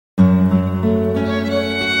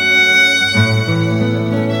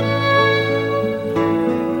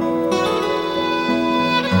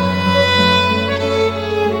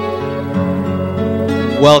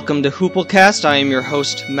Welcome to Hooplecast. I am your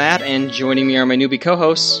host, Matt, and joining me are my newbie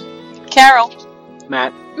co-hosts, Carol,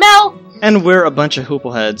 Matt, Mel, and we're a bunch of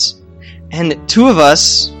Hoopleheads. And two of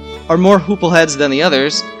us are more Hoopleheads than the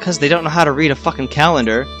others, because they don't know how to read a fucking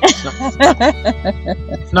calendar.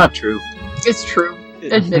 it's not true. It's true.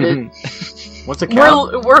 Admit it. What's a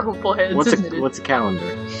calendar? We're Hoopleheads. What's a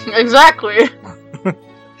calendar? Exactly.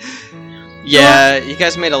 Yeah, you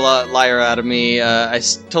guys made a liar out of me. I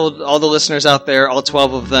told all the listeners out there, all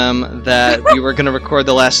 12 of them, that we were going to record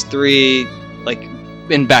the last 3,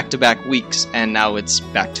 in back-to-back weeks, and now it's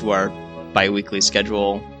back to our bi-weekly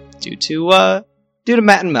schedule due to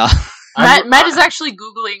Matt and Mel. Matt is actually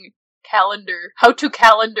Googling calendar. How to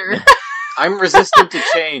calendar. I'm resistant to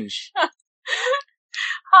change.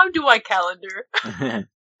 How do I calendar?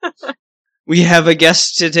 We have a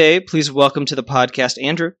guest today. Please welcome to the podcast,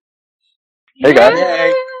 Andrew. Hey guys.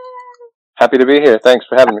 Yay. Happy to be here. Thanks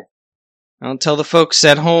for having me. I'll tell the folks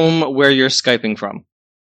at home where you're Skyping from.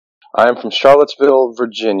 I am from Charlottesville,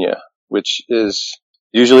 Virginia, which is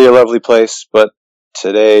usually a lovely place, but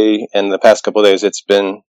today and the past couple of days it's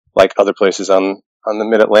been like other places on the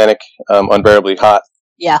mid-Atlantic, unbearably hot.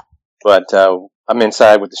 Yeah. But I'm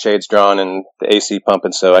inside with the shades drawn and the AC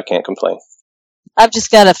pumping, so I can't complain. I've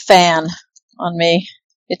just got a fan on me.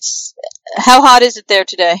 How hot is it there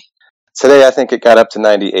today? Today I think it got up to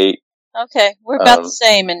 98. Okay, we're about the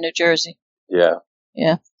same in New Jersey. Yeah.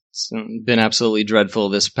 Yeah. It's been absolutely dreadful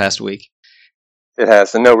this past week. It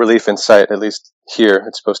has, and no relief in sight, at least here.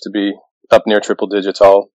 It's supposed to be up near triple digits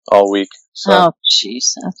all week. So. Oh,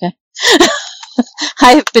 jeez. Okay.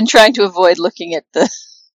 I have been trying to avoid looking at the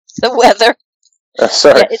weather.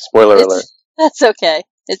 Sorry, yeah, spoiler alert. That's okay.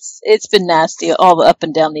 It's been nasty all up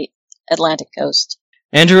and down the Atlantic coast.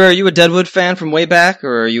 Andrew, are you a Deadwood fan from way back,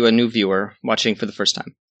 or are you a new viewer watching for the first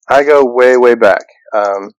time? I go way, way back.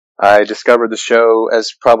 I discovered the show,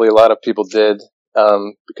 as probably a lot of people did,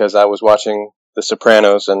 because I was watching The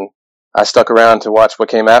Sopranos, and I stuck around to watch what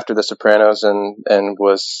came after The Sopranos, and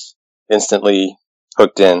was instantly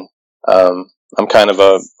hooked in. I'm kind of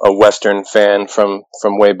a Western fan from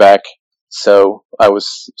way back, so I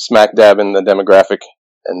was smack dab in the demographic,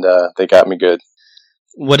 and they got me good.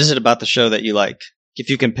 What is it about the show that you like? If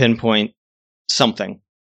you can pinpoint something.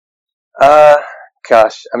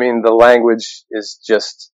 Gosh, I mean, the language is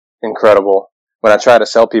just incredible. When I try to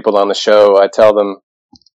sell people on the show, I tell them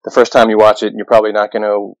the first time you watch it, you're probably not gonna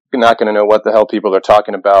know what the hell people are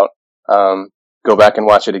talking about. Go back and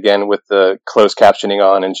watch it again with the closed captioning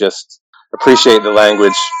on and just appreciate the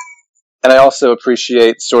language. And I also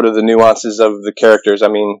appreciate sort of the nuances of the characters. I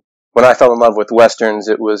mean, when I fell in love with Westerns,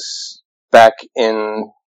 it was back in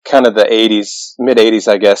kind of the 80s, mid-80s,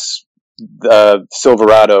 I guess.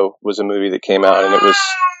 Silverado was a movie that came out, and it was,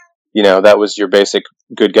 that was your basic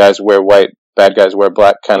good guys wear white, bad guys wear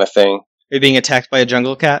black kind of thing. Are you being attacked by a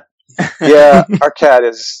jungle cat? Yeah, our cat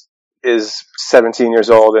is 17 years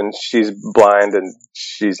old, and she's blind, and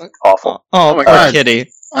she's awful. Oh my God, kitty.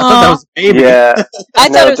 I thought that was a baby. Yeah. I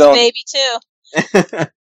thought it was a baby, too.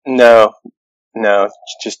 No,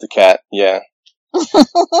 just a cat, yeah.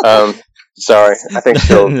 Sorry, I think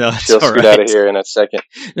she'll scoot out of here in a second.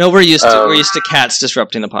 No, we're used to cats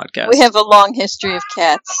disrupting the podcast. We have a long history of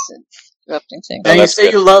cats disrupting things. Now you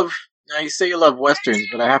say you love Westerns,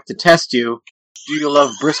 but I have to test you. Do you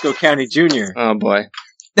love Briscoe County Jr.? Oh boy.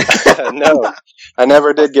 No, I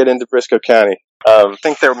never did get into Briscoe County. I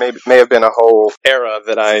think there may have been a whole era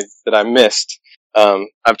that I missed.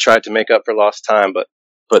 I've tried to make up for lost time,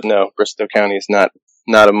 but no, Briscoe County is not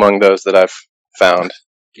among those that I've found.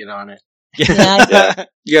 Get on it. Yeah.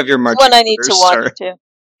 You have your marching one I need to watch orders, too.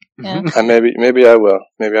 Yeah. Maybe I will.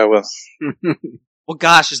 Maybe I will. Well,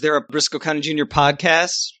 gosh, is there a Briscoe County Jr.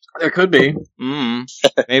 podcast? There could be.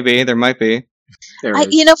 Maybe there might be.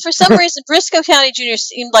 For some reason, Briscoe County Jr.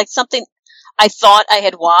 seemed like something I thought I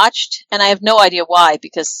had watched, and I have no idea why,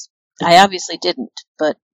 because I obviously didn't.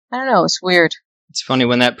 But I don't know. It's weird. It's funny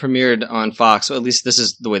when that premiered on Fox. Well, at least this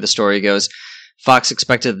is the way the story goes. Fox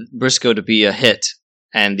expected Briscoe to be a hit,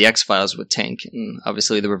 and the X-Files would tank, and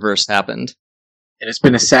obviously the reverse happened. And it's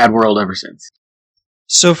been a sad world ever since.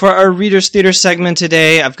 So for our Reader's Theater segment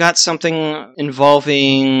today, I've got something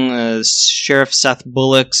involving Sheriff Seth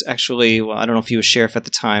Bullock. Actually, well, I don't know if he was sheriff at the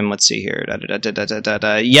time. Let's see here.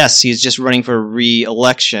 Yes, he's just running for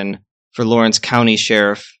re-election for Lawrence County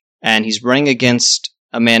Sheriff, and he's running against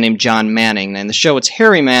a man named John Manning. And in the show, it's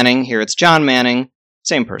Harry Manning. Here, it's John Manning.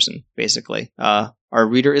 Same person, basically. Our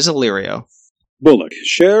reader is Illyrio. Bullock,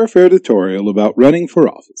 Sheriff Editorial about running for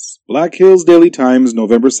office. Black Hills Daily Times,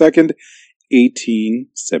 November 2nd,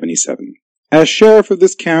 1877. As sheriff of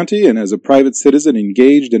this county and as a private citizen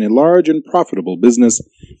engaged in a large and profitable business,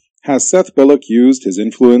 has Seth Bullock used his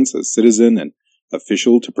influence as citizen and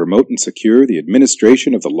official to promote and secure the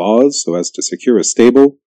administration of the laws so as to secure a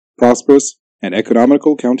stable, prosperous, and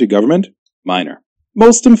economical county government? Minor.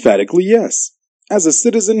 Most emphatically, yes. As a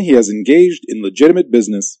citizen, he has engaged in legitimate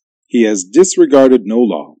business. He has disregarded no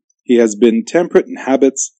law. He has been temperate in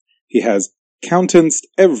habits. He has countenanced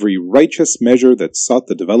every righteous measure that sought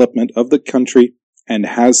the development of the country, and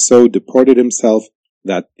has so deported himself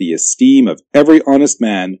that the esteem of every honest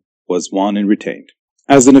man was won and retained.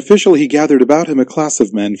 As an official, he gathered about him a class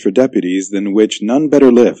of men for deputies than which none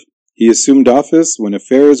better live. He assumed office when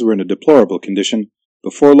affairs were in a deplorable condition,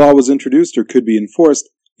 before law was introduced or could be enforced,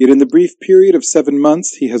 yet in the brief period of 7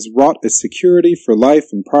 months he has wrought a security for life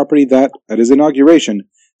and property that, at his inauguration,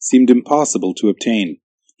 seemed impossible to obtain.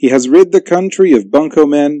 He has rid the country of bunco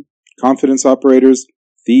men, confidence operators,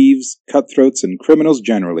 thieves, cutthroats, and criminals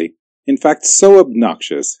generally. In fact, so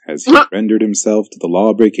obnoxious has he rendered himself to the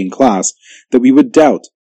law-breaking class that we would doubt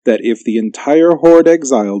that if the entire horde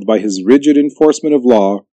exiled by his rigid enforcement of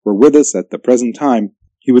law were with us at the present time,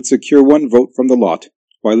 he would secure 1 vote from the lot,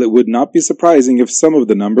 while it would not be surprising if some of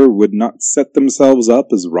the number would not set themselves up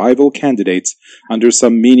as rival candidates under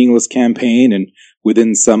some meaningless campaign and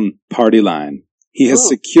within some party line. He has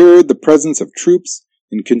secured the presence of troops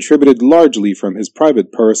and contributed largely from his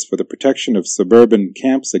private purse for the protection of suburban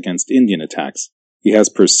camps against Indian attacks. He has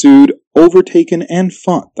pursued, overtaken, and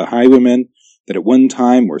fought the highwaymen that at one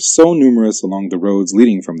time were so numerous along the roads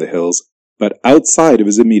leading from the hills, but outside of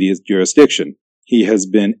his immediate jurisdiction. He has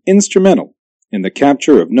been instrumental in the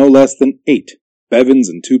capture of no less than 8, Bevins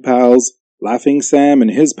and 2 pals, Laughing Sam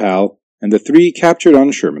and his pal, and the 3 captured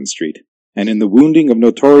on Sherman Street, and in the wounding of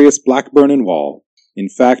notorious Blackburn and Wall. In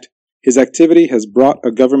fact, his activity has brought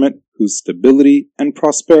a government whose stability and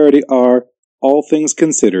prosperity are, all things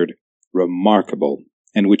considered, remarkable,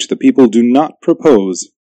 and which the people do not propose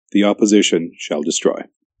the opposition shall destroy.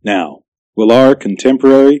 Now, will our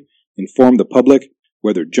contemporary inform the public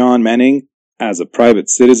whether John Manning, as a private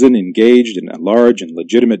citizen engaged in a large and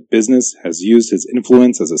legitimate business, has used his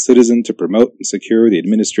influence as a citizen to promote and secure the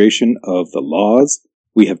administration of the laws?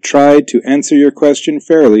 We have tried to answer your question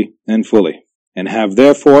fairly and fully, and have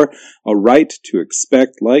therefore a right to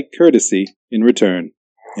expect like courtesy in return.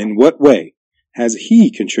 In what way has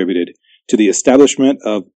he contributed to the establishment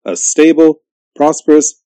of a stable,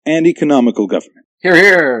 prosperous, and economical government? Hear,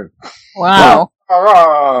 hear. Wow.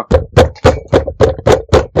 Hurrah.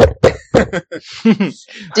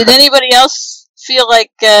 Did anybody else feel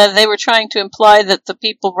like they were trying to imply that the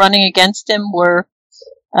people running against him were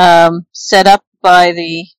set up by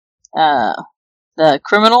the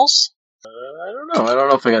criminals? I don't know. I don't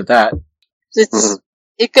know if I got that.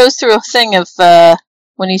 It goes through a thing of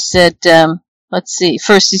when he said, let's see,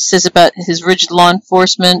 first he says about his rigid law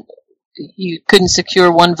enforcement, he couldn't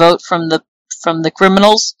secure 1 vote from the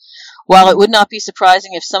criminals. While it would not be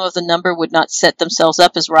surprising if some of the number would not set themselves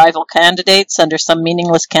up as rival candidates under some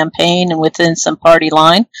meaningless campaign and within some party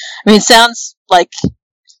line. I mean, it sounds like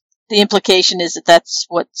the implication is that that's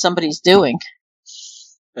what somebody's doing.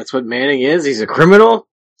 That's what Manning is? He's a criminal?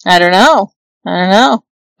 I don't know.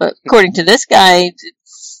 But according to this guy, it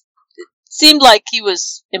seemed like he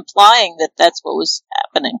was implying that that's what was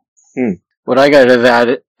happening. What I got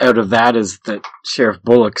out of that is that Sheriff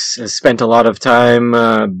Bullock has spent a lot of time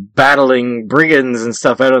battling brigands and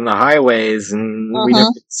stuff out on the highways, and we never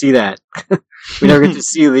get to see that. We never get to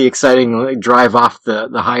see the exciting drive off the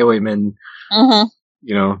highwaymen.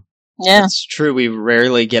 You know. Yeah, it's true. We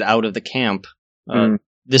rarely get out of the camp.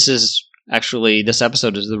 This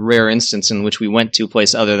episode is the rare instance in which we went to a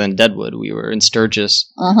place other than Deadwood. We were in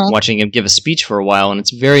Sturgis, watching him give a speech for a while, and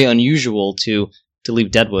it's very unusual to leave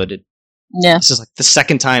Deadwood. This is like the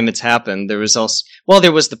second time it's happened. There was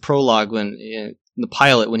there was the prologue when the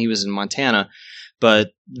pilot when he was in Montana,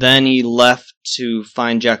 but then he left to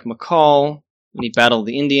find Jack McCall when he battled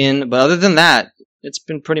the Indian. But other than that, it's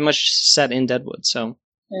been pretty much set in Deadwood. So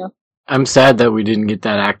yeah, I'm sad that we didn't get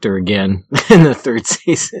that actor again in the 3rd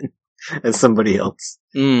season as somebody else.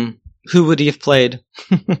 Who would he have played?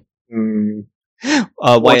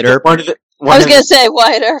 Wyatt Earp. I was going to say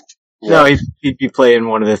Wyatt Earp. No, he'd be playing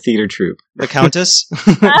one of the theater troupe. The Countess?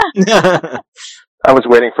 I was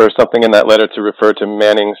waiting for something in that letter to refer to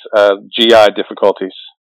Manning's GI difficulties.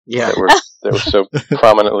 Yeah. That were so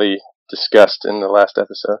prominently discussed in the last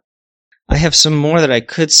episode. I have some more that I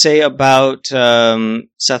could say about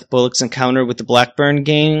Seth Bullock's encounter with the Blackburn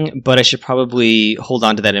gang, but I should probably hold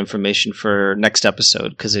on to that information for next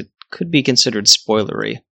episode, because it could be considered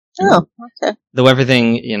spoilery. Oh, okay. Though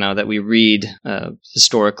everything, that we read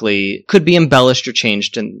historically could be embellished or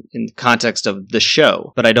changed in the context of the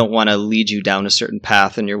show, but I don't want to lead you down a certain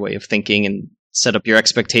path in your way of thinking and set up your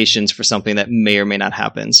expectations for something that may or may not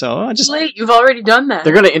happen. So I just... Late, you've already done that.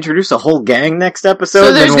 They're going to introduce a whole gang next episode.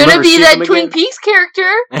 So there's then we'll going to never be see that them Twin again? Peaks character.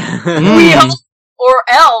 We hope. Or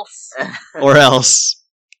else. Or else.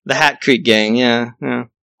 The Hat Creek Gang, yeah.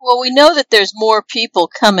 Well, we know that there's more people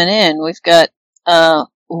coming in. We've got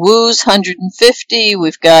Woo's 150.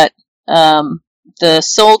 We've got the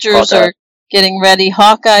soldiers Hawkeye. are getting ready.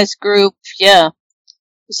 Hawkeye's group. Yeah.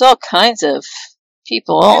 There's all kinds of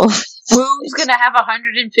people all over. Woo's going to have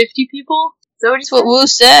 150 people? Is that what That's what Woo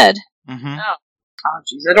said. Mm-hmm. Oh,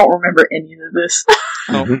 jeez, I don't remember any of this.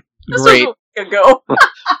 Oh, This great. was a week ago.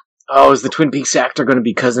 Oh, is the Twin Peaks actor going to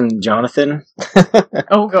be cousin Jonathan?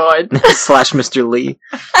 Oh, God. / Mr. Lee?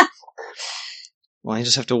 Well, you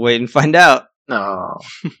just have to wait and find out. No.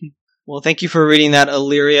 Well, thank you for reading that,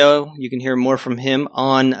 Illyrio. You can hear more from him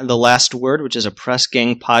on The Last Word, which is a Press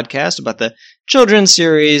Gang podcast about the children's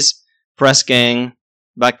series Press Gang,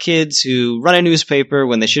 about kids who run a newspaper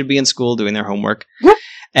when they should be in school doing their homework. Yep.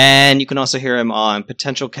 And you can also hear him on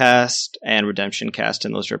Potential Cast and Redemption Cast,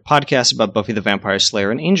 and those are podcasts about Buffy the Vampire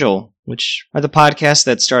Slayer and Angel, which are the podcasts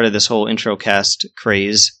that started this whole intro cast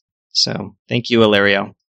craze. So, thank you,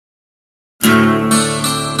 Illyrio.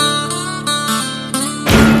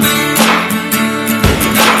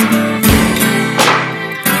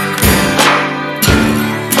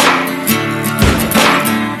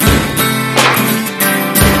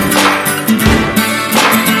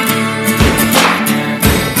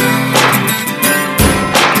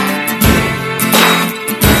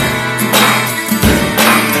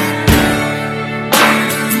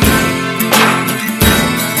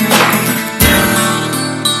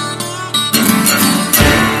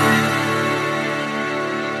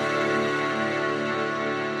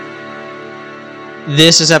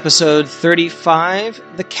 This is episode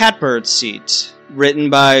 35, The Catbird Seat, written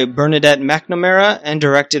by Bernadette McNamara and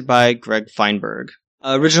directed by Greg Feinberg.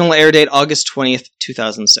 Original air date August 20th,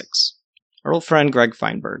 2006. Our old friend Greg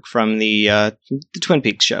Feinberg from the Twin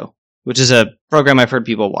Peaks show, which is a program I've heard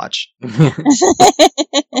people watch.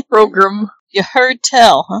 Program. You heard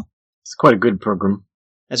tell, huh? It's quite a good program.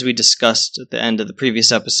 As we discussed at the end of the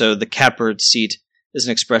previous episode, the catbird seat is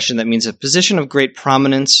an expression that means a position of great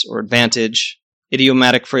prominence or advantage.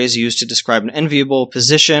 Idiomatic phrase used to describe an enviable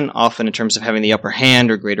position, often in terms of having the upper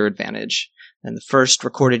hand or greater advantage. And the first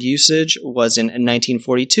recorded usage was in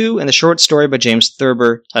 1942 in the short story by James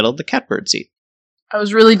Thurber titled The Catbird Seat. I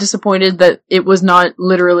was really disappointed that it was not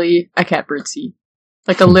literally a catbird seat.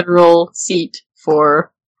 Like a literal seat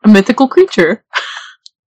for a mythical creature.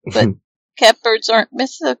 But catbirds aren't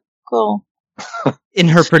mythical. In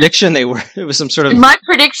her prediction, they were. It was some sort of... In my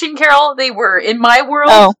prediction, Carol, they were. In my world,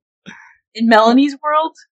 Oh, in Melanie's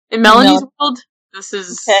world, world, this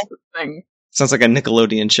is Okay. the thing. Sounds like a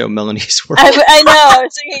Nickelodeon show, Melanie's World. I know. I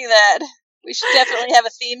was thinking that. We should definitely have a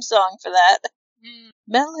theme song for that.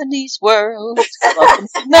 Melanie's World. Welcome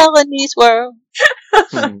to Melanie's World.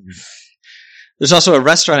 There's also a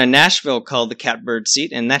restaurant in Nashville called the Catbird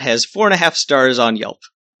Seat, and that has 4.5 stars on Yelp.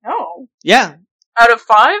 Oh. Yeah, Out of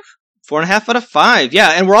 5? 4.5 out of 5.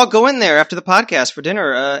 Yeah, and we're all going there after the podcast for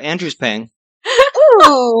dinner. Andrew's paying.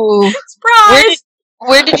 Ooh. Surprise!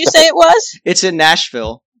 Where did you say it was? It's in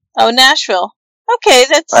Nashville. Oh, Nashville. Okay,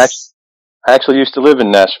 that's... I actually used to live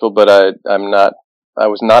in Nashville, but I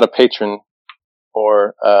was not a patron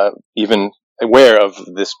or even aware of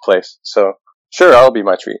this place. So sure, I'll be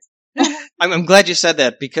my treat. I'm glad you said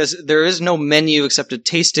that, because there is no menu except a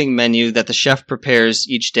tasting menu that the chef prepares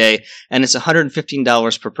each day, and it's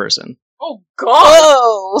 $115 per person. Oh, God!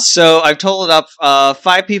 Whoa! So I've totaled up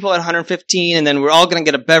 5 people at $115, and then we're all going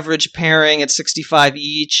to get a beverage pairing at $65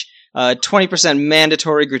 each. 20%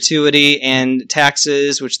 mandatory gratuity and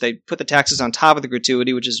taxes, which they put the taxes on top of the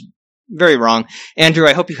gratuity, which is very wrong. Andrew,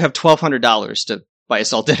 I hope you have $1,200 to buy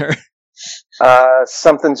us all dinner.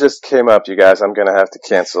 Something just came up, you guys. I'm gonna have to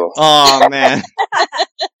cancel. Oh, man.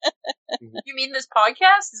 You mean this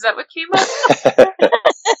podcast? Is that what came up?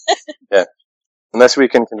 Yeah. Unless we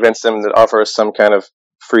can convince them to offer us some kind of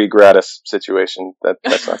free gratis situation,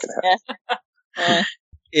 that's not gonna happen.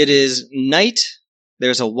 It is night.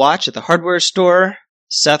 There's a watch at the hardware store.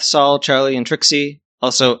 Seth, Saul, Charlie, and Trixie.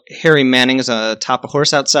 Also, Harry Manning is atop a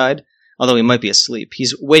horse outside, although he might be asleep.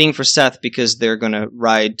 He's waiting for Seth because they're going to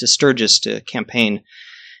ride to Sturgis to campaign.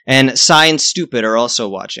 And Cy and Stupid are also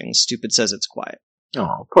watching. Stupid says it's quiet.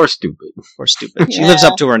 Oh, poor Stupid. Or Stupid. She Yeah. lives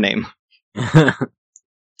up to her name.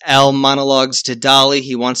 Al monologues to Dolly.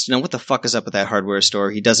 He wants to know what the fuck is up with that hardware store.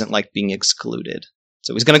 He doesn't like being excluded.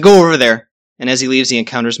 So he's going to go over there, and as he leaves, he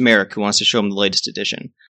encounters Merrick, who wants to show him the latest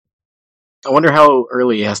edition. I wonder how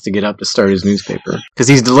early he has to get up to start his newspaper. Because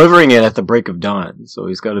he's delivering it at the break of dawn, so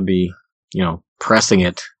he's got to be, pressing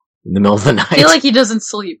it in the middle of the night. I feel like he doesn't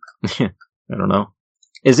sleep. I don't know.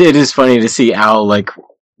 It is funny to see Al,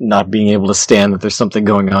 not being able to stand that there's something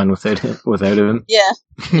going on without him.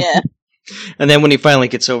 Yeah. And then when he finally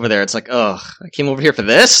gets over there, it's like, ugh, I came over here for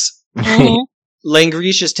this? Mhm.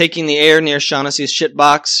 Langrish is taking the air near Shaughnessy's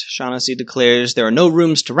shitbox. Shaughnessy declares there are no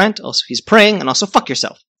rooms to rent, also he's praying, and also fuck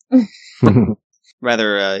yourself.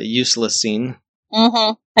 Rather useless scene.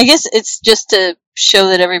 Mhm. I guess it's just to show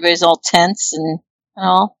that everybody's all tense and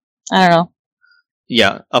all. I don't know.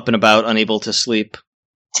 Yeah, up and about, unable to sleep.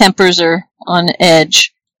 Tempers are on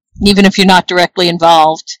edge, even if you're not directly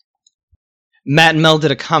involved. Matt and Mel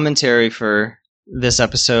did a commentary for this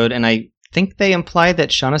episode, and I think they implied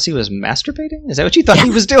that Shaughnessy was masturbating? Is that what you thought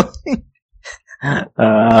he was doing?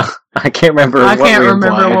 I can't remember. I can't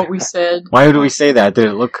remember what we said. Why would we say that? Did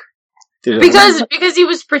it look? Because he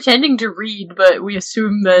was pretending to read, but we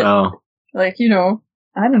assume that, I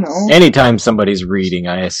don't know. Anytime somebody's reading,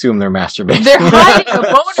 I assume they're masturbating. They're hiding a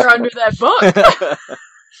boner under that book.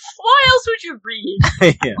 Why else would you read?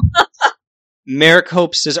 Yeah. Merrick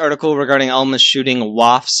hopes his article regarding Alma's shooting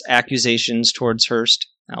wafts accusations towards Hearst.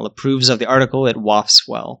 Al approves of the article, it wafts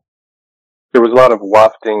well. There was a lot of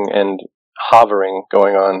wafting and hovering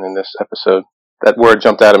going on in this episode. That word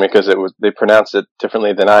jumped out at me because they pronounced it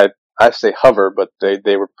differently than I say hover, but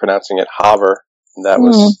they were pronouncing it hover, and that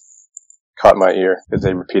was caught my ear because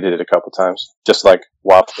they repeated it a couple times, just like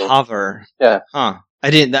wafting. Hover. Yeah. Huh.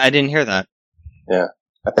 I didn't hear that. Yeah.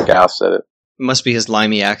 I think Al said it. Must be his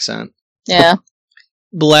limey accent. Yeah.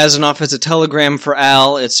 Blazanov has a telegram for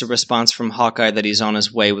Al. It's a response from Hawkeye that he's on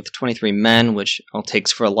his way with 23 men, which Al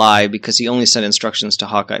takes for a lie because he only sent instructions to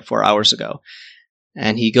Hawkeye 4 hours ago.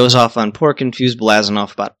 And he goes off on poor, confused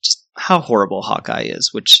Blazanov about just how horrible Hawkeye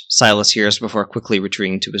is, which Silas hears before quickly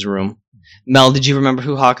retreating to his room. Mel, did you remember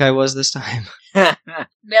who Hawkeye was this time?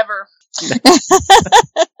 Never.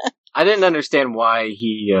 I didn't understand why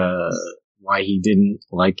he didn't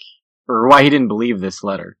why he didn't believe this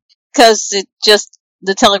letter. Because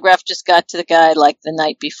the telegraph just got to the guy like the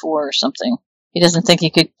night before or something. He doesn't think he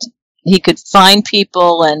could find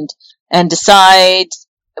people and decide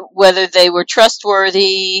whether they were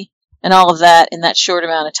trustworthy and all of that in that short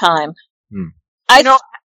amount of time.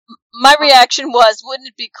 My reaction was, wouldn't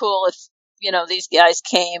it be cool if, these guys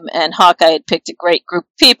came and Hawkeye had picked a great group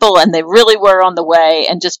of people and they really were on the way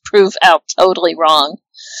and just prove Al totally wrong.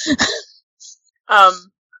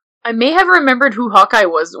 I may have remembered who Hawkeye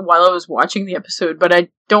was while I was watching the episode, but I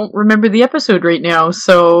don't remember the episode right now,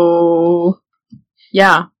 so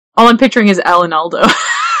yeah. All I'm picturing is Alan Alda.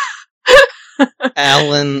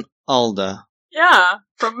 Alan Alda. Yeah,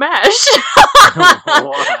 from MASH.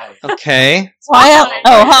 Why? Okay.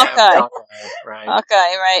 Hawkeye. Right.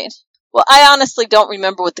 Hawkeye, right. Well, I honestly don't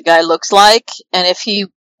remember what the guy looks like, and if he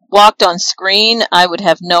walked on screen, I would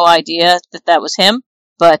have no idea that was him,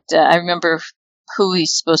 but I remember who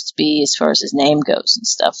he's supposed to be as far as his name goes and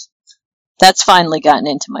stuff. That's finally gotten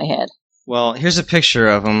into my head. Well, here's a picture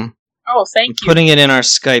of him. Oh, thank you. Putting it in our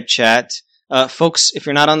Skype chat. Folks, if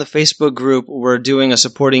you're not on the Facebook group, we're doing a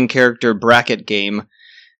supporting character bracket game.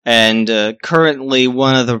 And currently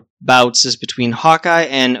one of the bouts is between Hawkeye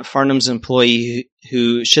and Farnham's employee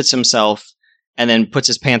who shits himself and then puts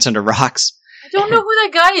his pants under rocks. I don't know who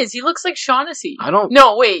that guy is. He looks like Shaughnessy.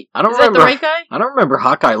 No, wait. I don't remember. Is that the right guy? I don't remember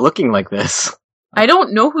Hawkeye looking like this. I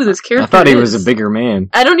don't know who this character is. I thought he was a bigger man.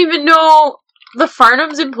 I don't even know the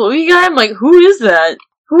Farnham's employee guy. I'm like, who is that?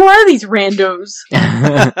 Who are these randos?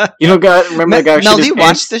 You don't remember the guy who shit his pants? Do you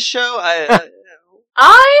watch this show?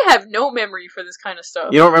 I have no memory for this kind of stuff.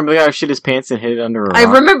 You don't remember the guy who shit his pants and hid it under a rock? I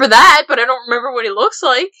remember that, but I don't remember what he looks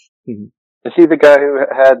like. Is he the guy who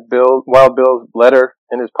had Wild Bill's letter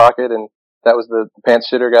in his pocket, and that was the pants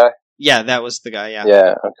shitter guy? Yeah, that was the guy, yeah.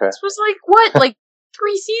 Yeah, okay. This was like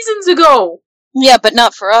 3 seasons ago. Yeah, but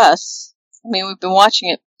not for us. I mean, we've been watching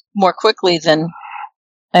it more quickly than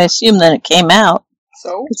I assume than it came out.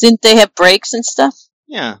 So? Didn't they have breaks and stuff?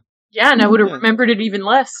 Yeah. Yeah, and I would have remembered it even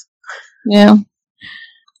less. Yeah.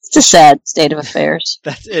 It's a sad state of affairs.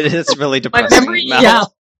 It is really depressing. My memory,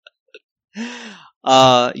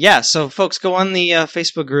 yeah. So folks, go on the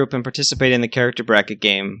Facebook group and participate in the character bracket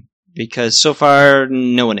game, because so far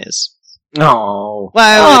no one is. No.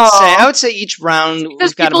 Well, I would say each round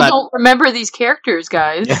because people don't remember these characters,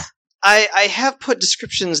 guys. Yeah. I have put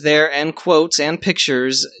descriptions there and quotes and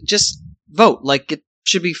pictures. Just vote. It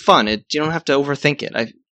should be fun. You don't have to overthink it.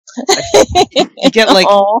 You get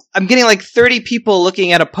I'm getting 30 people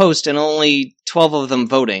looking at a post and only 12 of them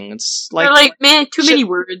voting. It's like, They're like, man, too shit. many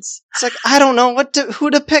words. It's like, I don't know who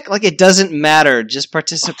to pick. Like, it doesn't matter. Just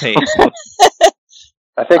participate.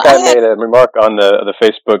 I think I made a remark on the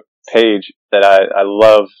Facebook page that I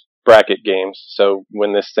love bracket games. So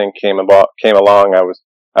when this thing came along,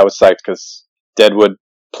 I was psyched because Deadwood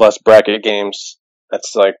plus bracket games,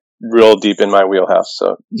 that's like real deep in my wheelhouse.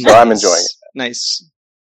 So I'm enjoying it. Nice.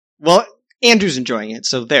 Well, Andrew's enjoying it,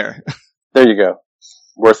 so there. There you go.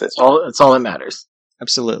 Worth it. It's all that matters.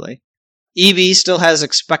 Absolutely. Evie still has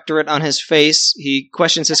expectorate on his face. He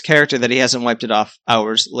questions his character that he hasn't wiped it off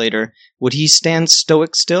hours later. Would he stand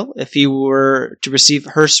stoic still if he were to receive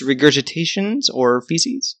Hearst's regurgitations or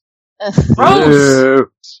feces?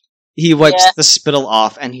 Gross. He wipes the spittle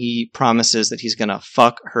off and he promises that he's gonna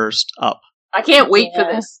fuck Hearst up. I can't wait for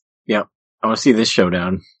this. Yep. I want to see this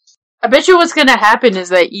showdown. I bet you what's gonna happen is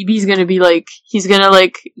that EB's gonna be like, he's gonna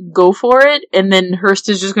like go for it, and then Hearst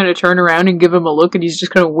is just gonna turn around and give him a look, and he's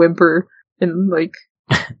just gonna whimper and like,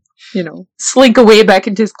 slink away back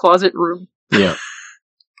into his closet room. Yeah.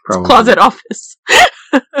 Probably. Closet office.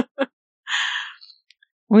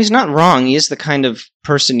 Well, he's not wrong. He is the kind of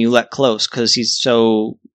person you let close because he's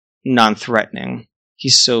so non-threatening.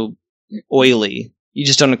 He's so oily. You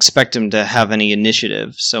just don't expect him to have any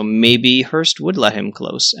initiative. So maybe Hearst would let him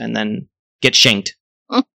close and then get shanked.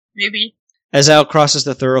 Maybe. As Al crosses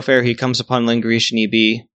the thoroughfare, he comes upon Langrish and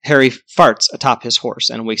EB. Harry farts atop his horse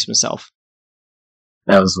and wakes himself.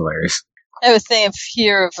 That was hilarious. I have a thing of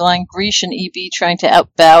fear of Langrish and EB trying to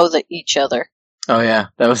outbow each other. Oh yeah,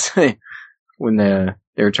 that was when they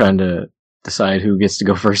were trying to decide who gets to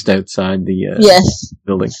go first outside the Yes.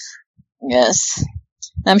 building. Yes.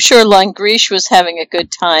 I'm sure Langrish was having a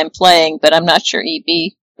good time playing, but I'm not sure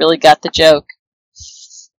EB really got the joke.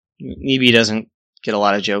 EB doesn't get a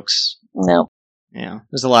lot of jokes. No. Yeah,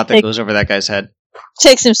 there's a lot that goes over that guy's head.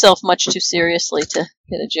 Takes himself much too seriously to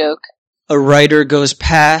get a joke. A rider goes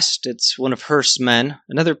past. It's one of Hearst's men,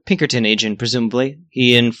 another Pinkerton agent, presumably.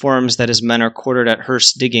 He informs that his men are quartered at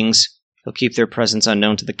Hearst's diggings. He'll keep their presence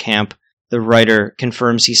unknown to the camp. The rider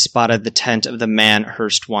confirms he spotted the tent of the man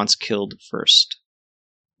Hearst wants killed first.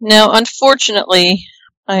 Now, unfortunately,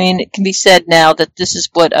 I mean, it can be said now that this is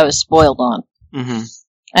what I was spoiled on. Mm-hmm.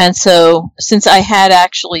 And so, since I had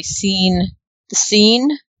actually seen the scene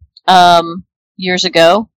years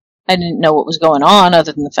ago, I didn't know what was going on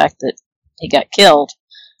other than the fact that he got killed.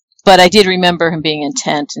 But I did remember him being in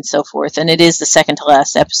tent and so forth, and it is the second to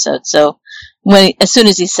last episode. So, as soon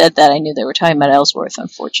as he said that, I knew they were talking about Ellsworth,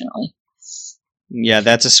 unfortunately. Yeah,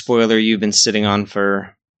 that's a spoiler you've been sitting on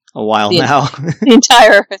for a while now.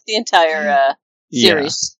 The entire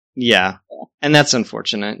series. Yeah, and that's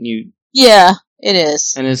unfortunate. Yeah, it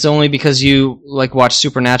is. And it's only because you watched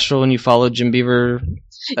Supernatural and you followed Jim Beaver.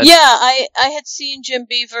 Yeah, I had seen Jim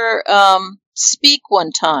Beaver speak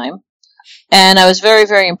one time, and I was very,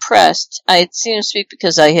 very impressed. I had seen him speak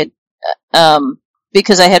because I had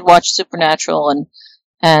watched Supernatural,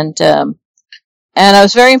 and I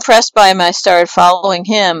was very impressed by him. I started following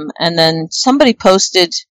him, and then somebody posted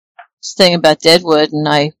this thing about Deadwood, and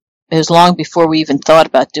it was long before we even thought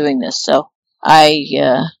about doing this. So I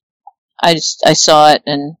saw it,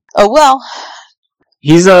 and oh well.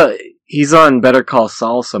 He's on Better Call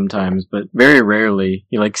Saul sometimes, but very rarely.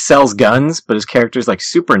 He sells guns, but his character's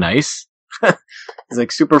super nice.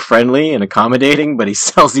 He's super friendly and accommodating, but he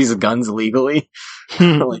sells these guns illegally,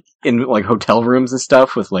 in hotel rooms and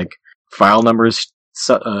stuff with file numbers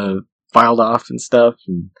filed off and stuff.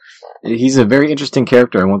 And he's a very interesting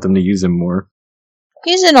character. I want them to use him more.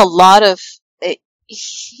 He's in a lot of.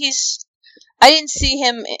 I didn't see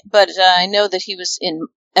him, but I know that he was in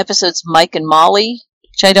episodes of Mike and Molly,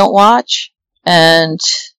 which I don't watch, and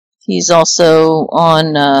he's also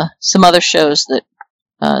on some other shows that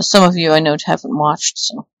some of you I know haven't watched.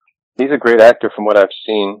 So he's a great actor from what I've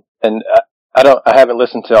seen, and I haven't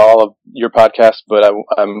listened to all of your podcasts, but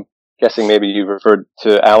I'm guessing maybe you've referred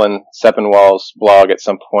to Alan Sepinwall's blog at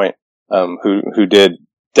some point, who did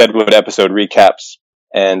Deadwood episode recaps,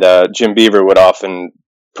 and Jim Beaver would often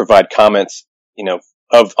provide comments,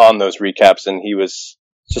 on those recaps, and he was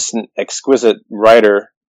just an exquisite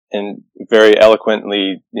writer and very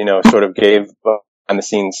eloquently, sort of gave behind the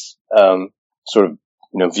scenes,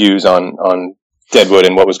 views on Deadwood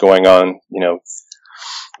and what was going on,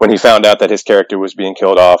 when he found out that his character was being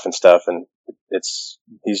killed off and stuff. And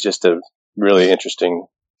he's just a really interesting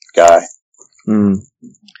guy. Mm.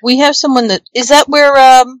 we have someone is that where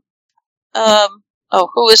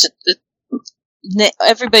who is it?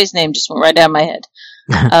 Everybody's name just went right down my head.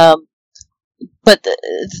 But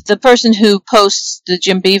the person who posts the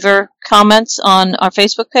Jim Beaver comments on our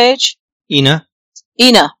Facebook page? Ina?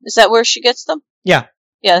 Ina, is that where she gets them? Yeah.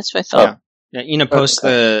 Yeah, that's what I thought. Yeah, Ina posts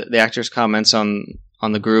the actors' comments on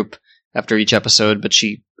the group after each episode, but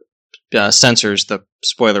she censors the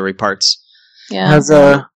spoilery parts. Yeah.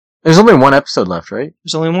 There's only one episode left, right?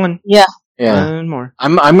 There's only one. Yeah. Yeah. And more.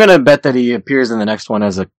 I'm gonna bet that he appears in the next one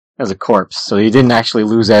as a corpse, so he didn't actually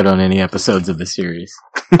lose out on any episodes of the series.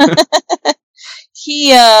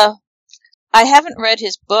 I haven't read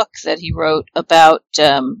his book that he wrote about,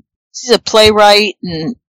 he's a playwright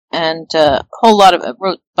and a whole lot of,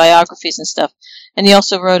 wrote biographies and stuff. And he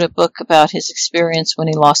also wrote a book about his experience when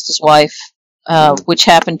he lost his wife, which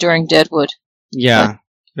happened during Deadwood. Yeah.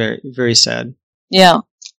 Very, very sad. Yeah.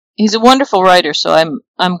 He's a wonderful writer, so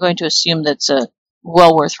I'm going to assume that's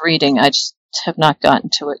well worth reading. I just have not gotten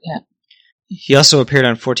to it yet. He also appeared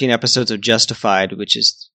on 14 episodes of Justified, which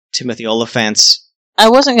is Timothy Oliphant's I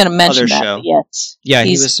wasn't going to mention other that show. yet. Yeah,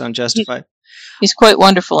 he was on Justified. He's quite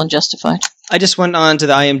wonderful and Justified. I just went on to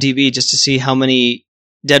the IMDb just to see how many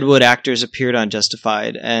Deadwood actors appeared on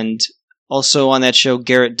Justified, and also on that show,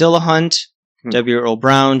 Garrett Dillahunt, W. Earl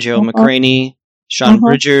Brown, Joe McCraney, Sean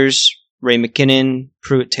Bridgers, Ray McKinnon,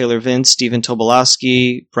 Pruitt Taylor Vince, Stephen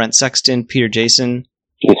Tobolowsky, Brent Sexton, Peter Jason,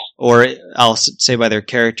 or I'll say by their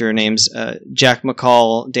character names, Jack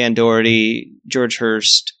McCall, Dan Doherty, George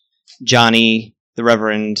Hurst, Johnny, the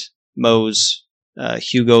Reverend, Mose,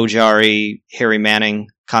 Hugo Jari, Harry Manning,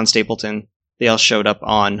 Con Stapleton. They all showed up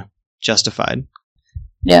on Justified.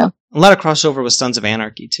 Yeah. A lot of crossover with Sons of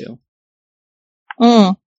Anarchy, too.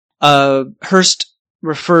 Hurst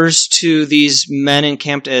refers to these men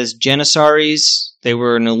encamped as Janissaries. They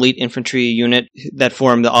were an elite infantry unit that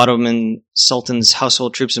formed the Ottoman Sultan's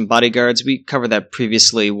household troops and bodyguards. We covered that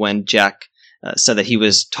previously when Jack said that he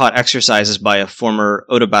was taught exercises by a former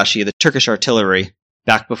Otobashi of the Turkish artillery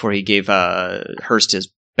back before he gave Hurst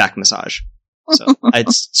his back massage. So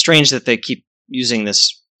it's strange that they keep using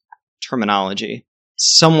this terminology.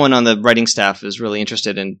 Someone on the writing staff is really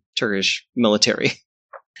interested in Turkish military.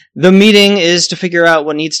 The meeting is to figure out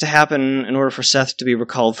what needs to happen in order for Seth to be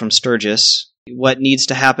recalled from Sturgis. What needs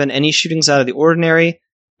to happen, any shootings out of the ordinary,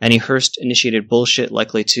 any Hearst-initiated bullshit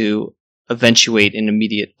likely to eventuate in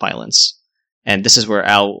immediate violence. And this is where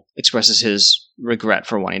Al expresses his regret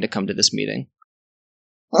for wanting to come to this meeting.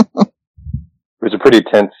 It was a pretty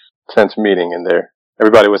tense meeting in there.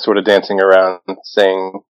 Everybody was sort of dancing around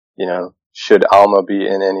saying, should Alma be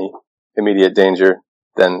in any immediate danger,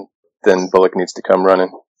 then Bullock needs to come running.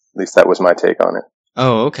 At least that was my take on it.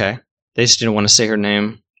 Oh, okay. They just didn't want to say her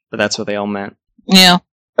name, but that's what they all meant. Yeah.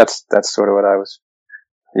 That's sort of what I was,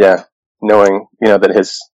 knowing, that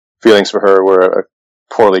his feelings for her were a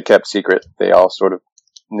poorly kept secret. They all sort of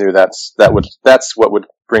knew that's what would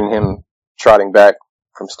bring him trotting back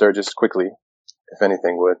from Sturgis quickly, if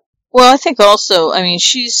anything would. Well, I think also,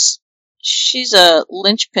 she's a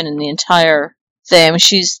linchpin in the entire thing.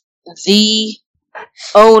 She's the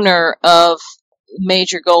owner of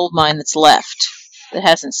major gold mine that's left that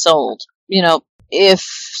hasn't sold. If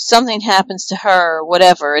something happens to her,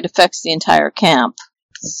 whatever, it affects the entire camp.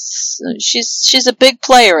 So she's a big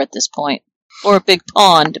player at this point, or a big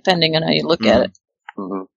pawn, depending on how you look at it.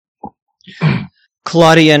 Mm-hmm.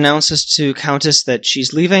 Claudia announces to Countess that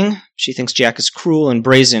she's leaving. She thinks Jack is cruel and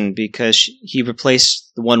brazen because he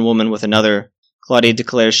replaced the one woman with another. Claudia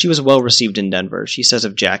declares she was well received in Denver. She says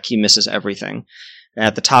of Jack, he misses everything.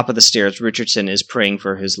 At the top of the stairs, Richardson is praying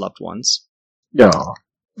for his loved ones. Yeah.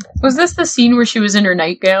 Was this the scene where she was in her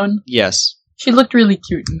nightgown? Yes. She looked really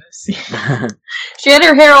cute in this scene. She had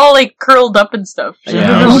her hair all curled up and stuff. She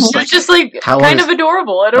was just kind of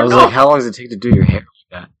adorable. I don't know. How long does it take to do your hair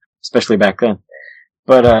like that? Especially back then.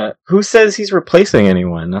 But who says he's replacing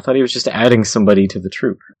anyone? I thought he was just adding somebody to the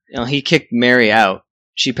troupe. He kicked Mary out.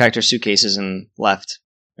 She packed her suitcases and left.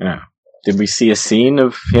 Yeah. Did we see a scene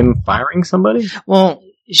of him firing somebody? Well,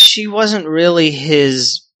 she wasn't really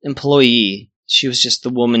his employee. She was just the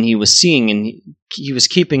woman he was seeing, and he was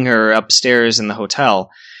keeping her upstairs in the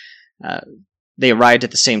hotel. They arrived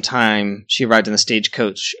at the same time. She arrived in the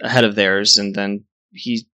stagecoach ahead of theirs, and then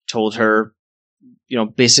he told her,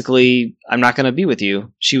 basically, I'm not going to be with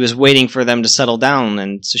you. She was waiting for them to settle down,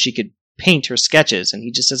 and so she could paint her sketches, and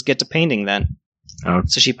he just says, get to painting then. Oh,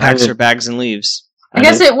 so she packs her bags and leaves. I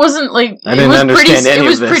guess it wasn't I didn't understand any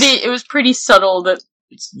of this. It was pretty subtle that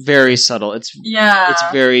it's very subtle. It's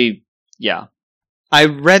very I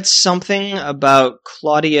read something about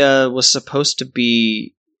Claudia was supposed to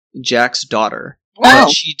be Jack's daughter. Wow.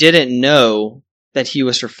 But she didn't know that he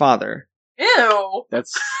was her father. Ew.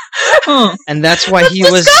 That's and that's why he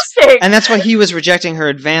disgusting. And that's why he was rejecting her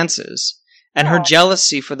advances. And her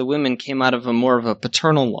jealousy for the women came out of more of a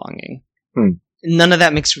paternal longing. none of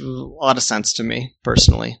that makes a lot of sense to me,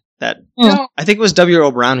 personally. That No. I think it was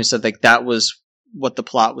W.O. Brown who said like that was what the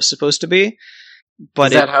plot was supposed to be.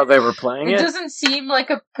 But Is that how they were playing It it? doesn't seem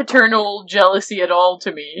like a paternal jealousy at all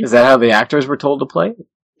to me. Is that how the actors were told to play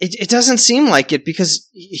it? it doesn't seem like it because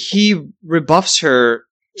he rebuffs her.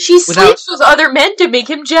 She Without- sleeps with other men to make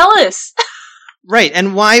him jealous. Right,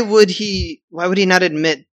 and why would he not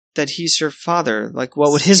admit that he's her father? Like,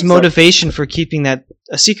 what would his Seems like- motivation for keeping that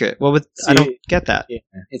a secret? What would I See- don't get that. Yeah.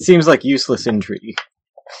 It seems like useless intrigue.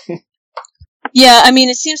 Yeah, I mean,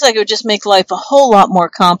 it seems like it would just make life a whole lot more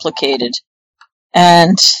complicated.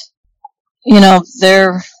 And,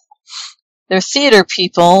 they're theater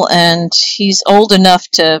people, and he's old enough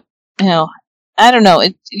to, I don't know.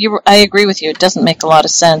 I agree with you. It doesn't make a lot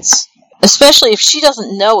of sense. Especially if she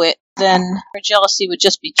doesn't know it, then her jealousy would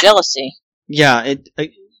just be jealousy. Yeah, it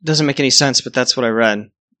doesn't make any sense, but that's what I read.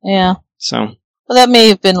 Yeah. So, Well, that may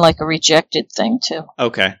have been like a rejected thing, too.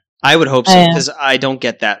 okay. I would hope so, Yeah. because I don't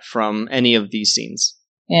get that from any of these scenes.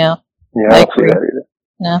 Yeah. Yeah, I I don't see agree. that either.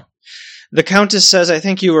 No. The Countess says, I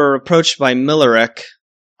think you were approached by Millerick.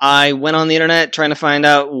 I went on the internet trying to find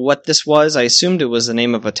out what this was. I assumed it was the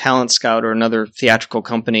name of a talent scout or another theatrical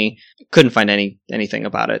company. Couldn't find anything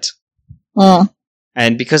about it. Mm.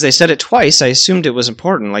 And because they said it twice, I assumed it was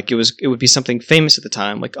important. Like it would be something famous at the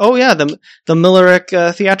time. Like, oh yeah, the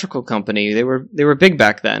Millerick theatrical company. They were big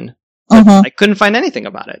back then. But Mhm. I couldn't find anything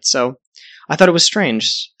about it. So I thought it was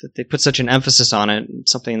strange that they put such an emphasis on it.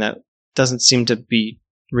 Something that doesn't seem to be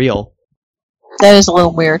real. That is a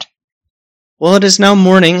little weird. Well, it is now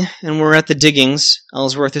morning, and we're at the diggings.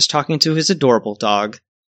 Ellsworth is talking to his adorable dog.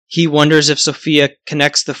 He wonders if Sophia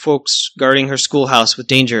connects the folks guarding her schoolhouse with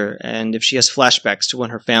danger, and if she has flashbacks to when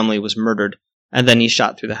her family was murdered, and then he's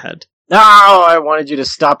shot through the head. No, I wanted you to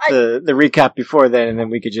stop the recap before then, and then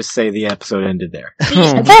we could just say the episode ended there.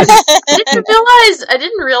 I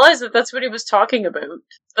didn't realize that that's what he was talking about.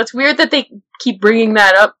 That's weird that they keep bringing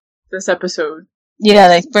that up this episode. Yeah,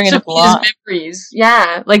 they bring it up a Sophia's lot. memories.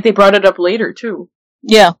 Yeah, like they brought it up later too.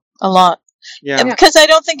 Yeah, a lot. Yeah. Because I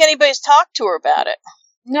don't think anybody's talked to her about it.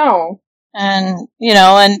 No. And,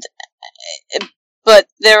 but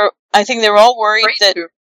I think they're all worried that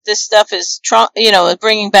this stuff is,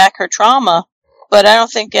 bringing back her trauma, but I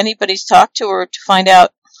don't think anybody's talked to her to find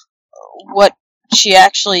out what she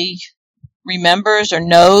actually remembers or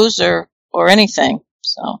knows or anything.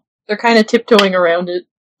 So. They're kind of tiptoeing around it.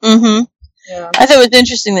 Mm-hmm. Yeah. I thought it was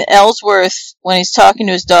interesting that Ellsworth, when he's talking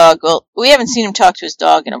to his dog, well, we haven't seen him talk to his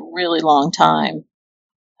dog in a really long time.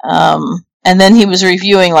 And then he was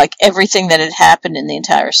reviewing, like, everything that had happened in the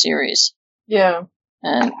entire series. Yeah.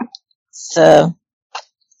 And it's a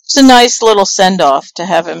nice little send-off to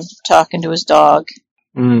have him talking to his dog.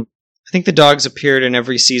 Mm. I think the dogs appeared in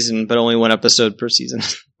every season, but only one episode per season.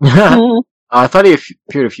 I thought he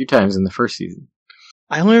appeared a few times in the first season.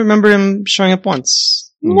 I only remember him showing up once.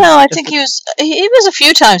 No, I think he was a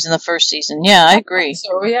few times in the first season. Yeah, I agree.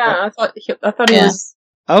 So yeah, I thought he Yeah. was.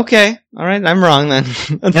 Okay, all right, I'm wrong then.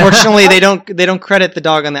 Unfortunately, they don't credit the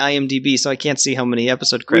dog on the IMDb, so I can't see how many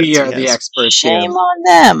episode credits We are he the has. experts Shame here. on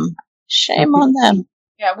them. Shame on them.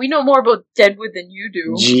 Yeah, we know more about Deadwood than you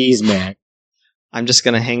do. Jeez, man. I'm just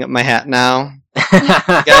gonna hang up my hat now,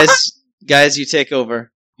 Guys, guys. You take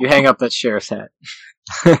over. you hang up that sheriff's hat.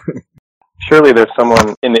 Surely there's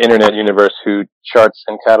someone in the internet universe who charts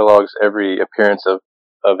and catalogs every appearance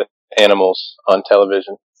of animals on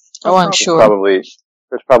television. Oh, I'm sure.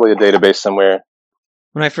 There's probably a database somewhere.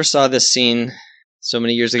 When I first saw this scene so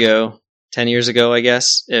many years ago, 10 years ago, I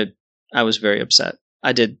guess, I was very upset.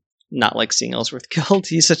 I did not like seeing Ellsworth killed.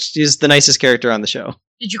 He's the nicest character on the show.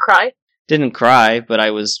 Did you cry? Didn't cry, but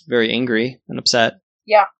I was very angry and upset.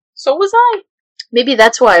 Yeah. So was I. Maybe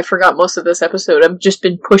that's why I forgot most of this episode. I've just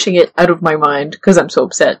been pushing it out of my mind because I'm so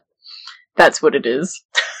upset. That's what it is.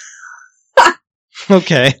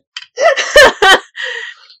 Okay.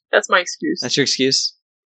 That's my excuse. That's your excuse?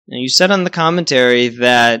 Now, you said on the commentary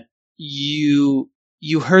that you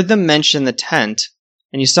heard them mention the tent,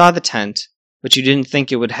 and you saw the tent, but you didn't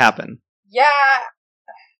think it would happen. Yeah.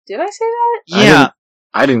 Did I say that? Yeah.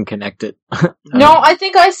 I didn't connect it. No, I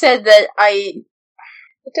think I said that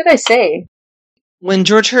What did I say? When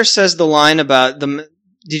George Hirsch says the line about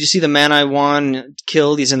did you see the man I won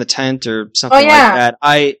killed? He's in the tent or something Oh, yeah. like that.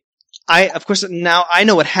 I of course now I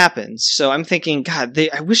know what happens, so I'm thinking, God,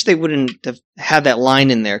 I wish they wouldn't have had that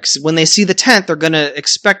line in there because when they see the tent, they're going to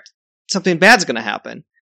expect something bad's going to happen.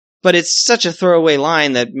 But it's such a throwaway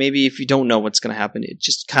line that maybe if you don't know what's going to happen, it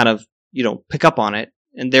just kind of you don't pick up on it,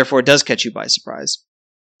 and therefore it does catch you by surprise.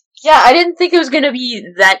 Yeah, I didn't think it was going to be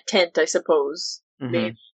that tent, I suppose. Mhm.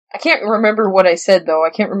 Maybe. I can't remember what I said, though. I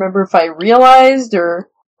can't remember if I realized or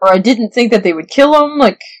I didn't think that they would kill him.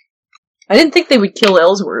 Like, I didn't think they would kill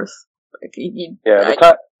Ellsworth. Like,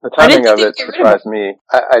 the timing of it surprised me.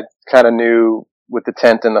 I kind of knew with the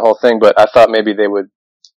tent and the whole thing, but I thought maybe they would,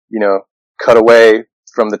 cut away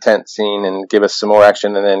from the tent scene and give us some more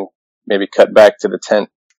action and then maybe cut back to the tent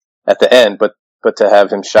at the end. But to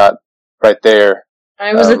have him shot right there,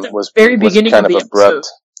 I was at the very beginning kind of the abrupt. episode.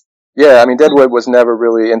 Yeah, I mean, Deadwood was never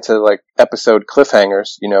really into like episode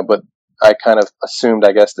cliffhangers, but I kind of assumed,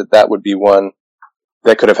 I guess, that would be one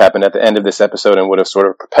that could have happened at the end of this episode and would have sort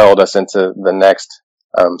of propelled us into the next.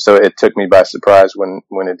 So it took me by surprise when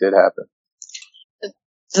it did happen.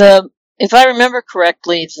 If I remember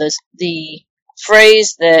correctly, the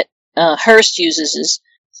phrase that Hearst uses is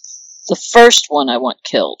the first one I want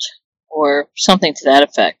killed, or something to that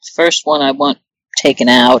effect. First one I want taken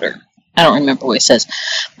out, or I don't remember what he says.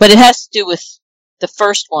 But it has to do with the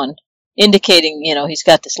first one, indicating, he's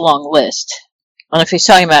got this long list. And if he's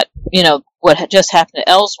talking about, what had just happened to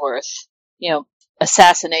Ellsworth,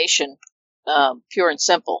 assassination, pure and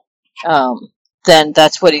simple, then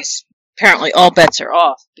that's what he's, apparently all bets are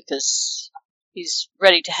off, because he's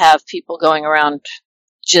ready to have people going around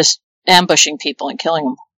just ambushing people and killing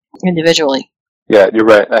them individually. Yeah, you're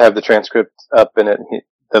right. I have the transcript up in it.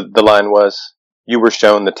 The line was, "You were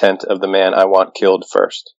shown the tent of the man I want killed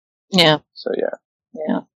first." Yeah. So, yeah.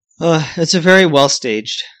 Yeah. It's a very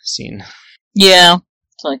well-staged scene. Yeah.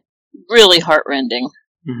 It's like really heartrending.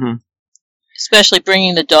 Mm-hmm. Especially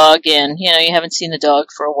bringing the dog in. You haven't seen the dog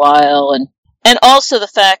for a while. And also the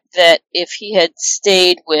fact that if he had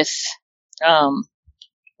stayed with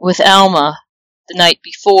Alma the night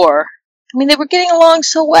before, I mean, they were getting along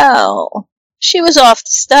so well. She was off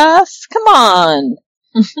the stuff. Come on.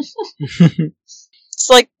 It's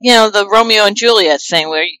like, the Romeo and Juliet thing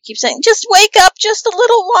where you keep saying, just wake up just a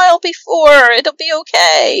little while before. It'll be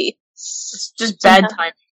okay. It's just bad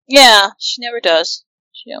timing. Yeah, she never does.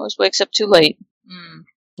 She always wakes up too late.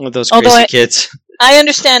 With those crazy kids. I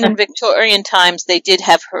understand in Victorian times they did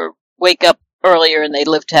have her wake up earlier and they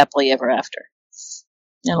lived happily ever after.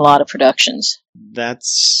 In a lot of productions. That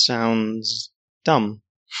sounds dumb.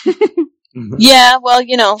 Yeah, well,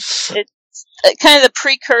 it's kind of the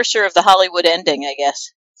precursor of the Hollywood ending, I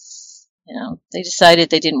guess. They decided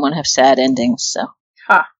they didn't want to have sad endings, so.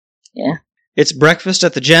 Yeah. It's breakfast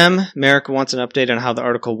at the Gem. Merrick wants an update on how the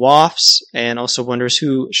article wafts, and also wonders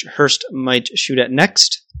who Hearst might shoot at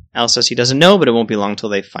next. Al says he doesn't know, but it won't be long till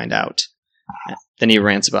they find out. Then he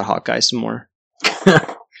rants about Hawkeye some more.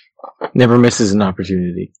 Never misses an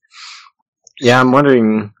opportunity. Yeah, I'm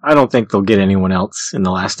wondering, I don't think they'll get anyone else in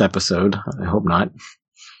the last episode. I hope not.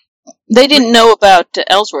 They didn't know about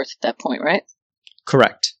Ellsworth at that point, right?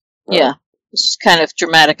 Correct. Yeah. This is kind of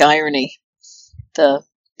dramatic irony. The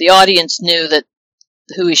audience knew that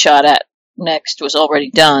who he shot at next was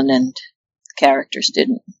already done, and the characters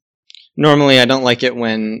didn't. Normally, I don't like it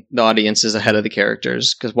when the audience is ahead of the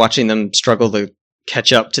characters, because watching them struggle to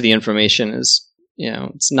catch up to the information is,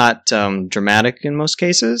 it's not dramatic in most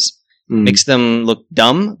cases. Makes them look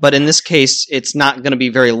dumb, but in this case, it's not going to be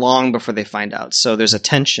very long before they find out. So there's a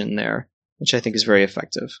tension there, which I think is very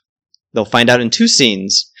effective. They'll find out in 2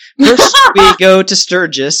 scenes. First, we go to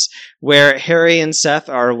Sturgis, where Harry and Seth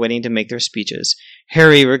are waiting to make their speeches.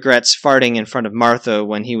 Harry regrets farting in front of Martha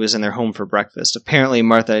when he was in their home for breakfast. Apparently,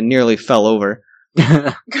 Martha nearly fell over.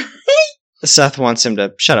 Seth wants him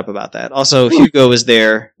to shut up about that. Also, Hugo is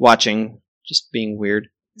there watching, just being weird.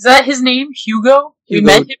 Is that his name? Hugo? We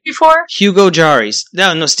met him before? Hugo Jaris.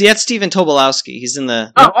 No, that's Stephen Tobolowsky. He's in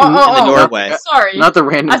the doorway. Sorry. Not the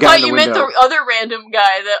random guy in the window. I thought you meant the other random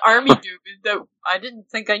guy, the army dude. That I didn't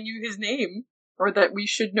think I knew his name, or that we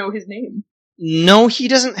should know his name. No, he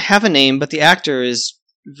doesn't have a name, but the actor is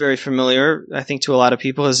very familiar, I think, to a lot of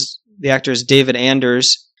people. The actor is David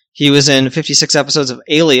Anders. He was in 56 episodes of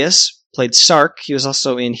Alias, played Sark. He was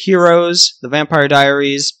also in Heroes, The Vampire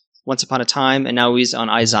Diaries, Once Upon a Time, and now he's on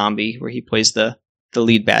iZombie, where he plays the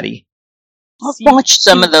lead baddie. I've watched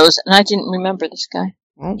some of those, and I didn't remember this guy.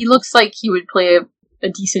 He looks like he would play a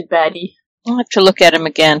decent baddie. I'll have to look at him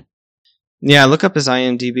again. Yeah, look up his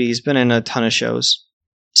IMDb. He's been in a ton of shows.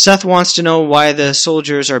 Seth wants to know why the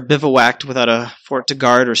soldiers are bivouacked without a fort to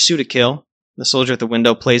guard or Sioux to kill. The soldier at the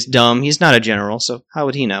window plays dumb. He's not a general, so how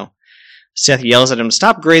would he know? Seth yells at him to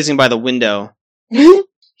stop grazing by the window.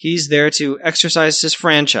 He's there to exercise his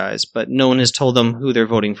franchise, but no one has told them who they're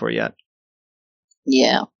voting for yet.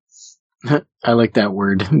 Yeah. I like that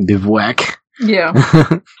word, bivouac.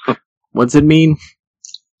 Yeah. What's it mean?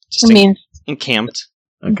 Just encamped.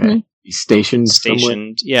 Okay. Mm-hmm. He's stationed.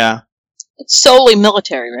 Stationed, yeah. It's solely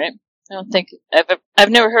military, right? I don't think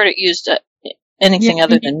I've never heard it used anything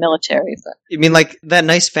other than military. But You mean like that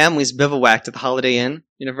nice family's bivouacked at the Holiday Inn?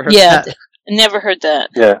 You never heard yeah, that? I never heard that.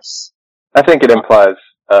 Yes. I think it implies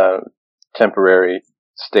temporary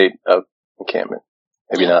state of encampment.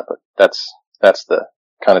 Maybe not, but that's the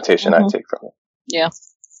connotation I take from it. Yeah.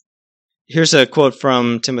 Here's a quote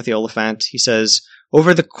from Timothy Oliphant. He says,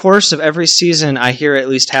 "Over the course of every season, I hear at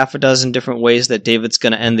least half a dozen different ways that David's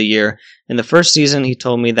going to end the year. In the first season, he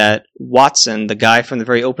told me that Watson, the guy from the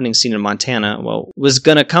very opening scene in Montana, was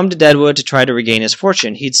going to come to Deadwood to try to regain his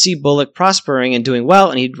fortune. He'd see Bullock prospering and doing well,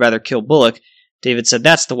 and he'd rather kill Bullock. David said,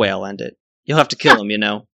 that's the way I'll end it. You'll have to kill him, you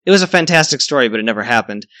know. It was a fantastic story, but it never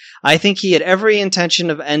happened. I think he had every intention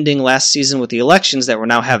of ending last season with the elections that we're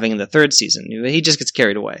now having in the third season. He just gets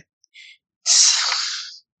carried away."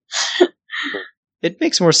 It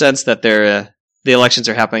makes more sense that the elections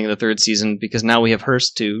are happening in the third season because now we have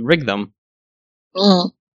Hearst to rig them.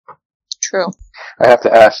 True. I have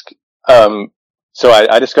to ask. So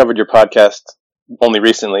I discovered your podcast only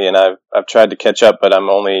recently, and I've tried to catch up, but I'm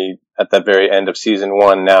only at the very end of season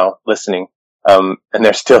 1 now, listening. And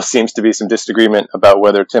there still seems to be some disagreement about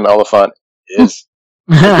whether Tim Oliphant is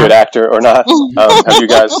a good actor or not. Have you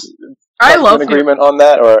guys I come love to an agreement on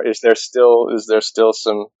that, or is there still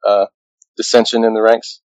some dissension in the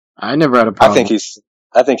ranks? I never had a problem.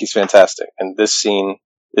 I think he's fantastic, and this scene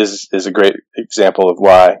is a great example of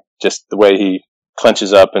why. Just the way he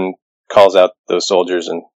clenches up and calls out those soldiers,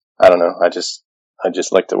 and I don't know. I just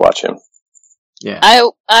like to watch him. Yeah,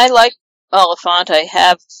 I like Oliphant. I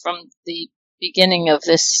have from the beginning of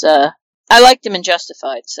this. I liked him in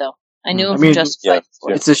Justified, so I knew him from Justified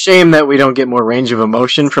before. It's a shame that we don't get more range of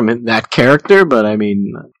emotion from that character, but I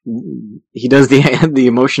mean, he does the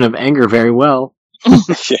emotion of anger very well.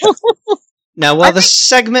 Yeah. Now, while the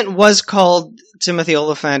segment was called Timothy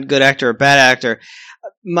Oliphant, good actor or bad actor,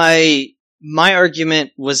 my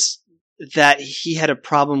argument was that he had a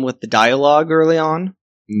problem with the dialogue early on.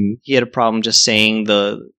 Mm. He had a problem just saying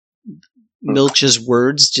the Milch's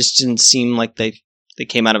words just didn't seem like they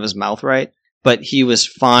came out of his mouth right. But he was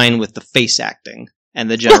fine with the face acting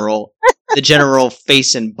and the general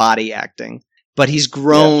face and body acting. But he's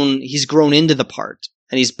grown into the part,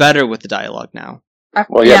 and he's better with the dialogue now.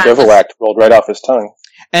 Well, yeah, bivouac rolled right off his tongue.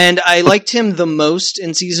 And I liked him the most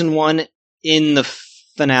in season 1 in the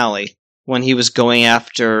finale when he was going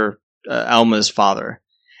after Alma's father.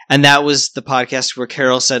 And that was the podcast where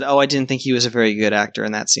Carol said, "Oh, I didn't think he was a very good actor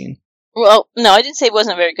in that scene." Well, no, I didn't say he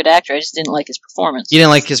wasn't a very good actor. I just didn't like his performance. You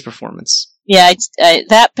didn't like his performance. Yeah,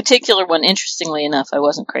 that particular one, interestingly enough, I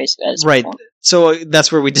wasn't crazy about his performance. So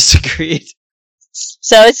that's where we disagreed.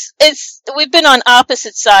 So it's we've been on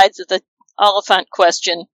opposite sides of the Oliphant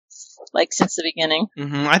question, like, since the beginning.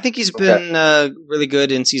 Mm-hmm. I think he's been really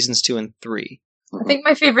good in seasons 2 and 3. I think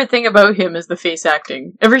my favorite thing about him is the face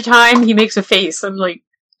acting. Every time he makes a face, I'm like,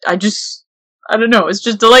 I don't know, it's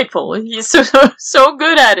just delightful. He's so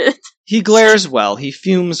good at it. He glares well. He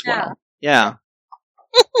fumes well. Yeah.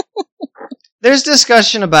 There's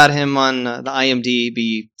discussion about him on the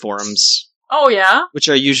IMDb forums. Oh, yeah? Which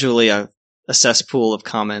are usually a cesspool of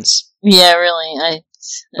comments. Yeah, really.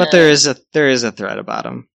 But there is a thread about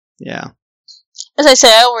him. Yeah. As I say,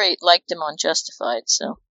 I already liked him on Justified,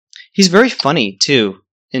 so. He's very funny, too.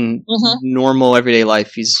 In normal everyday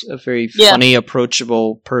life, he's a very funny,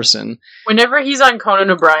 approachable person. Whenever he's on Conan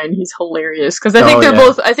O'Brien, he's hilarious because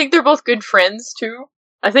I think they're both good friends too.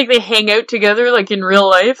 I think they hang out together like in real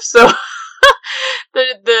life. So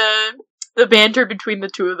the banter between the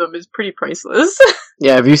two of them is pretty priceless.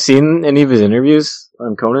 Yeah, have you seen any of his interviews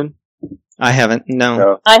on Conan? I haven't.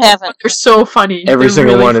 No. I haven't. They're so funny. Every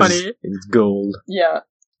single really one funny. is gold. Yeah.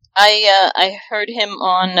 I heard him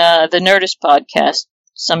on the Nerdist podcast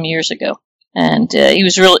some years ago, and he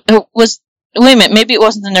was really wait a minute, maybe it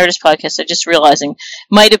wasn't the Nerdist podcast. I'm just realizing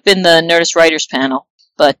might have been the Nerdist writers panel,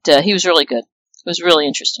 but he was really good. It was really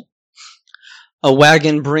interesting. A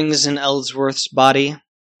wagon brings in Ellsworth's body.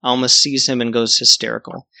 Alma sees him and goes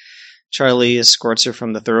hysterical. Charlie escorts her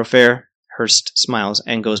from the thoroughfare. Hearst smiles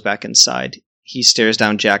and goes back inside. He stares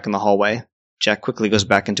down Jack in the hallway. Jack quickly goes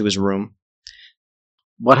back into his room.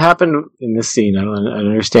 What happened in this scene? I don't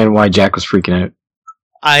understand why Jack was freaking out.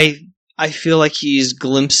 I feel like he's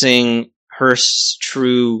glimpsing Hearst's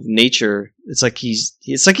true nature. It's like he's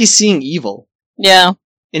seeing evil. Yeah.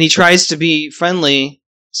 And he tries to be friendly,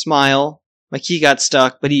 smile, like he got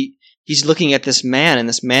stuck, but he's looking at this man, and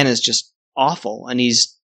this man is just awful, and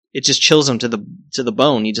it just chills him to the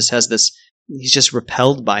bone. He just has this, he's just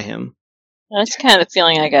repelled by him. That's kind of the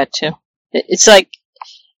feeling I got too. It's like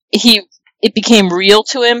it became real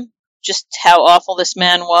to him, just how awful this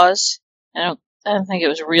man was. I don't I don't think it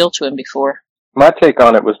was real to him before. My take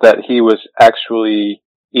on it was that he was actually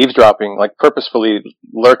eavesdropping, like purposefully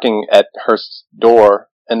lurking at Hearst's door,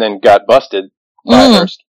 and then got busted by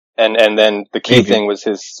Hearst. And then the key thing was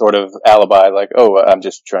his sort of alibi, like, oh, I'm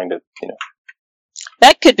just trying to,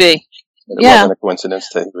 That could be. It wasn't a coincidence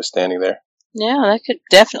that he was standing there. Yeah, that could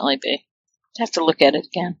definitely be. I'd have to look at it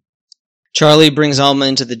again. Charlie brings Alma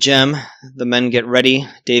into the gem. The men get ready.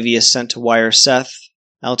 Davy is sent to wire Seth.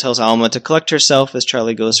 Al tells Alma to collect herself as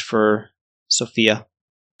Charlie goes for Sophia.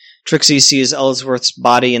 Trixie sees Ellsworth's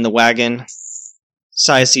body in the wagon.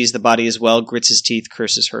 Cy sees the body as well, grits his teeth,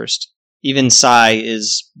 curses Hearst. Even Cy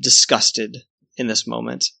is disgusted in this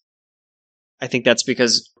moment. I think that's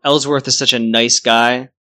because Ellsworth is such a nice guy.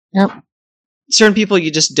 Yep. Certain people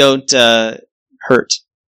you just don't hurt.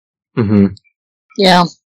 Mm-hmm. Yeah.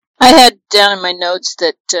 I had down in my notes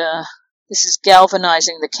that this is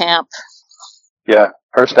galvanizing the camp. Yeah,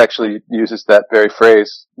 Hearst actually uses that very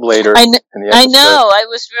phrase later in the episode. I know. I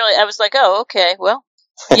was like, oh, okay, well,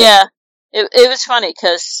 yeah. It was funny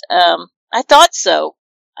because I thought so.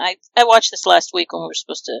 I watched this last week when we were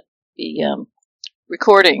supposed to be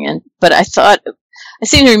recording, but I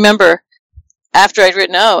seem to remember after I'd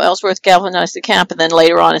written, oh, Ellsworth galvanized the camp, and then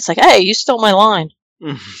later on it's like, hey, you stole my line.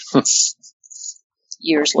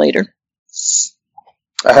 Years later.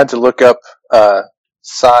 I had to look up,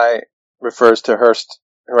 Cy refers to Hearst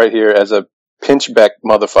right here as a pinchbeck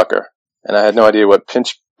motherfucker, and I had no idea what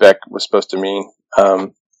pinchbeck was supposed to mean.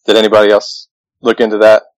 Did anybody else look into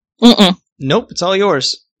that? Mm-mm. Nope, it's all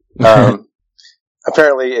yours.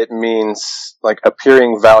 Apparently it means like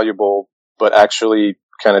appearing valuable, but actually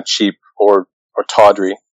kind of cheap or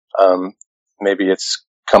tawdry. Maybe it's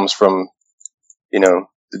comes from, the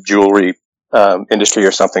jewelry, industry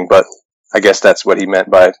or something, but I guess that's what he meant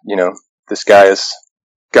by, this guy has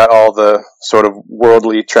got all the sort of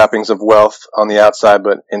worldly trappings of wealth on the outside,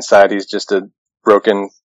 but inside he's just a broken,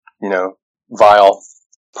 vile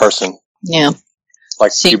person. Yeah.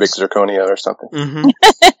 Like cubic zirconia or something. Mm-hmm.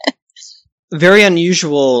 Very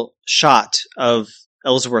unusual shot of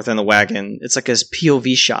Ellsworth in the wagon. It's like his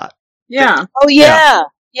POV shot. Yeah. Oh, yeah.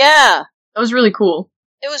 Yeah. That was really cool.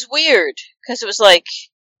 It was weird, because it was like,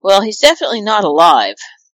 well, he's definitely not alive.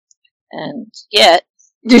 And yet...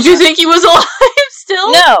 Did you think he was alive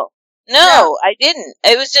still? No, I didn't.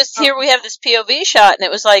 It was just, here we have this POV shot, and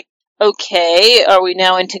it was like, okay, are we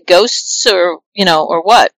now into ghosts, or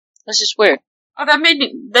what? It was just weird. Oh,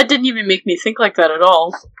 that didn't even make me think like that at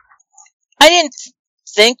all. I didn't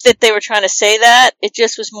think that they were trying to say that. It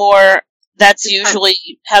just was more, that's usually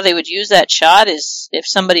how they would use that shot, is if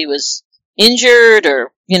somebody was injured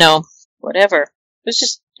or, whatever. It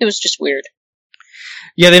was just weird.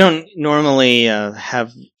 Yeah, they don't normally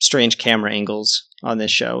have strange camera angles on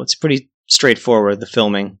this show. It's pretty straightforward, the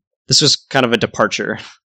filming. This was kind of a departure.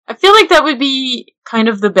 I feel like that would be kind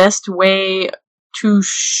of the best way to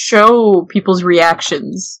show people's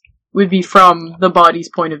reactions, would be from the body's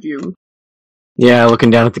point of view. Yeah, looking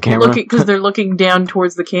down at the camera. Because they're looking down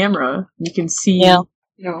towards the camera. You can see,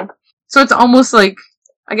 So it's almost like,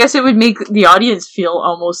 I guess it would make the audience feel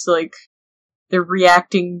almost like they're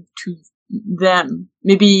reacting to them.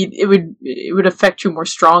 Maybe it would affect you more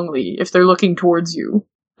strongly if they're looking towards you.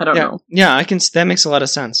 I don't know. Yeah, that makes a lot of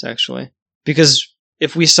sense, actually. Because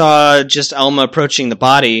if we saw just Alma approaching the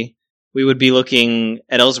body, we would be looking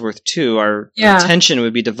at Ellsworth too. Our attention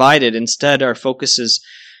would be divided. Instead, our focus is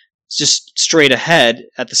just straight ahead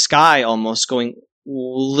at the sky, almost going,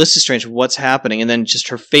 well, this is strange, what's happening? And then just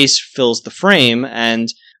her face fills the frame, and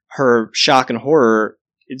her shock and horror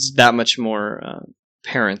is that much more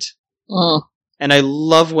apparent. Mm. And I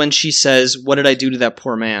love when she says, what did I do to that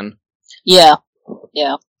poor man? Yeah.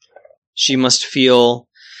 She must feel,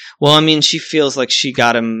 she feels like she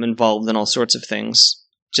got him involved in all sorts of things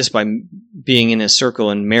just by being in his circle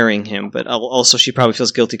and marrying him. But also she probably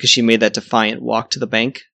feels guilty because she made that defiant walk to the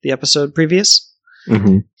bank the episode previous.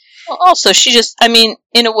 Mm-hmm. Well, also, she just,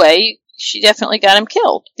 in a way, she definitely got him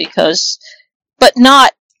killed but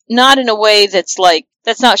not in a way that's like,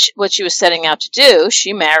 that's not what she was setting out to do.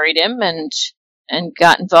 She married him and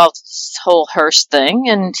got involved with this whole Hearst thing,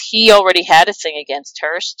 and he already had a thing against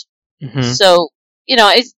Hearst. Mm-hmm. So,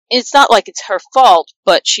 it's not like it's her fault,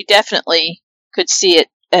 but she definitely could see it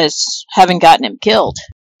as having gotten him killed.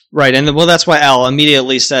 Right, and that's why Al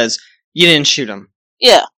immediately says, you didn't shoot him.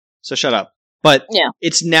 Yeah. So shut up. But yeah,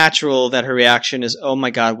 it's natural that her reaction is, oh my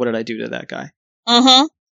god, what did I do to that guy? Mm-hmm.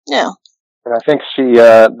 Yeah. And I think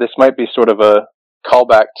this might be sort of a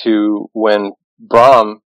callback to when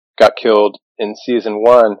Brahm got killed in season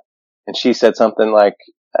 1, and she said something like,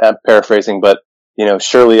 I'm paraphrasing, but,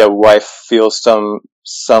 surely a wife feels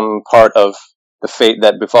some part of the fate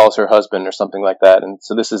that befalls her husband or something like that. And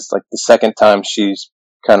so this is like the second time she's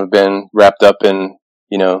kind of been wrapped up in,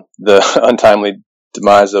 the untimely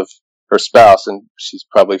demise of her spouse, and she's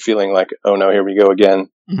probably feeling like, oh no, here we go again,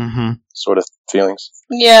 sort of feelings.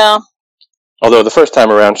 Yeah. Although the first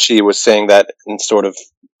time around, she was saying that in sort of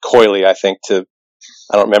coyly, I think, I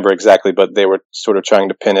don't remember exactly, but they were sort of trying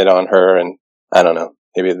to pin it on her, and I don't know,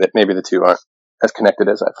 maybe the two aren't as connected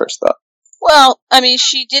as I first thought. Well, I mean,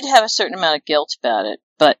 she did have a certain amount of guilt about it,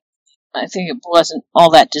 but I think it wasn't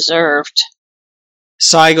all that deserved.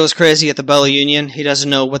 Sai goes crazy at the Bella Union. He doesn't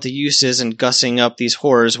know what the use is in gussing up these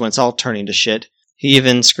horrors when it's all turning to shit. He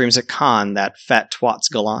even screams at Khan, that fat twat's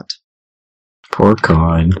gallant. Poor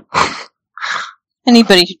Khan.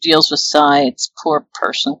 Anybody who deals with Sai, it's a poor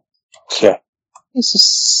person. Yeah. He's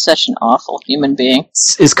just such an awful human being.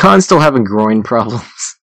 Is Khan still having groin problems?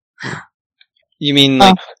 You mean,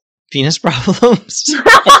 like, penis problems?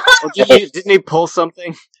 Didn't he pull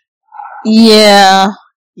something? Yeah.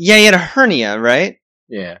 Yeah, he had a hernia, right?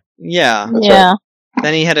 Yeah. Yeah. Yeah.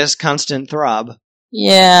 Then he had his constant throb.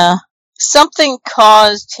 Yeah. Something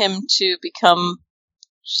caused him to become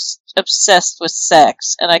just obsessed with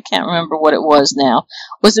sex, and I can't remember what it was now.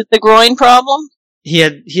 Was it the groin problem? He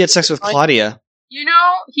had sex with Claudia.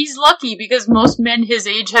 He's lucky because most men his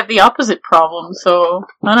age have the opposite problem, so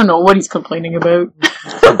I don't know what he's complaining about.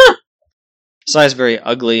 Sai's very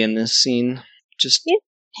ugly in this scene.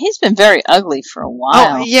 He's been very ugly for a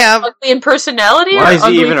while. Oh, yeah. Ugly in personality or Why is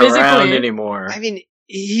ugly he even physically? around anymore? I mean,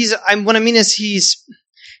 what I mean is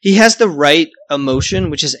he has the right emotion,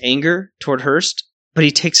 which is anger toward Hearst, but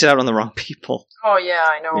he takes it out on the wrong people. Oh, yeah,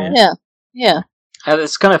 I know. Yeah.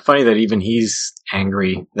 It's kind of funny that even he's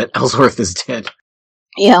angry that Ellsworth is dead.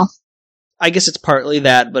 Yeah. I guess it's partly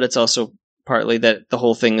that, but it's also partly that the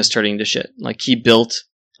whole thing is turning to shit. Like, he built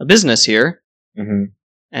a business here,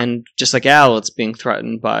 and just like Al, it's being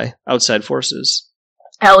threatened by outside forces.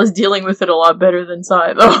 Al is dealing with it a lot better than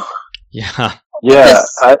Sai, though. Yeah. Yeah,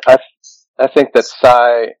 I think that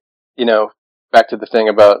Sai, back to the thing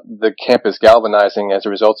about the campus galvanizing as a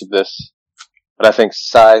result of this, but I think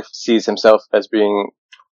Sai sees himself as being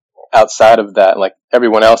outside of that. Like,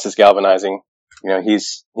 everyone else is galvanizing.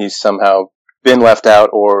 He's somehow been left out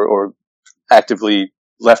or actively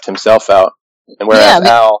left himself out. And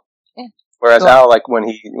whereas Al, like when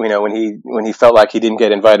he felt like he didn't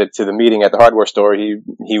get invited to the meeting at the hardware store,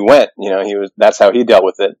 he went. That's how he dealt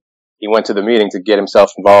with it. He went to the meeting to get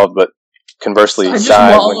himself involved, but conversely,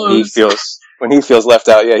 Sai, when he feels left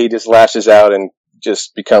out, he just lashes out and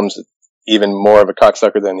just becomes even more of a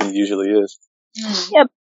cocksucker than he usually is. Yeah,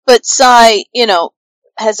 but Sai,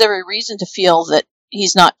 has every reason to feel that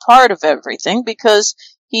he's not part of everything because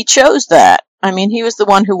he chose that. I mean, he was the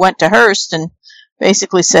one who went to Hearst and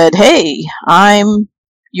basically said, hey, I'm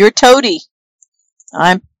your toady.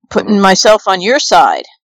 I'm putting myself on your side.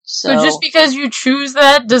 So just because you choose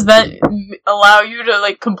that, does that allow you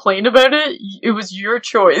to, complain about it? It was your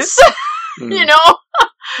choice.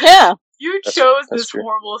 Yeah. You chose this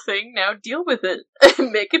horrible thing, now deal with it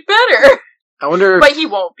and make it better. I wonder, but he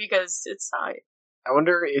won't because it's Sai. I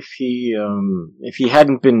wonder if he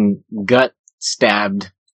hadn't been gut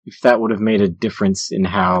stabbed, if that would have made a difference in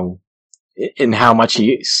how much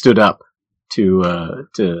he stood up to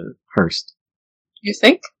Hearst. You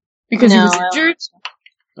think? Because he was injured?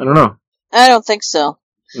 I don't know. I don't think so.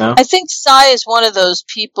 No? I think Sai is one of those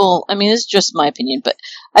people, I mean, this is just my opinion, but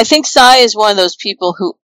I think Sai is one of those people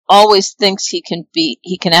who always thinks he can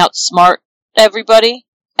outsmart everybody,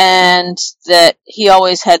 and that he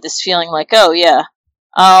always had this feeling like, oh yeah,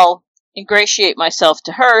 I'll ingratiate myself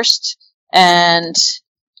to Hearst, and,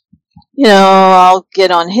 I'll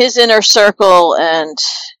get on his inner circle, and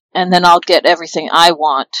then I'll get everything I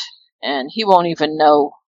want, and he won't even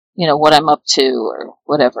know, what I'm up to, or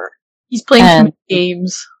whatever. He's playing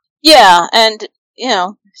games. Yeah, and,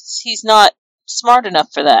 he's not smart enough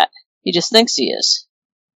for that. He just thinks he is.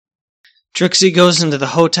 Trixie goes into the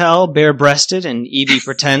hotel bare-breasted, and Evie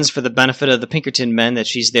pretends for the benefit of the Pinkerton men that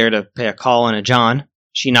she's there to pay a call on a John.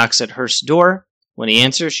 She knocks at Hearst's door. When he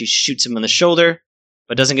answers, she shoots him on the shoulder,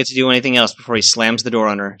 but doesn't get to do anything else before he slams the door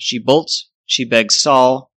on her. She bolts. She begs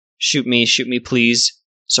Saul, shoot me, please,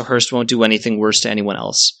 so Hearst won't do anything worse to anyone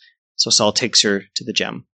else. So Saul takes her to the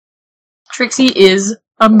gem. Trixie is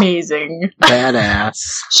amazing. Badass.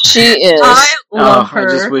 She is. I love her.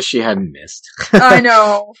 I just wish she hadn't missed. I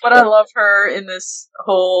know, but I love her in this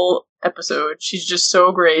whole episode. She's just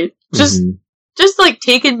so great. Just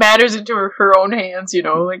taking matters into her own hands,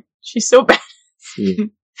 she's so bad.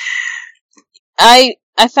 I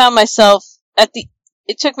found myself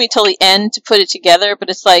it took me till the end to put it together, but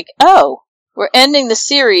it's like, oh, we're ending the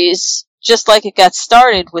series just like it got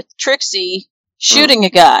started with Trixie shooting a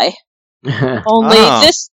guy.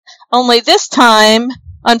 Only this time,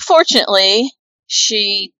 unfortunately,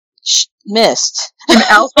 she missed. And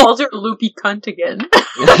Al calls her a loopy cunt again.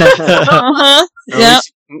 Uh-huh. Yeah.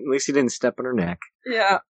 At least he didn't step on her neck.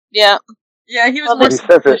 Yeah. Yeah. Yeah, he was Well, more he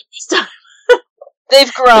says it. this time. They've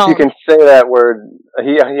If grown. you can say that word,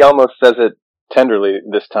 he almost says it tenderly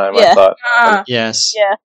this time. Yeah. I thought. Yes.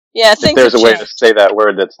 Yeah. Yeah, If things there's a have way to changed. say that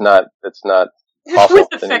word that's not awful,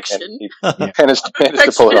 With then affection. he managed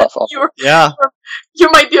to pull it off. Yeah. You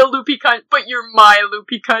might be a loopy cunt, but you're my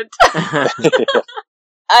loopy cunt.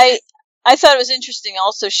 I thought it was interesting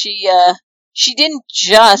also she didn't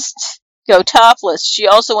just go topless. She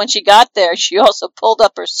also, when she got there, she also pulled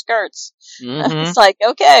up her skirts. Mhm. It's like,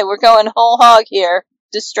 okay, we're going whole hog here.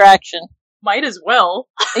 Distraction. Might as well.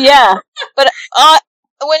 Yeah. But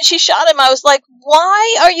when she shot him, I was like,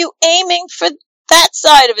 why are you aiming for that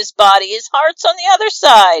side of his body? His heart's on the other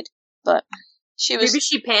side. But she was Maybe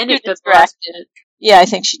she panicked too at the last distracted. minute. Yeah, I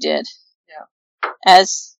think she did. Yeah.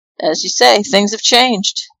 As you say, things have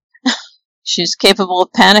changed. She's capable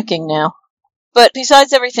of panicking now. But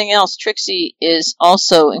besides everything else, Trixie is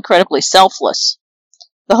also incredibly selfless.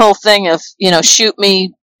 The whole thing of, shoot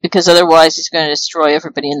me because otherwise he's going to destroy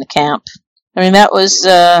everybody in the camp. I mean, that was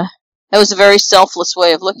a very selfless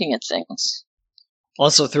way of looking at things.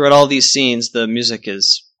 Also, throughout all these scenes, the music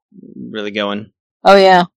is really going, Oh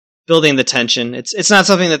yeah. building the tension. It's not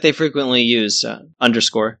something that they frequently use.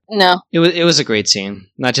 Underscore. No. It was a great scene,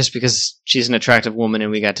 not just because she's an attractive woman and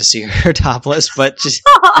we got to see her topless, but just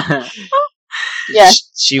Yeah.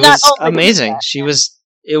 she Not was only amazing. that, She was.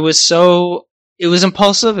 It was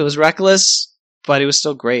impulsive. It was reckless, but it was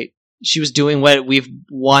still great. She was doing what we've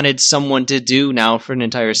wanted someone to do now for an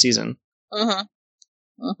entire season. Mhm.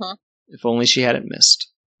 Mhm. If only she hadn't missed.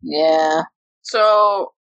 Yeah.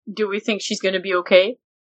 So, do we think she's gonna be okay?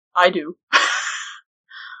 I do.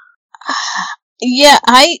 Yeah,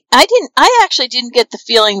 I actually didn't get the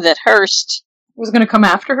feeling that Hearst Was gonna come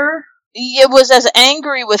after her? was as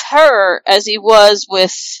angry with her as he was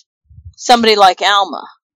with somebody like Alma.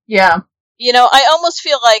 Yeah. I almost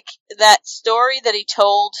feel like that story that he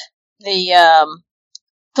told the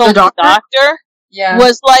doctor Yeah.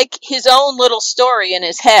 was like his own little story in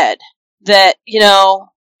his head. That,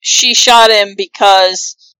 she shot him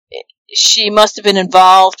because she must have been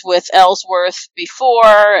involved with Ellsworth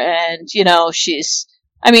before, and, she's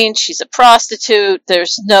a prostitute.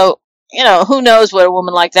 There's no, who knows what a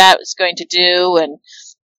woman like that was going to do,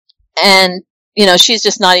 and she's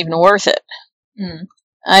just not even worth it. Mm.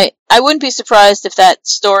 I wouldn't be surprised if that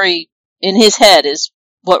story in his head is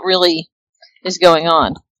what really is going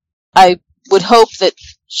on. I would hope that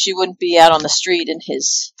she wouldn't be out on the street in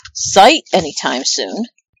his sight anytime soon,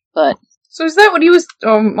 but... So is that what he was...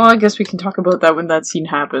 well, I guess we can talk about that when that scene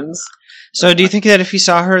happens. So, do you think that if he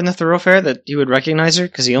saw her in the thoroughfare, that he would recognize her?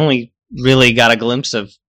 Because he only really got a glimpse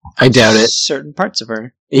of I doubt it. certain parts of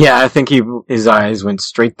her. Yeah, I think his eyes went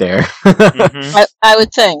straight there. Mhm. I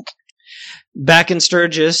would think. Back in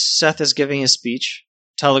Sturgis, Seth is giving his speech.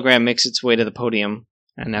 Telegram makes its way to the podium,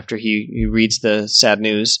 and after he reads the sad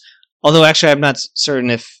news, although actually I'm not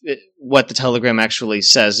certain what the telegram actually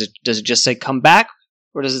says. Does it just say "come back,"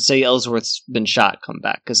 or does it say Ellsworth's been shot, come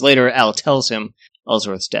back? Because later Al tells him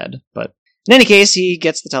Ellsworth's dead. But in any case, he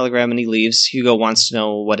gets the telegram and he leaves. Hugo wants to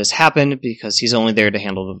know what has happened because he's only there to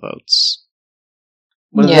handle the votes.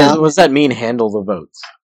 What Yeah. does that mean, handle the votes?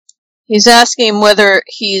 He's asking him whether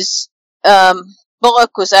he's...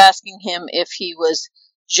 Bullock was asking him if he was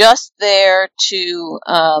just there to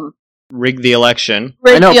Rig the election.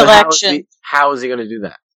 rig I know, the but election how is he going to do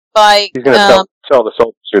that? by He's going to tell the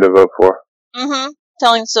soldiers who to vote for.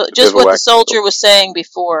 telling just what the soldier was saying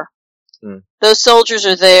before. Those soldiers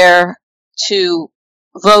are there to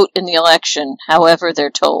vote in the election, however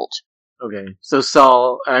they're told. Okay, so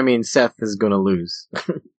Seth is going to lose.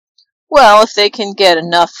 Well, if they can get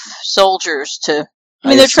enough soldiers to...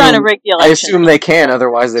 I they're trying to assume- rig the I election. assume they can,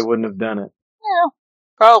 otherwise they wouldn't have done it. Yeah,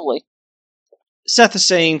 probably. Seth is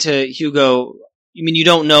saying to Hugo, "You mean you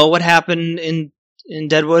don't know what happened in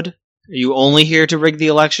Deadwood? Are you only here to rig the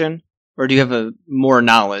election? Or do you have more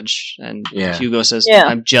knowledge?" And Yeah. Hugo says, Yeah.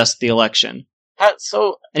 "I'm just the election."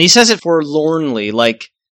 So And he says it forlornly, like,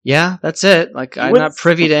 yeah, that's it. Like, I'm wouldn't- not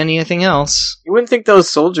privy to anything else. you wouldn't think those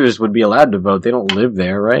soldiers would be allowed to vote. They don't live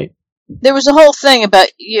there, right? There was a whole thing about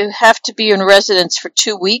you have to be in residence for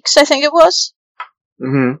 2 weeks, I think it was.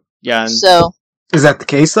 Mm-hmm. Yeah, and So, Is that the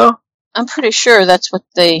case, though? I'm pretty sure that's what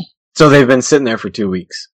So they've been sitting there for 2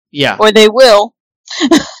 weeks. yeah, or they will,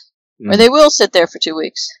 or they will sit there for 2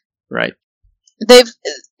 weeks. right.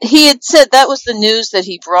 He had said that was the news that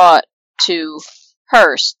he brought to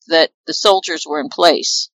Hearst that the soldiers were in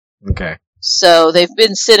place. Okay. So they've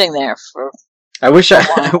been sitting there for. I wish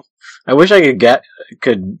I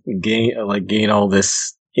could gain all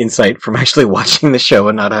this insight from actually watching the show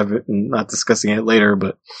and not discussing it later.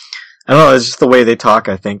 But I don't know. It's just the way they talk.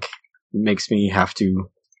 I think makes me have to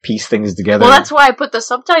piece things together. Well, that's why I put the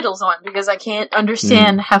subtitles on, because I can't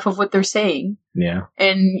understand half of what they're saying. Yeah.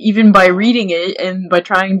 And even by reading it and by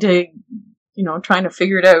trying to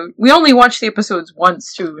figure it out. We only watch the episodes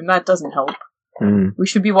once, too, and that doesn't help. We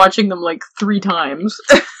should be watching them, 3 times.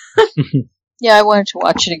 Yeah, I wanted to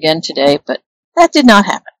watch it again today, but that did not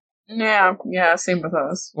happen. Yeah, same with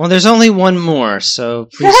us. Well, there's only one more, so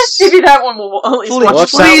please... Maybe that one will at least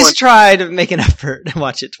watch. Please try to make an effort and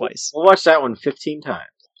watch it twice. We'll watch that one 15 times.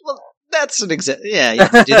 Well, that's an yeah, you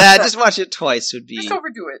can do that. Just watch it twice would be... Just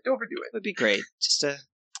overdo it. Would be great. It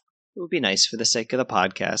would be nice for the sake of the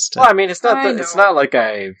podcast. Well, I mean, it's not like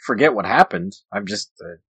I forget what happened. I'm just...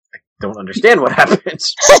 I don't understand what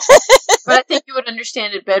happens. But I think you would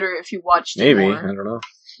understand it better if you watched it Maybe, more. I don't know.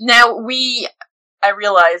 Now, I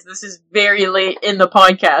realize this is very late in the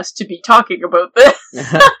podcast to be talking about this.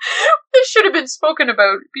 This should have been spoken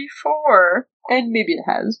about before. And maybe it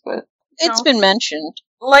has, but... It's been mentioned.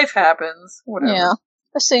 Life happens. Whatever. Yeah.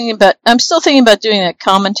 I'm still thinking about doing a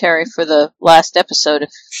commentary for the last episode.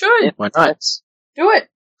 Why not? Do it.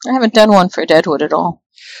 I haven't done one for Deadwood at all.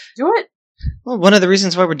 Do it. Well, one of the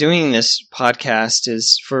reasons why we're doing this podcast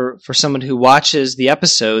is for someone who watches the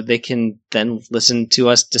episode, they can then listen to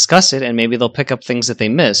us discuss it, and maybe they'll pick up things that they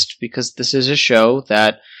missed, because this is a show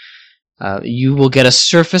that you will get a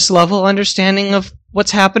surface-level understanding of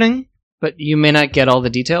what's happening, but you may not get all the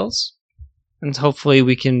details, and hopefully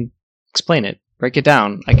we can explain it, break it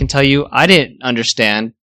down. I can tell you I didn't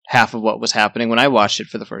understand half of what was happening when I watched it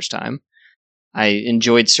for the first time. I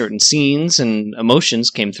enjoyed certain scenes and emotions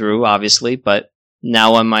came through, obviously, but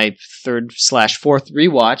now on my 3rd/4th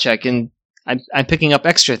rewatch, I'm picking up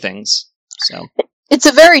extra things. So it's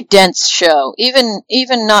a very dense show, even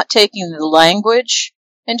not taking the language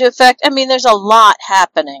into effect. I mean, there's a lot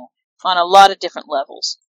happening on a lot of different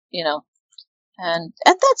levels, and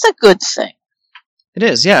that's a good thing. It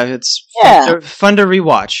is, yeah. It's fun to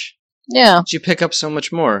rewatch. Yeah, you pick up so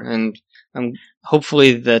much more, and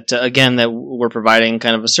hopefully that again that we're providing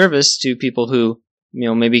kind of a service to people who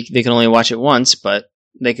maybe they can only watch it once, but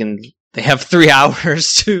they have 3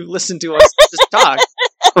 hours to listen to us just talk.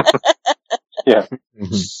 Yeah.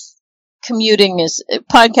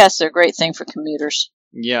 Podcasts are a great thing for commuters.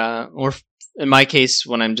 Yeah, or in my case,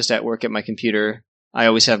 when I'm just at work at my computer, I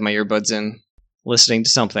always have my earbuds in, listening to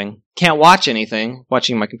something. Can't watch anything,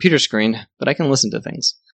 watching my computer screen, but I can listen to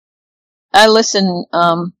things. I listen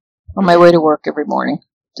on my way to work every morning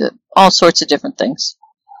to all sorts of different things.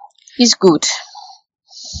 He's good.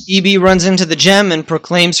 EB runs into the gem and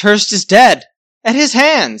proclaims Hearst is dead at his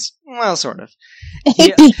hands. Well, sort of.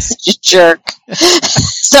 He's such a jerk.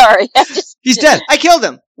 Sorry. He's dead. I killed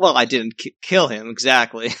him. Well, I didn't kill him,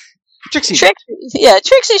 exactly. Trixie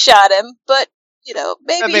shot him, but,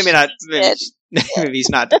 maybe not. Maybe he's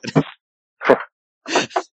not dead.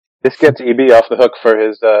 This gets EB off the hook for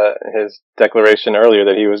his declaration earlier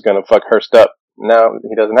that he was going to fuck Hearst up. Now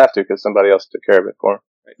he doesn't have to because somebody else took care of it for him.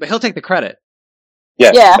 But he'll take the credit. Yeah.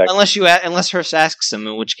 Exactly. Unless Hearst asks him,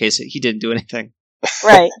 in which case he didn't do anything.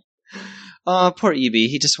 Right. Poor EB.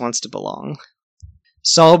 He just wants to belong.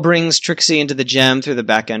 Saul brings Trixie into the gem through the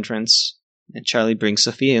back entrance, and Charlie brings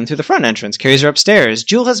Sophia in through the front entrance, carries her upstairs.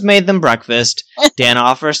 Jewel has made them breakfast. Dan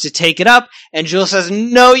offers to take it up, and Jewel says,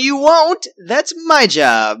 "No, you won't. That's my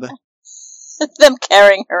job." Them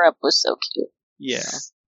carrying her up was so cute. Yeah.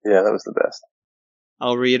 Yeah, that was the best.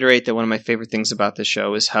 I'll reiterate that one of my favorite things about the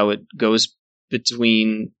show is how it goes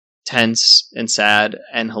between tense and sad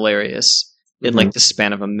and hilarious in the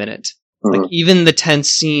span of a minute. Mm-hmm. Even the tense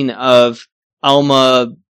scene of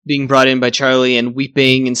Alma being brought in by Charlie and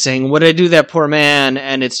weeping and saying, "What did I do to that poor man?"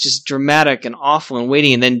 And it's just dramatic and awful and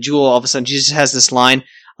waiting. And then Jewel, all of a sudden, she just has this line,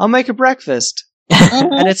 "I'll make her breakfast."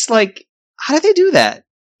 And it's like, how did they do that?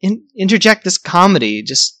 Interject this comedy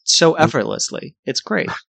just so effortlessly. It's great.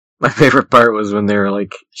 My favorite part was when they were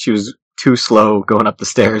she was too slow going up the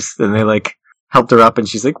stairs. Then they helped her up and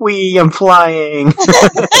she's like, I'm flying.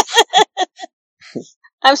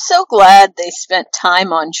 I'm so glad they spent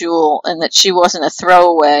time on Jewel and that she wasn't a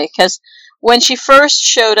throwaway, because when she first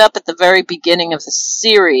showed up at the very beginning of the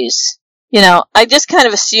series, I just kind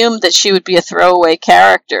of assumed that she would be a throwaway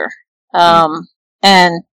character.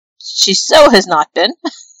 And she so has not been.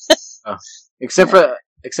 Except for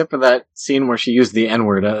that scene where she used the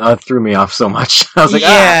N-word. That threw me off so much. I was like,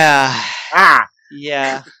 yeah. ah!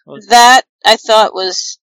 Yeah. That, I thought,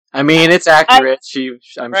 was I mean, it's accurate.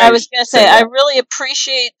 I was going to say, I really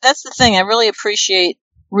appreciate, that's the thing, I really appreciate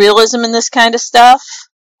realism in this kind of stuff,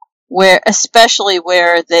 especially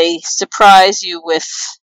where they surprise you with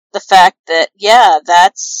the fact that,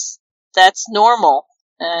 that's normal.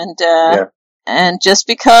 And just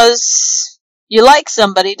because you like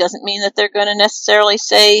somebody doesn't mean that they're going to necessarily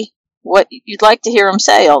say what you'd like to hear them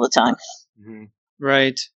say all the time. Mm-hmm.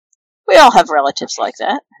 Right. We all have relatives like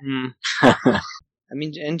that. I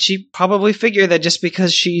mean, and she probably figured that just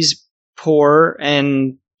because she's poor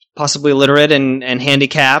and possibly illiterate and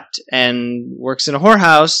handicapped and works in a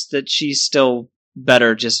whorehouse, that she's still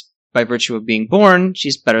better just by virtue of being born.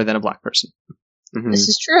 She's better than a black person. Mm-hmm. This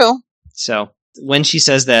is true. So when she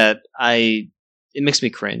says that, it makes me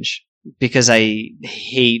cringe because I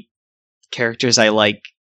hate characters I like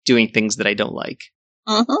doing things that I don't like.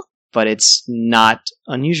 Mm-hmm. But it's not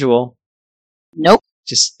unusual. Nope.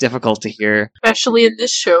 Just difficult to hear. Especially in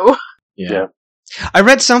this show. Yeah. I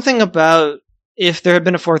read something about if there had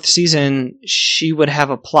been a fourth season, she would have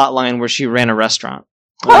a plot line where she ran a restaurant.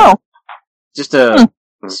 Oh. Just a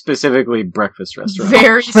specifically breakfast restaurant.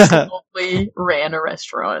 Very slowly ran a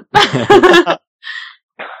restaurant.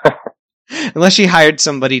 Unless she hired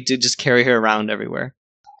somebody to just carry her around everywhere.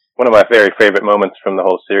 One of my very favorite moments from the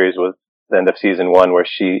whole series was the end of season 1 where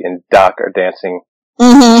she and Doc are dancing.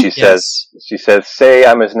 Mm-hmm. She says, say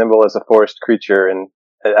I'm as nimble as a forest creature, and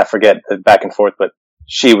I forget back and forth, but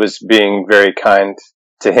she was being very kind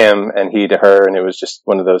to him and he to her, and it was just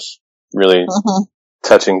one of those really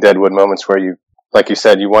touching Deadwood moments where you, like you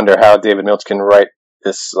said, you wonder how David Milch can write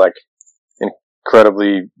this like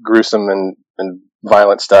incredibly gruesome and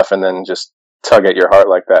violent stuff and then just tug at your heart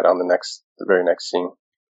like that on the very next scene.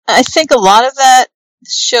 I think a lot of that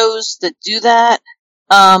shows that do that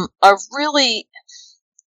are really,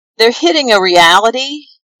 they're hitting a reality,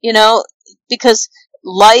 because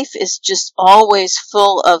life is just always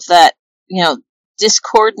full of that,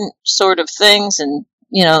 discordant sort of things, and,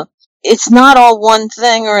 it's not all one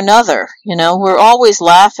thing or another, we're always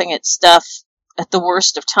laughing at stuff at the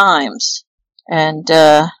worst of times, and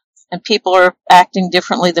people are acting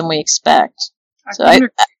differently than we expect. So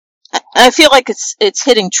I feel like it's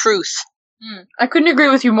hitting truth. I couldn't agree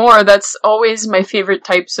with you more. That's always my favorite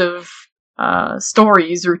types of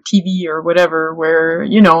stories or TV or whatever, where,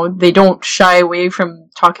 they don't shy away from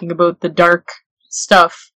talking about the dark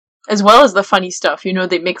stuff as well as the funny stuff.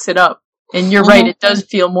 They mix it up. And you're right, it does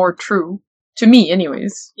feel more true. To me,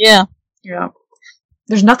 anyways. Yeah. Yeah.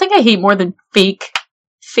 There's nothing I hate more than fake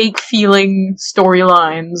feeling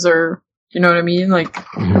storylines, or, you know what I mean? Like,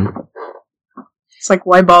 it's like,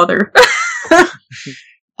 why bother?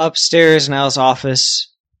 Upstairs in Al's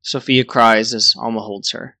office, Sophia cries as Alma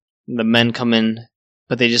holds her. The men come in,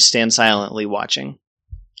 but they just stand silently watching.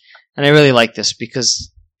 And I really like this because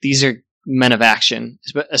these are men of action,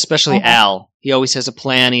 especially Al. He always has a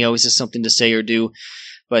plan, he always has something to say or do,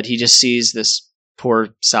 but he just sees this poor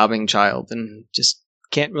sobbing child and just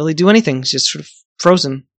can't really do anything. He's just sort of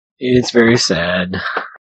frozen. It's very sad.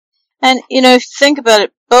 And, if you think about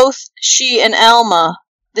it, both she and Alma,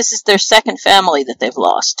 this is their second family that they've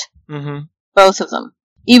lost. Mm-hmm. Both of them.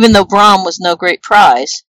 Even though Brom was no great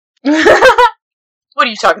prize. What are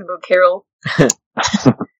you talking about, Carol?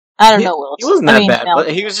 I don't know, Will. He wasn't that bad,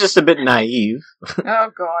 but he was just a bit naive.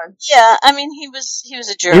 Oh, God. Yeah, I mean, he was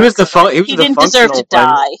a jerk. He was the he didn't deserve to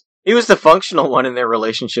die. He was the functional one in their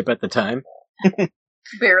relationship at the time.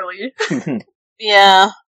 Barely.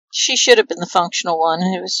 Yeah, she should have been the functional one.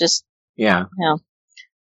 It was just... Yeah. Yeah.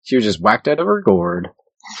 She was just whacked out of her gourd.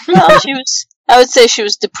 Well, I would say she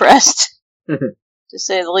was depressed. To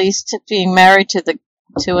say the least, being married to him.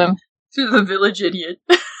 To the village idiot.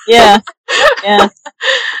 Yeah. Yeah.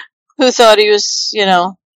 Who thought he was,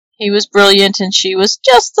 he was brilliant and she was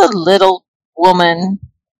just a little woman.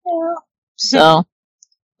 Yeah. So,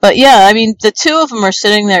 but yeah, I mean, the two of them are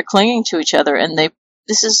sitting there clinging to each other, and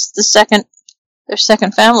this is their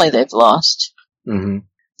second family they've lost. Mm-hmm.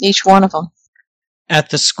 Each one of them. At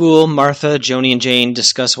the school, Martha, Joni, and Jane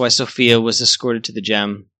discuss why Sophia was escorted to the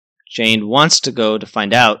gem. Jane wants to go to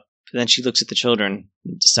find out, but then she looks at the children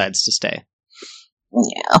and decides to stay.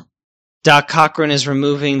 Yeah. Doc Cochran is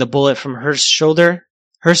removing the bullet from Hearst's shoulder.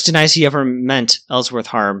 Hearst denies he ever meant Ellsworth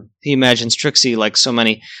harm. He imagines Trixie, like so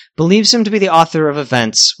many, believes him to be the author of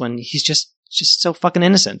events when he's just so fucking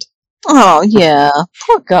innocent. Oh, yeah.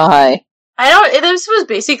 Poor guy. This was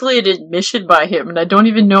basically an admission by him, and I don't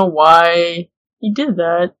even know why he did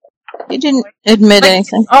that. He didn't admit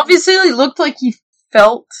anything. Obviously, it looked like he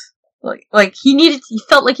felt like he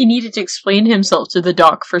felt like he needed to explain himself to the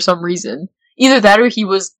doc for some reason. Either that or he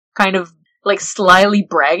was kind of like slyly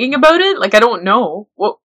bragging about it. Like, I don't know.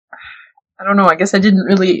 I don't know. I guess I didn't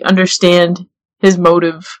really understand his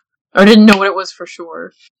motive. I didn't know what it was for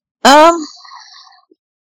sure. It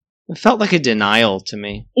felt like a denial to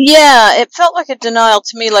me. Yeah, it felt like a denial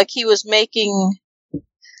to me, like he was making...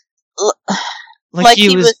 Like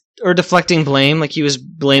he was... Or deflecting blame, like he was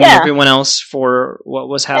blaming everyone else for what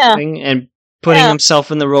was happening and putting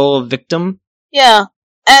himself in the role of victim. Yeah,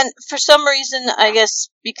 and for some reason, I guess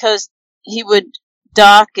because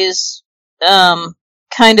Doc is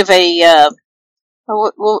kind of a...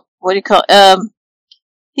 what do you call it?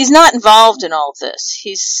 He's not involved in all this.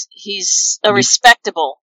 He's a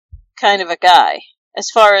respectable kind of a guy. As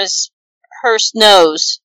far as Hearst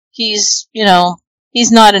knows, he's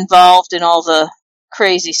not involved in all the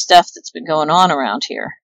crazy stuff that's been going on around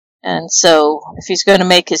here. And so, if he's going to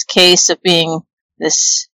make his case of being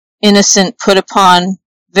this innocent, put-upon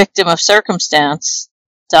victim of circumstance,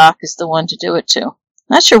 Doc is the one to do it to.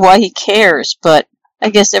 Not sure why he cares, but I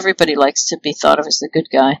guess everybody likes to be thought of as the good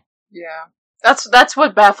guy. Yeah. That's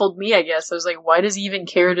what baffled me, I guess. I was like, why does he even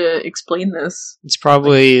care to explain this? It's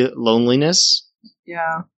probably loneliness.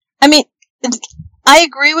 Yeah. I mean, I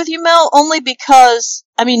agree with you, Mel, only because,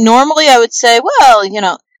 normally I would say, well,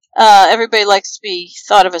 everybody likes to be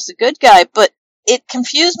thought of as a good guy, but it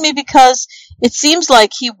confused me because it seems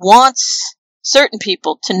like he wants certain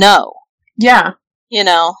people to know. Yeah.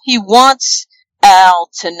 He wants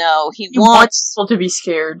Al to know. He wants people to be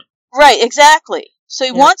scared. Right, exactly. So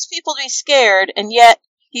he wants people to be scared, and yet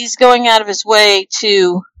he's going out of his way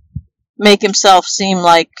to make himself seem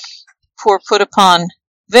like poor put-upon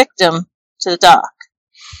victim to the Doc.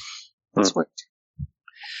 That's weird.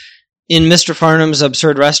 In Mr. Farnham's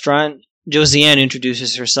absurd restaurant, Josiane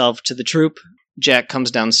introduces herself to the troupe. Jack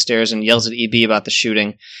comes downstairs and yells at E.B. about the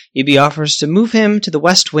shooting. E.B. offers to move him to the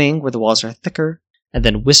west wing where the walls are thicker, and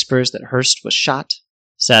then whispers that Hearst was shot.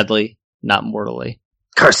 Sadly, not mortally.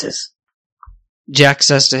 Curses. Jack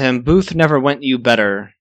says to him, Booth never went you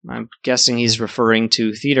better. I'm guessing he's referring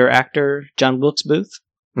to theater actor John Wilkes Booth.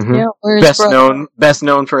 Mm-hmm. Yeah, best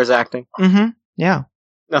known for his acting. Mm-hmm. Yeah.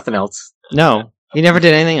 Nothing else. No, he never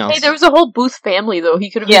did anything else. Hey, there was a whole Booth family, though. He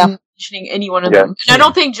could have been mentioning any one of them. And I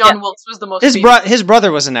don't think John Wilkes was the most famous. His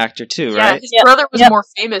brother was an actor, too, right? His brother was more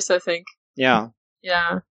famous, I think. Yeah.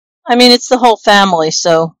 Yeah. It's the whole family,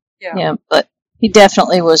 so... Yeah, but he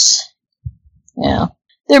definitely was... Yeah.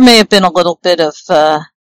 There may have been a little bit of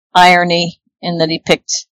irony in that he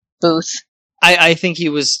picked Booth. I think he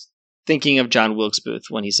was thinking of John Wilkes Booth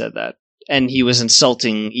when he said that. And he was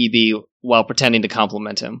insulting E.B. while pretending to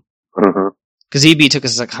compliment him. Because E.B. took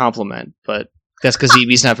it as a compliment, but that's because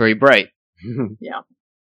E.B.'s not very bright. Yeah.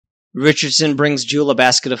 Richardson brings Jewel a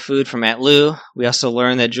basket of food from Aunt Lou. We also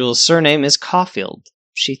learn that Jewel's surname is Caulfield.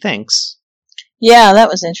 She thinks. Yeah, that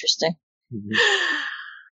was interesting.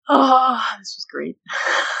 Oh, this was great.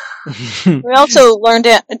 We also learned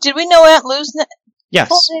did we know Aunt Lou's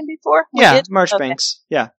full name before? We did? Marchbanks.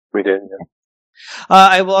 Okay. Yeah. We did, yeah.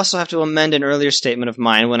 I will also have to amend an earlier statement of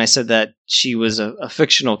mine when I said that she was a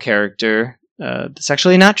fictional character. That's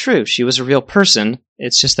actually not true. She was a real person.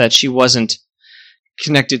 It's just that she wasn't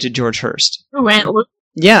connected to George Hearst. Oh, Aunt Lou?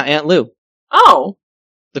 Yeah, Aunt Lou. Oh.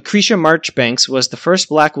 Lucretia Marchbanks was the first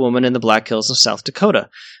black woman in the Black Hills of South Dakota.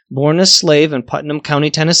 Born a slave in Putnam County,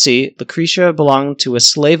 Tennessee, Lucretia belonged to a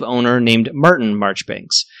slave owner named Martin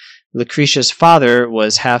Marchbanks. Lucretia's father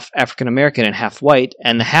was half African-American and half white,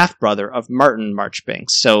 and the half-brother of Martin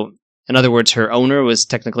Marchbanks. So, in other words, her owner was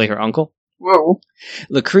technically her uncle. Whoa.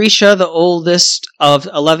 Lucretia, the oldest of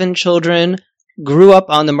 11 children, grew up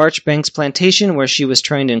on the Marchbanks plantation where she was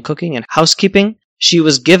trained in cooking and housekeeping. She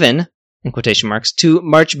was given, in quotation marks, to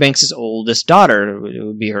Marchbanks' oldest daughter, it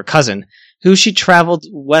would be her cousin, who she traveled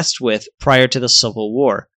west with prior to the Civil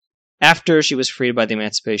War. After she was freed by the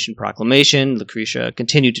Emancipation Proclamation, Lucretia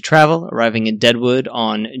continued to travel, arriving in Deadwood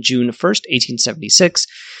on June 1st, 1876.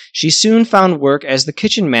 She soon found work as the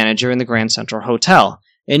kitchen manager in the Grand Central Hotel.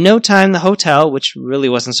 In no time, the hotel, which really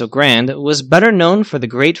wasn't so grand, was better known for the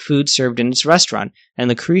great food served in its restaurant, and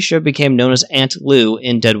Lucretia became known as Aunt Lou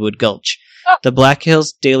in Deadwood Gulch. The Black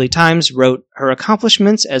Hills Daily Times wrote, her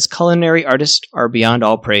accomplishments as culinary artist are beyond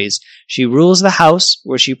all praise. She rules the house,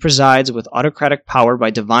 where she presides with autocratic power by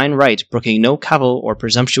divine right, brooking no cavil or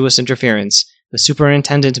presumptuous interference. The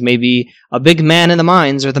superintendent may be a big man in the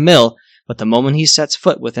mines or the mill, but the moment he sets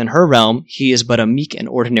foot within her realm, he is but a meek and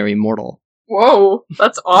ordinary mortal. Whoa,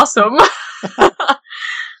 that's awesome.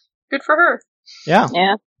 Good for her. Yeah.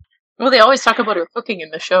 Yeah. Well, they always talk about her cooking in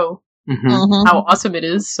the show. Mm-hmm. How awesome it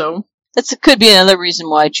is, so... That could be another reason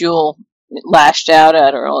why Jewel lashed out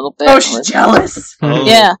at her a little bit. Oh, she's jealous. Oh.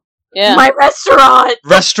 Yeah. My restaurant!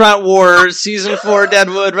 Restaurant Wars, Season 4,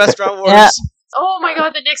 Deadwood, Restaurant Wars. Yeah. Oh my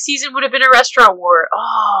god, the next season would have been a restaurant war.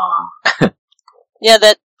 Oh. Yeah,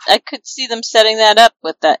 that I could see them setting that up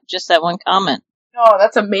with that one comment. Oh,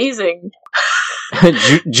 that's amazing.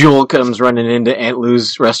 Jewel comes running into Aunt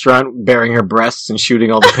Lou's restaurant, baring her breasts and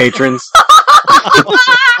shooting all the patrons.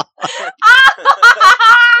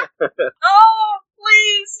 Oh,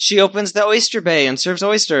 please. She opens the oyster bay and serves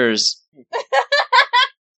oysters.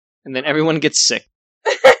 And then everyone gets sick.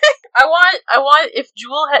 I want, if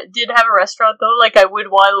Jewel did have a restaurant though, like I would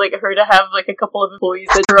want like her to have like a couple of employees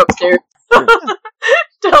that are upstairs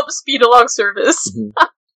to help speed along service.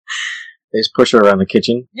 They just push her around the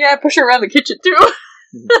kitchen. Yeah, push her around the kitchen too.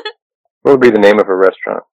 What would be the name of her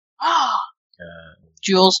restaurant?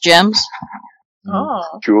 Jules Gems.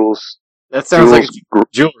 Oh. Jules. That sounds like Gru- a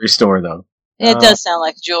jewelry store, though. It does sound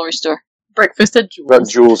like a jewelry store. Breakfast at Jewel's. About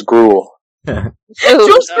Jules Gruel. Oh.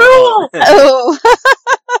 Jules Gruel! Oh.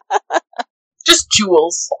 Just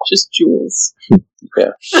Jules. Just Jules.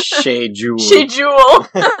 Shay Jewel. Shay Jewel.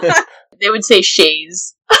 They would say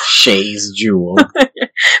Shays. Shay's Jewel.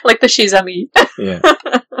 Like the Shays Ami. Yeah.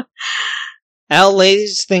 Al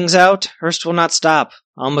lays things out. Hurst will not stop.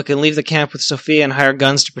 Alma can leave the camp with Sophia and hire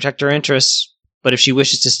guns to protect her interests. But if she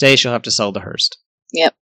wishes to stay, she'll have to sell to Hurst.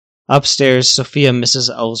 Yep. Upstairs, Sophia misses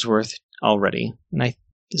Ellsworth already. And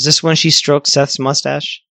is this when she stroked Seth's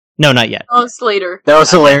mustache? No, not yet. Oh, it's later. That was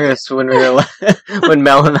hilarious when we were when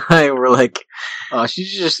Mel and I were like, "Oh, she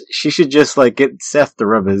should just like get Seth to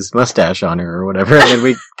rub his mustache on her or whatever." And then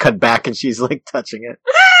we cut back and she's like touching it.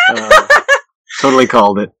 Totally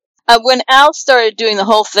called it. When Al started doing the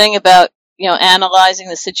whole thing about analyzing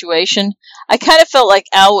the situation, I kind of felt like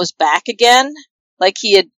Al was back again, like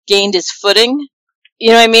he had gained his footing. You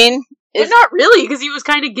know what I mean? But not really, because he was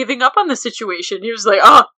kind of giving up on the situation. He was like,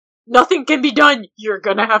 nothing can be done. You're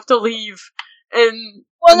gonna have to leave. And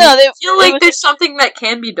I feel like there's something that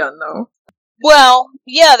can be done, though. Well,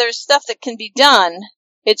 yeah, there's stuff that can be done.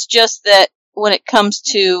 It's just that when it comes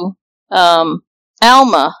to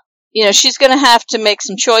Alma, she's gonna have to make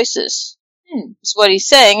some choices. Is what he's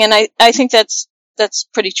saying, and I think that's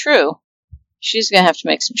pretty true. She's gonna have to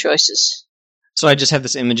make some choices. So I just have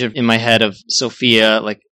this image in my head of Sophia,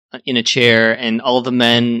 like, in a chair, and all the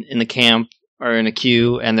men in the camp are in a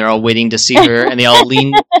queue, and they're all waiting to see her, and they all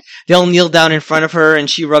kneel down in front of her, and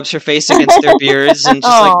she rubs her face against their beards, and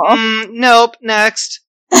just like, nope, next.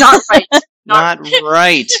 Not right. Not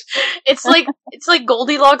right. It's like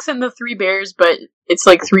Goldilocks and the Three Bears, but it's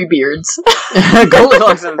like 3 beards.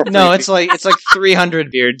 Goldilocks and the No, three it's like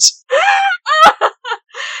 300 beards.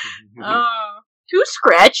 Too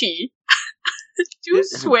scratchy. Too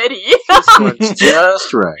sweaty. This one's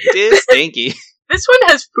just right. It is stinky. This one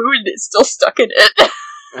has food that's still stuck in it.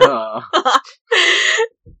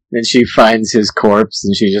 Then she finds his corpse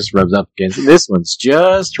and she just rubs up against it. This one's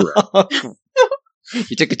just right.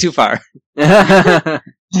 You took it too far.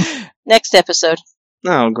 Next episode.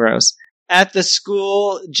 Oh, gross. At the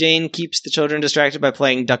school, Jane keeps the children distracted by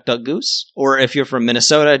playing Duck, Duck, Goose. Or if you're from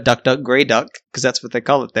Minnesota, Duck, Duck, Grey Duck, because that's what they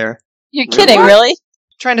call it there. You're kidding, really?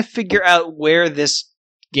 Trying to figure out where this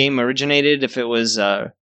game originated, if it was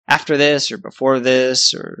after this or before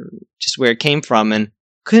this, or just where it came from, and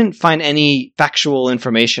couldn't find any factual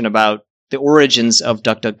information about the origins of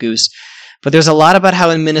Duck, Duck, Goose. But there's a lot about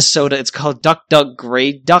how in Minnesota it's called Duck, Duck,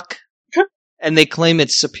 Grey Duck, and they claim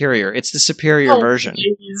it's superior. It's the superior version.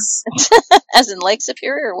 Geez. As in Lake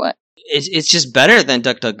Superior or what? It's just better than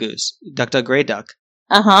Duck, Duck, Goose. Duck, Duck, Grey Duck.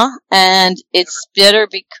 And it's better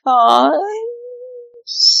because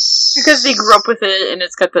Because they grew up with it and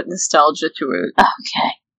it's got that nostalgia to it.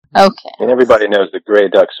 Okay. And everybody knows that gray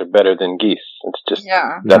ducks are better than geese. It's just,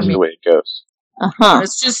 that's the way it goes.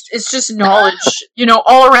 It's just knowledge,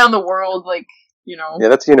 all around the world, Yeah,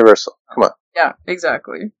 that's universal. Come on. Yeah,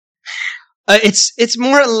 exactly. It's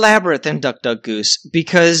more elaborate than Duck, Duck, Goose,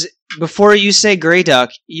 because before you say gray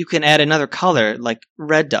duck, you can add another color, like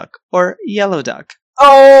red duck or yellow duck.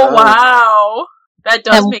 Oh, wow. That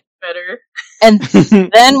does make it better. And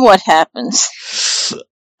then what happens?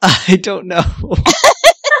 I don't know.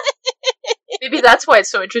 Maybe that's why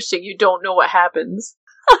it's so interesting. You don't know what happens.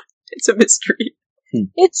 It's a mystery.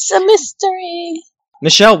 It's a mystery.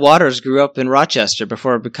 Michelle Waters grew up in Rochester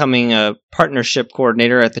before becoming a partnership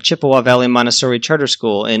coordinator at the Chippewa Valley Montessori Charter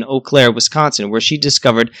School in Eau Claire, Wisconsin, where she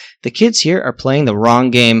discovered the kids here are playing the wrong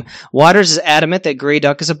game. Waters is adamant that Grey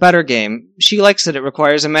Duck is a better game. She likes that it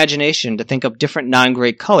requires imagination to think up different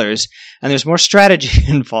non-gray colors, and there's more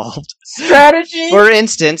strategy involved. Strategy? For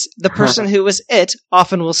instance, the person who is it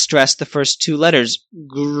often will stress the first 2 letters,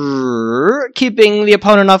 grrr, keeping the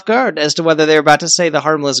opponent off guard as to whether they're about to say the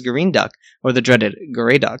harmless green duck or the dreaded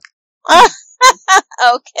gray duck.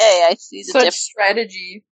 Okay, I see the Such difference.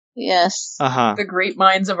 strategy. Yes. Uh-huh. The great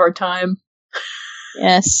minds of our time.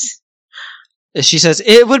 Yes. She says,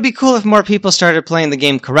 it would be cool if more people started playing the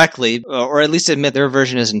game correctly, or at least admit their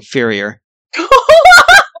version is inferior.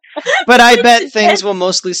 But I bet things will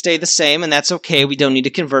mostly stay the same, and that's okay. We don't need to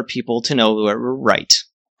convert people to know we're right.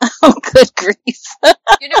 Oh, good grief.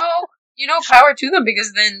 You know, power to them,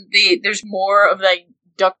 because then there's more of that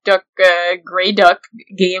duck, gray duck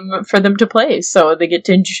game for them to play, so they get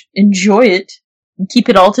to enjoy it and keep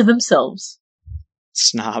it all to themselves.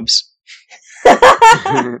 Snobs.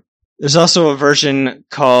 There's also a version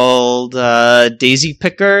called Daisy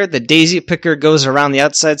Picker. The Daisy Picker goes around the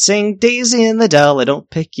outside saying, Daisy in the dell, I don't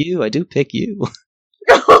pick you, I do pick you.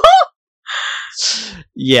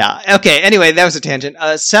 Yeah, okay, anyway, that was a tangent.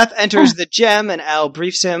 Seth enters the gem and Al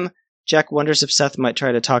briefs him. Jack wonders if Seth might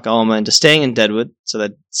try to talk Alma into staying in Deadwood, so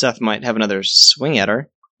that Seth might have another swing at her.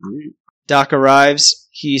 Doc arrives.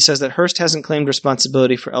 He says that Hearst hasn't claimed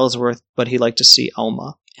responsibility for Ellsworth, but he'd like to see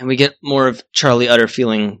Alma. And we get more of Charlie Utter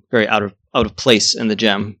feeling very out of place in the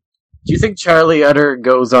gem. Do you think Charlie Utter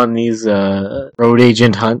goes on these road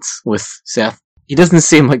agent hunts with Seth? He doesn't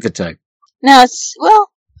seem like the type. No,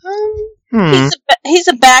 he's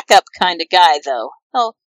a backup kind of guy, though.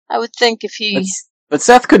 Oh, I would think if he... But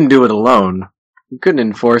Seth couldn't do it alone. He couldn't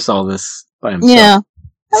enforce all this by himself. Yeah.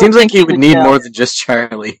 It seems like he would need more than just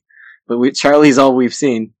Charlie. But Charlie's all we've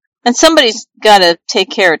seen. And somebody's got to take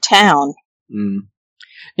care of town. Mm.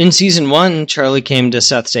 In season 1, Charlie came to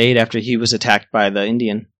Seth's aid after he was attacked by the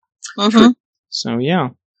Indian. Mm-hmm. So,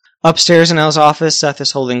 yeah. Upstairs in Al's office, Seth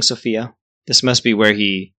is holding Sophia. This must be where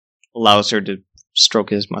he allows her to stroke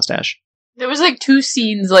his mustache. There was like 2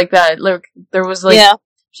 scenes like that. Like, there was like... Yeah.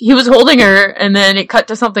 He was holding her, and then it cut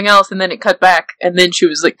to something else, and then it cut back, and then she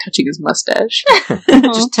was like touching his mustache.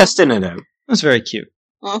 Just testing it out. That's very cute.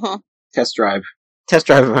 Mm-hmm. Test drive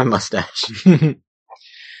of my mustache.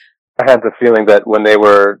 I had the feeling that when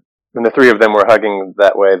the three of them were hugging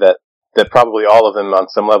that way, that probably all of them on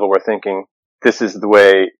some level were thinking, this is the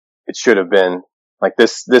way it should have been. Like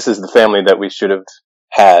this is the family that we should have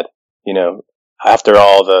had, after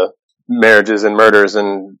all the marriages and murders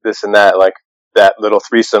and this and that, like that little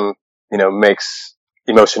threesome, makes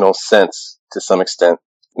emotional sense to some extent.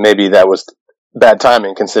 Maybe that was bad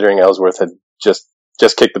timing considering Ellsworth had just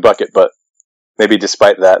kicked the bucket, but maybe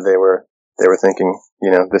despite that they were thinking,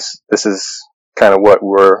 this is kind of what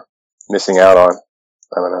we're missing out on.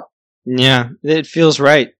 I don't know. Yeah, it feels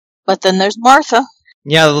right. But then there's Martha.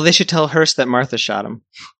 Yeah, well, they should tell Hearst that Martha shot him.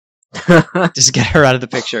 Just get her out of the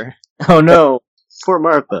picture. Oh no, poor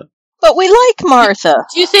Martha. But we like Martha.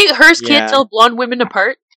 Do you think Hearst Yeah. can't tell blonde women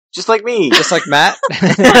apart? Just like me. Just like Matt.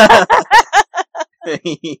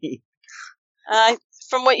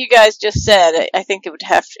 From what you guys just said, I think it would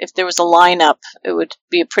have, if there was a lineup, it would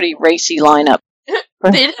be a pretty racy lineup.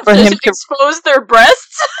 They'd have for to him to- expose their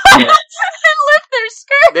breasts and lift their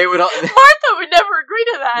skirt. They would all. Martha would never agree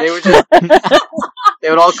to that. They would just. They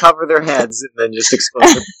would all cover their heads and then just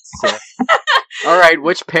expose them. All right,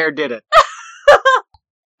 which pair did it?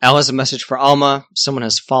 Al has a message for Alma. Someone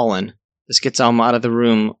has fallen. This gets Alma out of the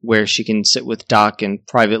room where she can sit with Doc and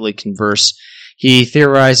privately converse. He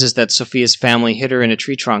theorizes that Sophia's family hid her in a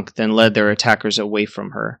tree trunk, then led their attackers away from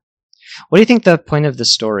her. What do you think the point of the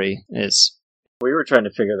story is? We were trying to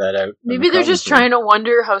figure that out. Maybe they're just trying to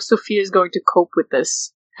wonder how Sophia is going to cope with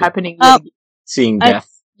this happening. Seeing death.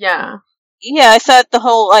 Yeah. Yeah, I thought the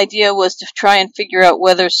whole idea was to try and figure out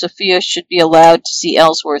whether Sophia should be allowed to see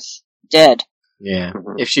Ellsworth dead. Yeah,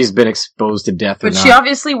 if she's been exposed to death or But not. she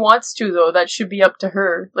obviously wants to, though. That should be up to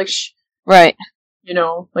her. Like, Right.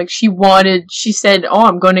 like she said, oh,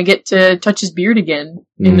 I'm going to get to touch his beard again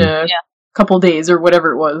in a couple days or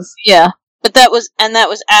whatever it was. Yeah. But that was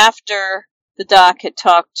after the doc had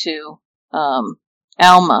talked to,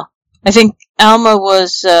 Alma. I think Alma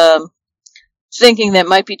was, thinking that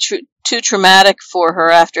might be too traumatic for her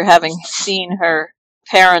after having seen her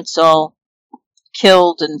parents all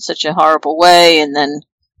killed in such a horrible way, and then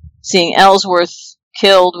seeing Ellsworth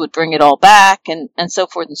killed would bring it all back, and so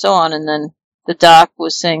forth and so on. And then the doc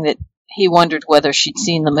was saying that he wondered whether she'd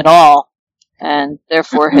seen them at all, and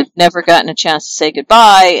therefore had never gotten a chance to say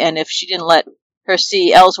goodbye. And if she didn't let her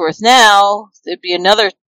see Ellsworth now, there'd be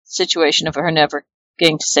another situation of her never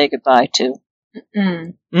getting to say goodbye to.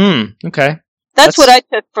 Okay. That's what I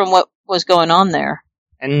took from what was going on there.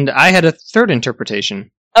 And I had a third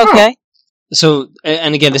interpretation. Okay. So,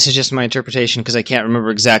 and again, this is just my interpretation because I can't remember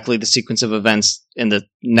exactly the sequence of events in the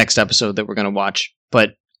next episode that we're going to watch.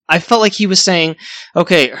 But I felt like he was saying,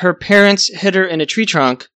 okay, her parents hid her in a tree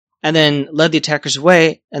trunk and then led the attackers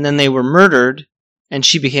away, and then they were murdered, and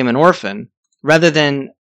she became an orphan. rather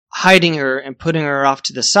than hiding her and putting her off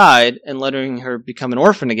to the side and letting her become an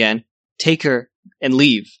orphan again, take her and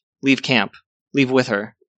leave camp, leave with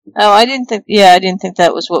her. Oh, I didn't think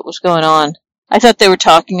that was what was going on. I thought they were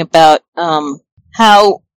talking about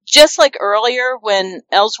how, just like earlier when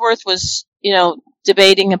Ellsworth was,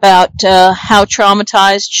 debating about how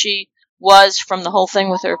traumatized she was from the whole thing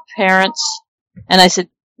with her parents, and I said,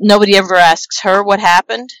 nobody ever asks her what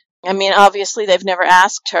happened. I mean, obviously they've never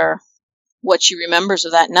asked her what she remembers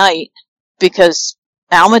of that night, because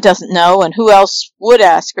Alma doesn't know, and who else would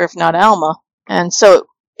ask her if not Alma? And so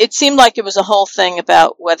it seemed like it was a whole thing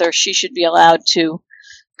about whether she should be allowed to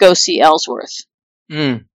go see Ellsworth.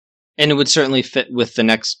 And it would certainly fit with the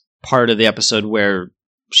next part of the episode where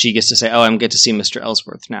she gets to say, "Oh, I'm going to see Mr.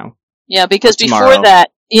 Ellsworth now." Yeah, because before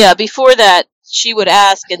that, she would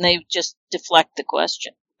ask and they would just deflect the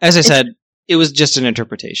question. As I said, it was just an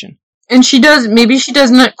interpretation. And maybe she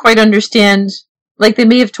does not quite understand, like they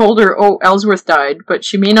may have told her, oh, Ellsworth died, but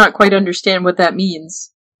she may not quite understand what that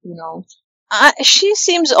means, She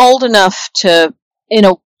seems old enough to, in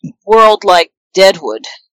a world like Deadwood,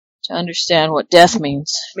 to understand what death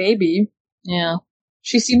means. Maybe. Yeah.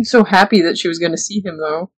 She seemed so happy that she was going to see him,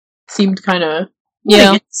 though. Seemed kind of,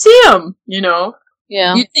 yeah, get to see him,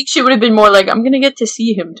 Yeah. You'd think she would have been more like, I'm going to get to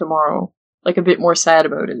see him tomorrow. Like a bit more sad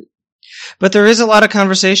about it. But there is a lot of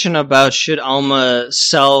conversation about should Alma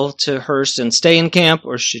sell to Hearst and stay in camp,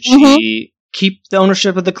 or should she keep the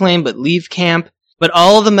ownership of the claim but leave camp? But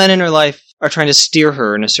all of the men in her life are trying to steer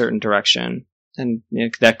her in a certain direction. And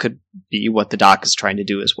that could be what the doc is trying to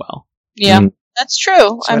do as well. Yeah, that's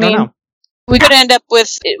true. So I mean, we could end up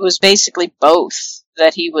with, it was basically both.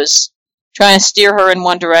 That he was trying to steer her in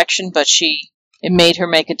one direction, but it made her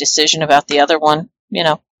make a decision about the other one,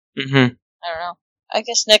 Mm-hmm. I don't know. I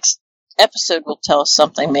guess next episode will tell us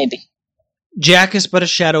something, maybe. Jack is but a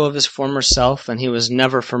shadow of his former self, and he was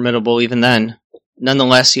never formidable even then.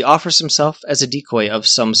 Nonetheless, he offers himself as a decoy of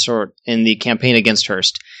some sort in the campaign against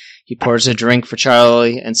Hearst. He pours a drink for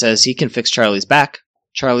Charlie and says he can fix Charlie's back.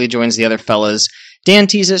 Charlie joins the other fellas. Dan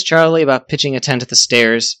teases Charlie about pitching a tent at the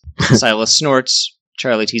stairs. Silas snorts.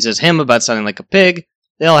 Charlie teases him about sounding like a pig.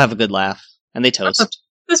 They all have a good laugh, and they toast.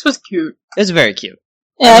 This was cute. It's very cute.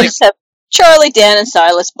 Yeah, I just have Charlie, Dan, and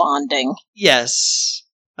Silas bonding. Yes.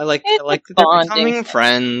 I like that they're bonding. becoming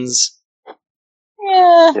friends.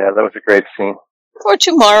 Yeah. Yeah, that was a great scene. For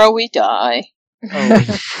tomorrow we die.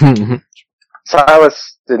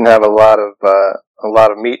 Silas didn't have a lot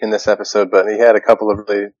of meat in this episode, but he had a couple of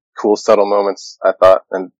really cool, subtle moments, I thought,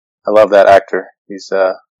 and I love that actor. He's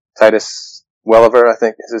Titus Welliver, I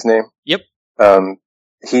think is his name. Yep.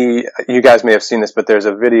 You guys may have seen this, but there's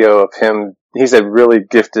a video of him. He's a really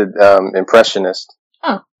gifted impressionist.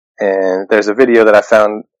 Oh. And there's a video that I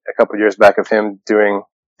found a couple of years back of him doing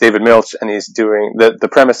David Milch, and he's doing the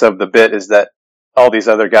premise of the bit is that all these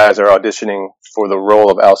other guys are auditioning for the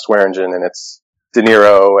role of Al Swearingen, and it's De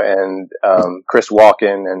Niro and Chris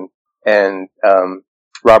Walken and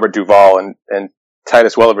Robert Duvall, and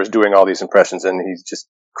Titus Welliver's doing all these impressions, and he just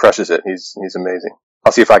crushes it. He's amazing.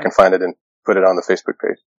 I'll see if I can find it and put it on the Facebook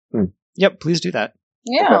page. Yep, please do that.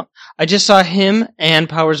 Yeah. Okay. I just saw him and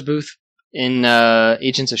Powers Booth in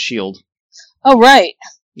Agents of S.H.I.E.L.D. Oh, right.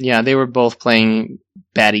 Yeah, they were both playing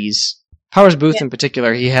baddies. Powers Booth in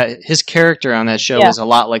particular, his character on that show was a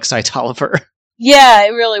lot like Cy Tolliver. Yeah,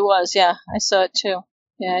 it really was. Yeah, I saw it too.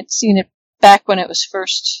 Yeah, I'd seen it back when it was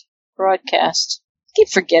first broadcast. I keep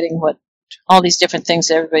forgetting what all these different things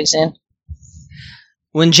everybody's in.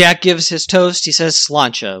 When Jack gives his toast, he says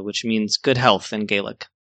Sláinte, which means good health in Gaelic.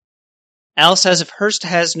 Al says if Hearst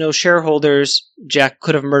has no shareholders, Jack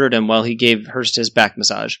could have murdered him while he gave Hearst his back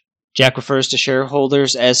massage. Jack refers to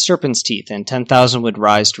shareholders as serpent's teeth, and 10,000 would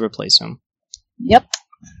rise to replace him. Yep.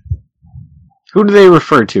 Who do they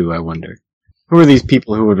refer to, I wonder? Who are these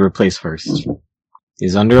people who would replace Hearst?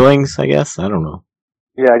 His underlings, I guess? I don't know.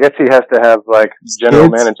 Yeah, I guess he has to have like general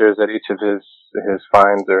managers at each of his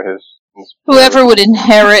finds or his whoever would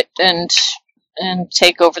inherit and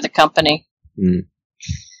take over the company.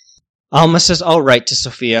 Alma says all right to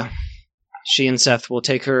Sophia. She and Seth will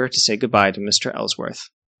take her to say goodbye to Mr. Ellsworth.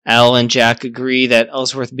 Al and Jack agree that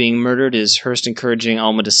Ellsworth being murdered is Hearst encouraging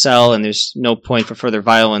Alma to sell, and there's no point for further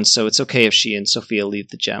violence, so it's okay if she and Sophia leave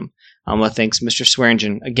the gem. Alma thanks Mr.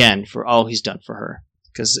 Swearingen again for all he's done for her,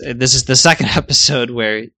 because this is the second episode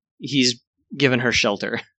where he's given her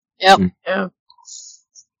shelter. Yep. Yeah.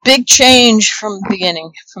 Big change from the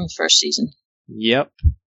beginning, from the first season. Yep.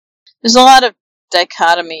 There's a lot of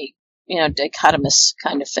dichotomous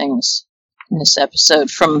kind of things in this episode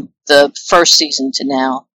from the first season to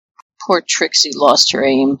now. Poor Trixie lost her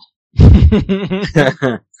aim.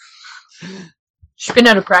 She's been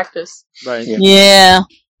out of practice. Right. Yeah.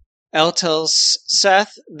 Al tells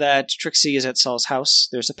Seth that Trixie is at Saul's house.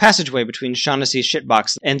 There's a passageway between Shaughnessy's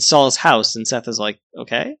shitbox and Saul's house, and Seth is like,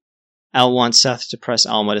 okay. Al wants Seth to press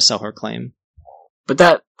Alma to sell her claim.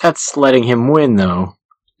 But that's letting him win, though.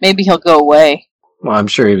 Maybe he'll go away. Well, I'm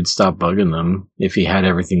sure he would stop bugging them if he had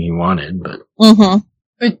everything he wanted, but... Mm-hmm.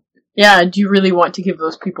 But, yeah, do you really want to give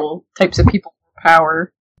those types of people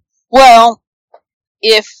power? Well,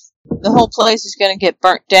 if the whole place is going to get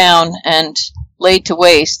burnt down and laid to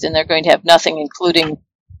waste, and they're going to have nothing, including,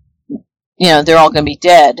 they're all going to be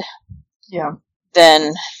dead. Yeah.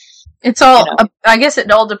 Then it's all. I guess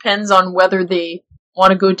it all depends on whether they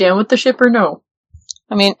want to go down with the ship or no.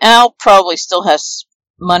 I mean, Al probably still has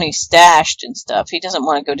money stashed and stuff. He doesn't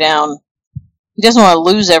want to go down. He doesn't want to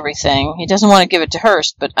lose everything. He doesn't want to give it to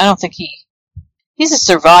Hearst, but I don't think he's a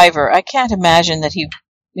survivor. I can't imagine that he,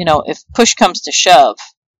 if push comes to shove,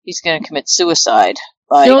 he's going to commit suicide.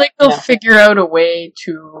 I feel like they'll figure out a way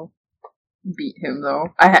to beat him, though.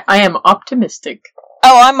 I am optimistic.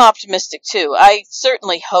 Oh, I'm optimistic, too. I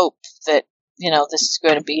certainly hope that, this is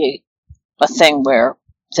going to be a thing where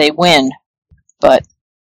they win, but...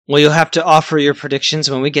 Well, you'll have to offer your predictions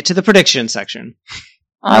when we get to the prediction section.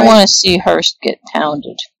 I want to see Hearst get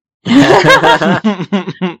pounded.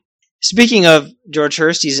 Speaking of George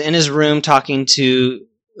Hearst, he's in his room talking to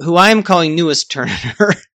who I am calling Newest Turner.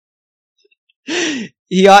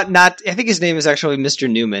 He ought not... I think his name is actually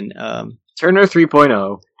Mr. Newman. Turner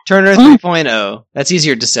 3.0. Turner 3.0. That's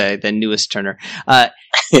easier to say than Newest Turner.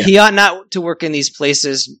 He ought not to work in these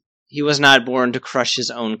places. He was not born to crush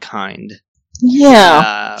his own kind.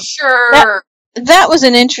 Yeah. Sure. That was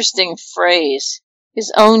an interesting phrase.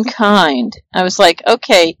 His own kind. I was like,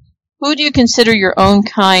 okay, who do you consider your own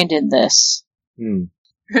kind in this?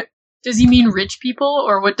 Does he mean rich people,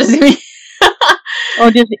 or what does he mean?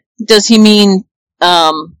 Or does he mean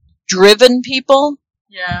driven people?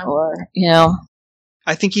 Yeah. Or,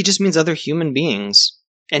 I think he just means other human beings.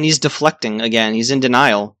 And he's deflecting again. He's in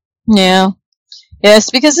denial. Yeah.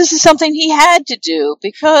 Yes, because this is something he had to do,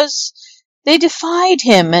 because they defied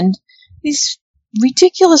him, and these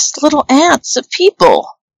ridiculous little ants of people.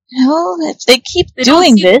 They keep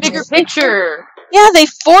doing this. Bigger picture. Yeah, they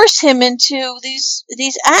force him into these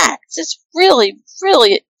acts. It's really,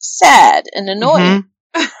 really sad and annoying.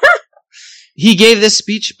 Mm-hmm. He gave this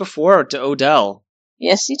speech before to Odell.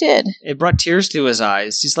 Yes, he did. It brought tears to his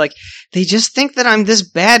eyes. He's like, they just think that I'm this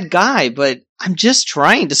bad guy, but I'm just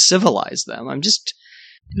trying to civilize them. I'm just,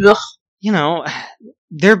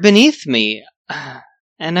 they're beneath me.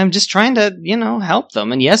 And I'm just trying to, help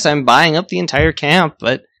them. And yes, I'm buying up the entire camp,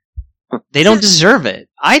 but they don't deserve it.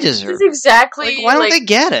 I deserve it. This is exactly... why don't they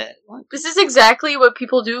get it? This is exactly what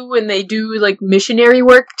people do when they do, missionary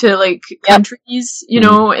work to, countries,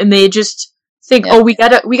 and they just think, we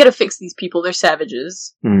gotta fix these people, they're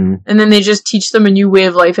savages. And then they just teach them a new way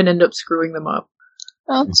of life and end up screwing them up.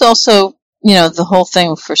 Well, it's also, the whole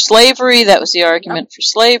thing for slavery, that was the argument for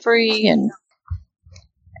slavery,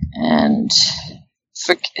 and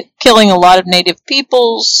for killing a lot of native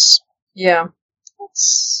peoples. Yeah.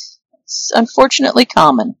 It's unfortunately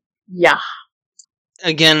common. Yeah.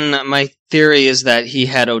 Again, my theory is that he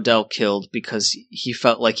had Odell killed because he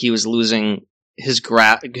felt like he was losing his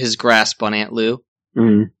grasp on Aunt Lou.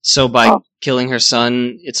 Mm. So by killing her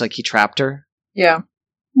son, it's like he trapped her. Yeah.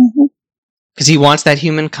 Because he wants that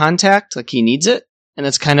human contact, like he needs it. And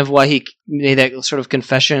that's kind of why he made that sort of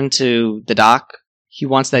confession to the doc. He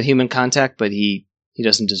wants that human contact, but he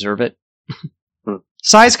doesn't deserve it.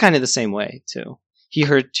 Sai's kind of the same way, too. He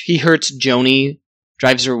hurts Joni,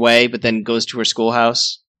 drives her away, but then goes to her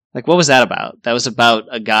schoolhouse. Like, what was that about? That was about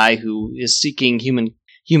a guy who is seeking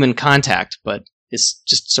human contact, but is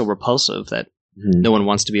just so repulsive that no one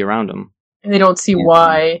wants to be around him. And they don't see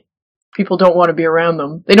why people don't want to be around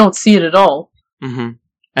them. They don't see it at all. Mm-hmm.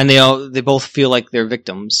 And they both feel like they're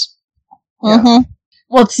victims. Mm-hmm. Yeah.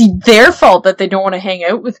 Well, it's their fault that they don't want to hang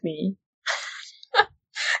out with me.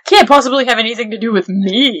 Can't possibly have anything to do with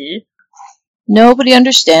me. Nobody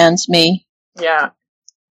understands me. Yeah.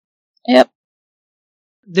 Yep.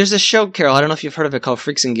 There's a show, Carol, I don't know if you've heard of it, called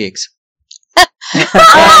Freaks and Geeks.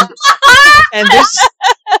 And this...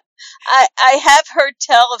 I have heard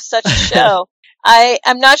tell of such a show.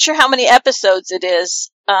 I'm not sure how many episodes it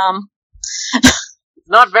is.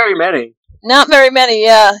 Not very many. Not very many,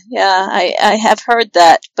 yeah. I have heard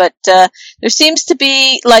that. But there seems to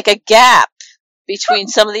be like a gap between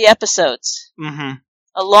some of the episodes. Mm-hmm.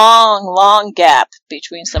 A long, long gap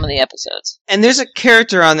between some of the episodes. And there's a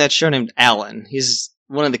character on that show named Alan. He's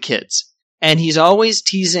one of the kids. And he's always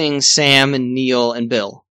teasing Sam and Neil and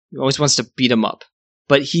Bill. He always wants to beat them up.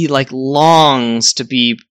 but he like longs to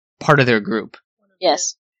be part of their group.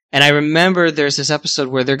 Yes. And I remember there's this episode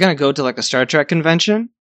where they're going to go to like a Star Trek convention,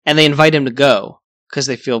 and they invite him to go because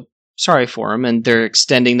they feel sorry for him, and they're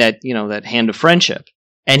extending that, that hand of friendship.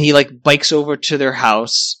 And he like bikes over to their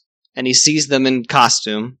house, and he sees them in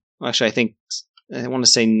costume. Actually, I want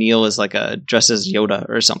to say Neil is like dressed as Yoda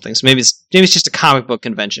or something. So maybe it's just a comic book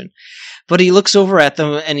convention. But he looks over at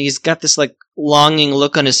them, and he's got this like longing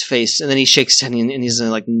look on his face, and then he shakes his head, and he's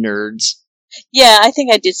like, nerds. Yeah, I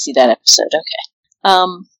think I did see that episode.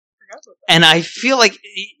 Okay. And I feel like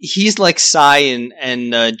he's like Cy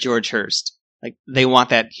and George Hurst. Like, they want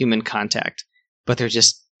that human contact, but they're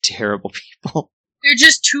just terrible people. They're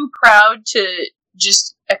just too proud to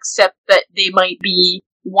just accept that they might be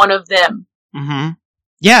one of them. Mm-hmm.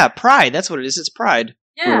 Yeah, pride. That's what it is. It's pride.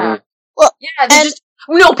 Yeah. Well, yeah, they just...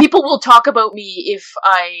 people will talk about me if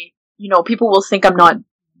people will think I'm not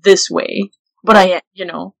this way, but I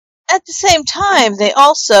am, At the same time, they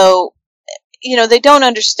also, they don't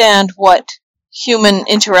understand what human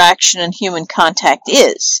interaction and human contact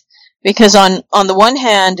is. Because on the one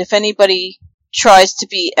hand, if anybody tries to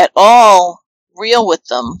be at all real with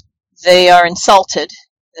them, they are insulted.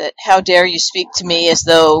 That how dare you speak to me as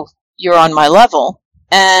though you're on my level,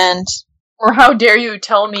 or how dare you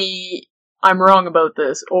tell me I'm wrong about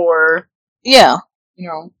this, or yeah,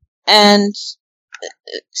 and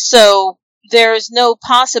so there is no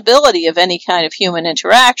possibility of any kind of human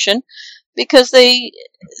interaction because they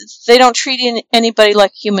don't treat anybody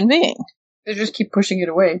like a human being. They just keep pushing it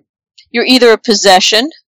away. You're either a possession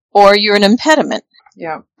or you're an impediment.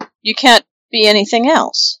 Yeah, you can't be anything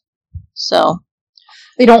else. So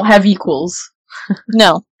they don't have equals.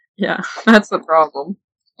 No. Yeah, that's the problem.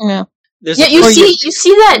 Yeah. You see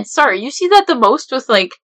that the most with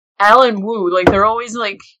like Al and Wu. Like they're always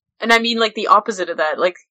like, and I mean like the opposite of that.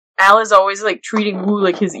 Like Al is always like treating Wu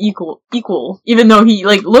like his equal, even though he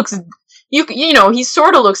like looks, he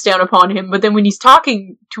sort of looks down upon him. But then when he's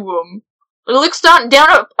talking to him, it looks down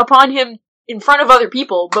upon him in front of other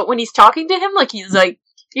people. But when he's talking to him, like he's like,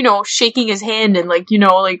 shaking his hand and like,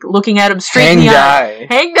 like looking at him straight in the eye.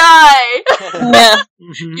 Hang die. Yeah.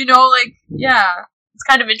 Yeah. It's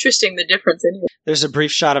kind of interesting, the difference anyway. There's a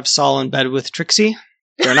brief shot of Saul in bed with Trixie.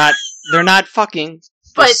 They're not fucking.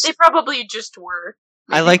 But they probably just were.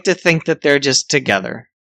 Maybe. I like to think that they're just together.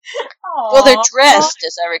 Aww. Well, they're dressed,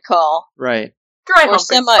 as I recall. Right. Or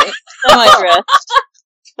semi-dressed.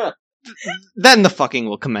 Then the fucking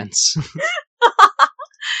will commence.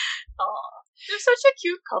 They're such a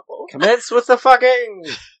cute couple. Commence with the fucking!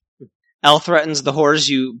 Al threatens the whores,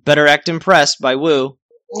 you better act impressed by Wu.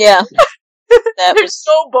 Yeah. They're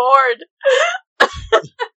so bored.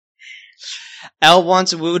 Al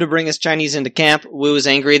wants Wu to bring his Chinese into camp. Wu is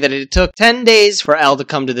angry that it took 10 days for Al to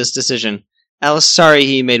come to this decision. Al is sorry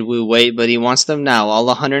he made Wu wait, but he wants them now, all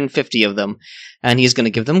 150 of them, and he's going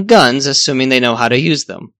to give them guns, assuming they know how to use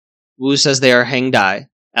them. Wu says they are Hang Dai.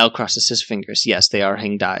 Al crosses his fingers. Yes, they are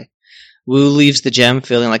Hang Dai. Wu leaves the gem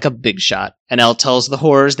feeling like a big shot, and Al tells the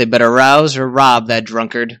whores they better rouse or rob that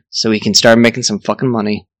drunkard so he can start making some fucking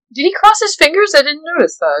money. Did he cross his fingers? I didn't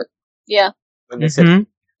notice that. Yeah. Mm-hmm.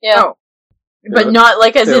 Yeah. Oh. But not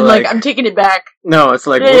like as in like I'm taking it back. No, it's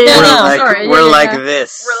like sorry. We're like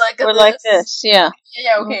this. We're like this. Yeah.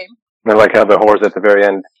 Yeah. Okay. I like how the whores at the very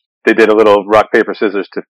end, they did a little rock paper scissors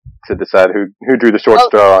to decide who drew the short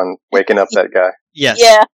straw on waking up that guy. Yes.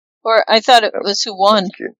 Yeah. Or I thought it was who won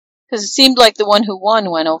because it seemed like the one who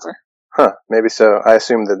won went over. Huh? Maybe so. I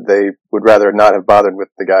assumed that they would rather not have bothered with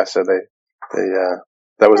the guy, so they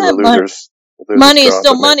that was the losers. Money is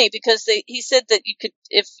still money because he said that you could,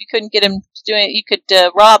 if you couldn't get him to do it, you could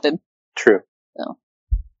rob him. True. So.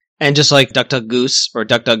 And just like Duck Duck Goose or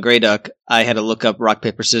Duck Duck Grey Duck, I had to look up rock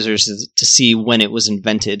paper scissors to see when it was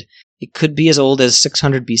invented. It could be as old as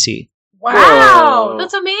 600 BC. Wow, Whoa.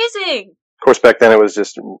 that's amazing. Of course, back then it was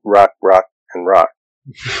just rock, and rock.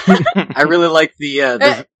 I really like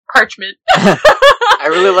the parchment. I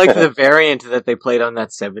really like the variant that they played on that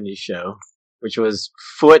 70s show, which was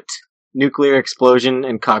foot, nuclear explosion,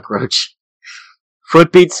 and cockroach.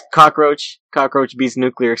 Foot beats cockroach, cockroach beats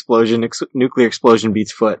nuclear explosion, nuclear explosion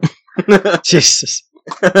beats foot. Jesus.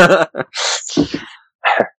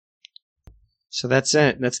 So that's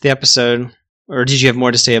it. That's the episode. Or did you have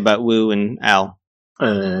more to say about Wu and Al?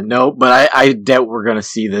 No, but I doubt we're gonna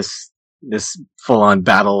see this full-on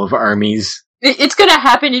battle of armies. It's gonna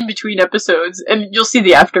happen in between episodes, and you'll see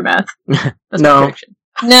the aftermath. That's my prediction.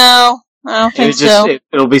 No, I don't think so.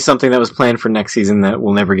 It'll be something that was planned for next season that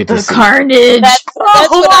we'll never get to see. Carnage! That's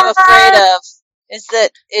what I'm afraid of, is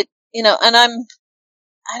that it, and I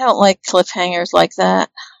don't like cliffhangers like that.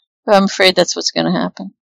 I'm afraid that's what's going to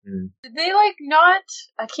happen. Did they, like, not...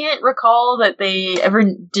 I can't recall that they ever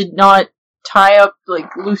did not tie up,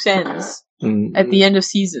 like, loose ends at the end of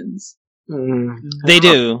seasons. They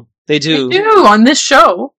do. They do. They do, on this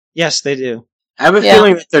show. Yes, they do. I have a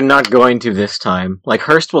feeling that they're not going to this time. Like,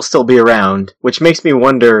 Hearst will still be around, which makes me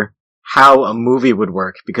wonder how a movie would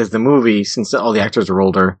work, because the movie, since all the actors are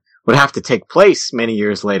older, would have to take place many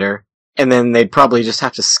years later, and then they'd probably just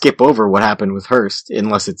have to skip over what happened with Hearst,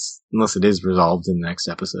 unless it is resolved in the next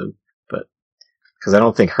episode. But, because I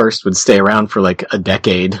don't think Hearst would stay around for like a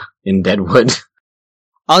decade in Deadwood.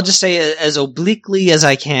 I'll just say as obliquely as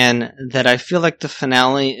I can that I feel like the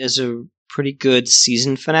finale is a pretty good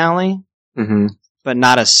season finale, but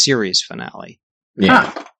not a series finale.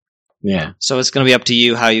 Yeah. Huh. Yeah. So it's going to be up to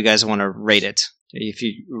you how you guys want to rate it. If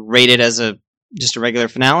you rate it as just a regular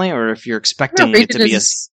finale, or if you're expecting it to be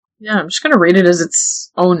Yeah, I'm just gonna rate it as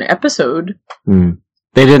its own episode.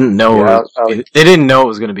 They didn't know. Yeah, they didn't know it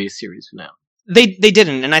was going to be a series finale. They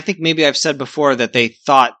didn't, and I think maybe I've said before that they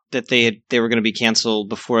thought that they were going to be canceled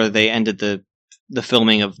before they ended the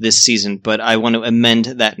filming of this season. But I want to amend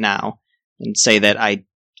that now and say that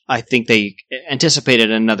I think they anticipated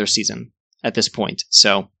another season at this point.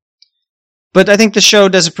 So, but I think the show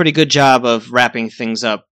does a pretty good job of wrapping things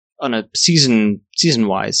up on a season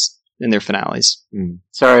wise in their finales.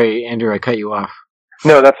 Sorry, Andrew, I cut you off.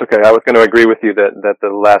 No, that's okay. I was going to agree with you that the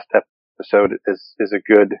last episode is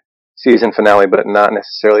a good season finale, but not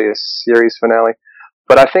necessarily a series finale.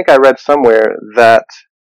 But I think I read somewhere that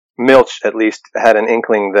Milch at least had an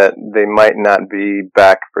inkling that they might not be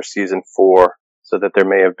back for season 4, so that there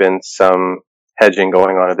may have been some hedging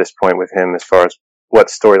going on at this point with him as far as what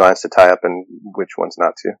storylines to tie up and which ones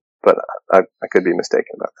not to. But I could be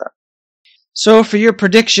mistaken about that. So for your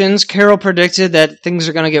predictions, Carol predicted that things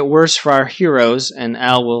are going to get worse for our heroes, and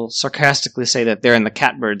Al will sarcastically say that they're in the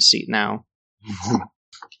catbird seat now.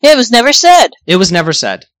 Yeah, it was never said. It was never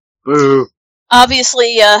said. Boo.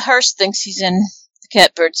 Obviously, Hearst thinks he's in the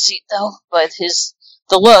catbird seat, though, by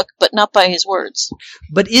the look, but not by his words.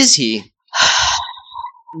 But is he?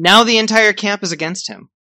 Now the entire camp is against him.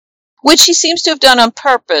 Which he seems to have done on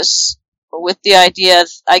purpose, with the idea,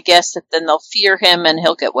 I guess, that then they'll fear him and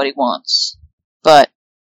he'll get what he wants. But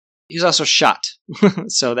He's also shot,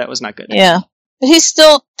 so that was not good. yeah, but he's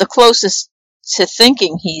still the closest to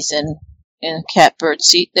thinking he's in a catbird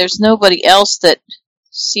seat. There's nobody else that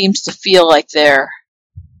seems to feel like they're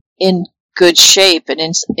in good shape and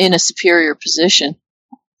in a superior position.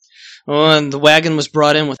 Well, and the wagon was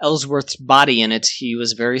brought in with Ellsworth's body in it. He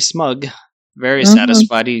was very smug, very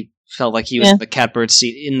satisfied. He felt like he was in the catbird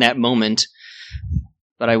seat in that moment.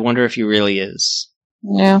 But I wonder if he really is.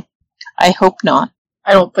 Yeah, I hope not.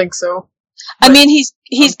 I don't think so. I mean,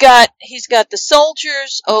 he's got the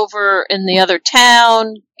soldiers over in the other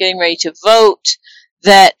town getting ready to vote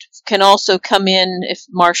that can also come in if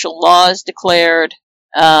martial law is declared.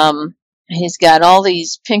 He's got all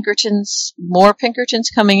these Pinkertons, more Pinkertons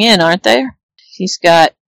coming in, aren't there? He's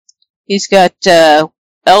got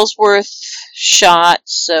Ellsworth shot,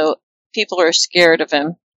 so people are scared of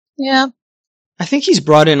him. Yeah. I think he's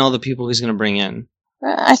brought in all the people he's going to bring in.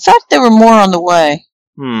 I thought there were more on the way.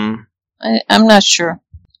 I'm not sure.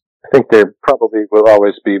 I think there probably will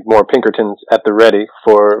always be more Pinkertons at the ready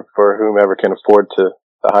for whomever can afford to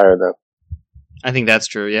hire them. I think that's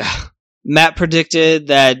true, yeah. Matt predicted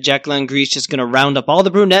that Jacqueline Greach is going to round up all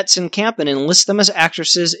the brunettes in camp and enlist them as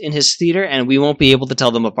actresses in his theater, and we won't be able to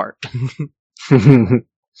tell them apart.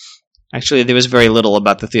 Actually, there was very little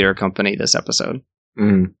about the theater company this episode.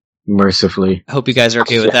 Mercifully. I hope you guys are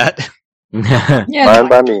okay with that. Yeah. Fine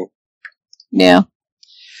by me. Yeah.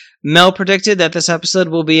 Mel predicted that this episode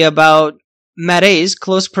will be about Matt's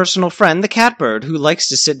close personal friend, the catbird, who likes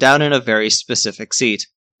to sit down in a very specific seat.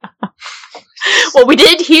 Well, we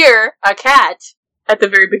did hear a cat at the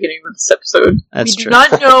very beginning of this episode. That's we true. do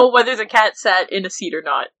not know whether the cat sat in a seat or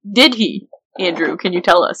not. Did he? Andrew, can you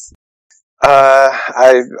tell us?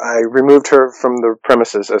 I removed her from the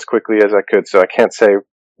premises as quickly as I could, so I can't say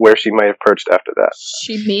where she might have perched after that.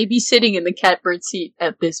 She may be sitting in the catbird seat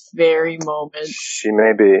at this very moment. She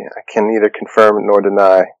may be. I can neither confirm nor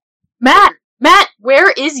deny. Matt,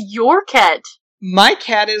 where is your cat? My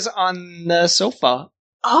cat is on the sofa.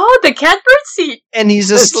 Oh, the catbird seat. And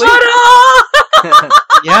he's asleep. Ta-da!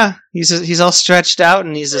 Yeah, he's all stretched out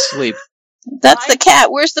and he's asleep. That's the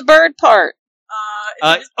cat. Where's the bird part?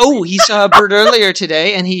 He saw a bird earlier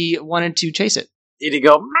today and he wanted to chase it. Did he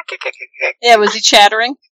go? Yeah, was he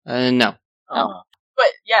chattering? No. Oh.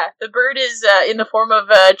 But yeah, the bird is in the form of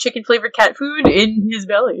chicken flavored cat food in his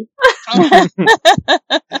belly.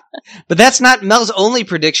 But that's not Mel's only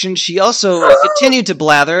prediction. She also continued to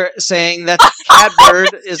blather, saying that the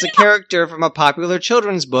Catbird is a character from a popular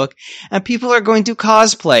children's book, and people are going to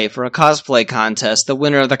cosplay for a cosplay contest. The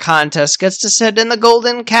winner of the contest gets to sit in the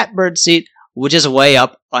golden Catbird seat, which is way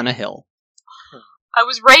up on a hill. I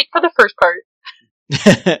was right for the first part.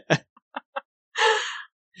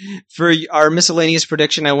 For our miscellaneous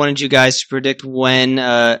prediction, I wanted you guys to predict when,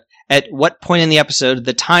 at what point in the episode,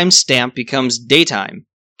 the timestamp becomes daytime.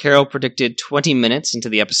 Carol predicted 20 minutes into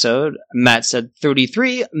the episode. Matt said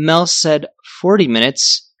 33. Mel said 40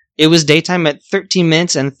 minutes. It was daytime at 13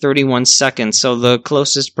 minutes and 31 seconds, so the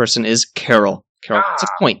closest person is Carol. Carol gets a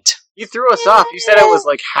point. You threw us off. You said it was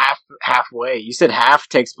like halfway. You said half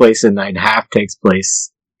takes place at night, half takes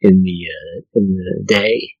place in the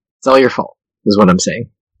day. It's all your fault, is what I'm saying.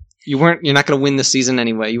 You're not going to win this season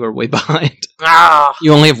anyway. You were way behind. Ah,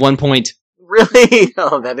 You only have 1 point. really?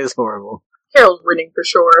 Oh, that is horrible. Carol's winning for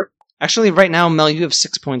sure. Actually, right now, Mel, you have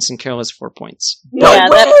 6 points and Carol has 4 points. Yeah,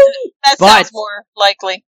 that But- sounds more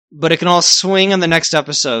likely. But it can all swing on the next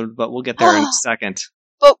episode, but we'll get there in a second.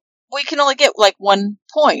 But we can only get like 1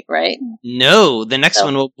 point, right? No, the next Oh.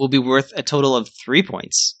 one will be worth a total of 3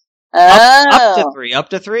 points. Oh. Up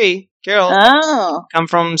to three. Carol, Oh. come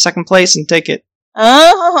from second place and take it.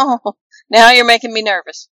 Oh. Now you're making me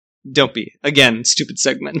nervous. Don't be. Again, stupid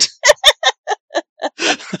segment.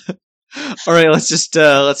 All right,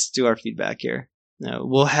 let's do our feedback here.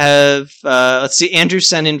 We'll have, let's see, Andrew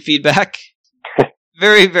sent in feedback.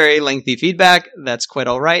 Very, very lengthy feedback. That's quite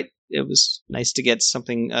all right. It was nice to get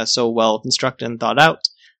something so well constructed and thought out.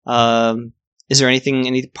 Is there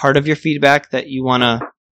any part of your feedback that you want to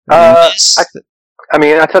miss? I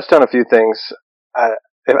mean, I touched on a few things.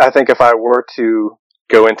 I think if I were to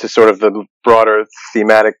go into sort of the broader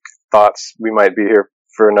thematic thoughts, we might be here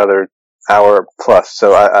for another hour plus.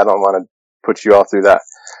 So I don't want to put you all through that.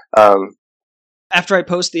 After I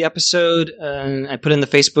post the episode and I put in the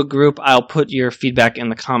Facebook group, I'll put your feedback in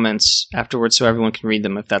the comments afterwards so everyone can read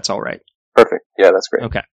them if that's all right. Perfect. Yeah, that's great.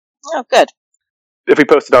 Okay. Oh, good. If we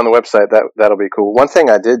post it on the website, that'll be cool. One thing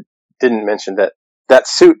I didn't mention that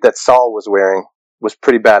suit that Saul was wearing was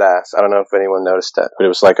pretty badass. I don't know if anyone noticed that, but it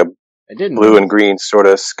was like a I didn't. blue and green sort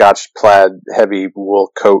of Scotch plaid heavy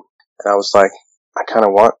wool coat. And I was like, I kind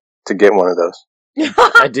of want to get one of those.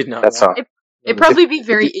 I did not. That's all. It'd probably be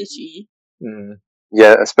very itchy. Mm.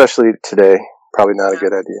 Yeah, especially today. Probably not a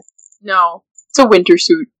good idea. No. It's a winter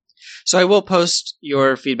suit. So I will post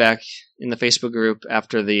your feedback in the Facebook group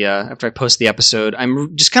after I post the episode.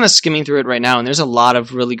 I'm just kind of skimming through it right now, and there's a lot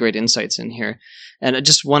of really great insights in here. And I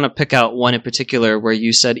just want to pick out one in particular where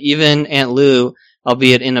you said even Aunt Lou,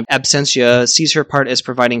 albeit in absentia, sees her part as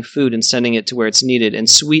providing food and sending it to where it's needed, and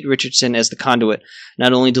Sweet Richardson as the conduit,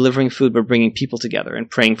 not only delivering food but bringing people together and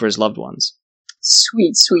praying for his loved ones.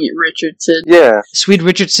 Sweet, sweet Richardson. Yeah. Sweet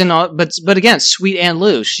Richardson, but again, Sweet Aunt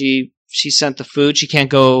Lou, she sent the food. She can't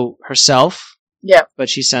go herself. Yeah. But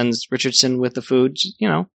she sends Richardson with the food. You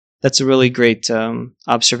know, that's a really great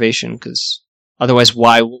observation, because otherwise,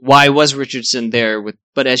 why was Richardson there?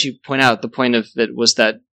 But as you point out, the point of it was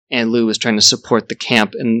that Aunt Lou was trying to support the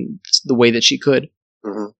camp in the way that she could.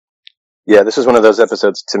 Mm-hmm. Yeah, this is one of those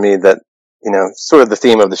episodes to me that, sort of the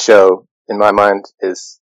theme of the show in my mind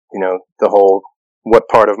is, the whole what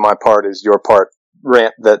part of my part is your part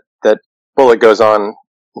rant that Bullock goes on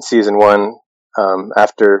in season 1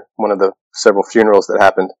 after one of the several funerals that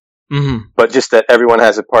happened. Mm-hmm. But just that everyone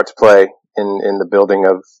has a part to play in the building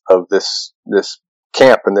of this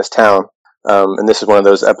camp in this town. And this is one of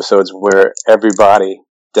those episodes where everybody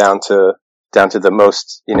down to the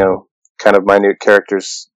most, kind of minute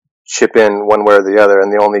characters chip in one way or the other.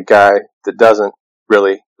 And the only guy that doesn't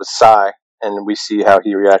really was Cy. And we see how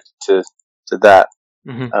he reacted to that.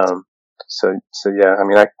 Mm-hmm. So yeah, I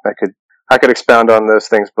mean, I could expound on those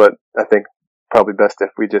things, but I think probably best if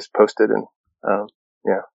we just posted and,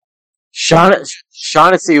 yeah.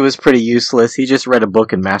 Shaughnessy was pretty useless. He just read a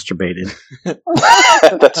book and masturbated.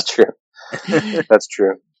 That's true. That's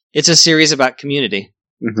true. It's a series about community,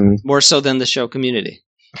 Mm-hmm. more so than the show Community.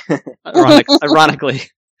 Ironically.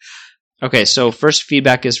 Okay, so first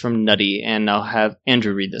feedback is from Nutty, and I'll have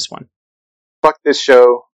Andrew read this one. Fuck this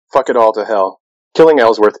show. Fuck it all to hell. Killing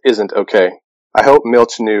Ellsworth isn't okay. I hope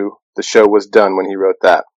Milch knew the show was done when he wrote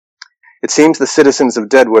that. It seems the citizens of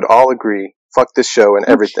Deadwood all agree. Fuck this show and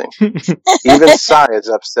everything. Even Cy is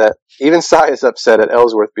upset. At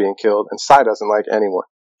Ellsworth being killed, and Cy doesn't like anyone.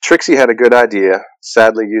 Trixie had a good idea.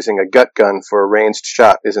 Sadly, using a gut gun for a ranged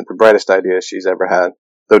shot isn't the brightest idea she's ever had,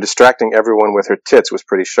 though distracting everyone with her tits was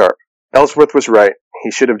pretty sharp. Ellsworth was right.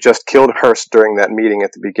 He should have just killed Hearst during that meeting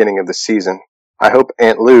at the beginning of the season. I hope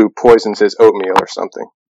Aunt Lou poisons his oatmeal or something.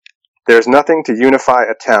 There's nothing to unify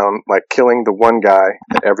a town like killing the one guy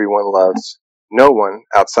that everyone loves. No one,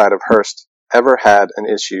 outside of Hearst, ever had an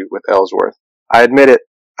issue with Ellsworth. I admit it,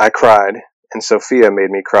 I cried, and Sophia made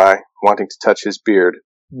me cry, wanting to touch his beard.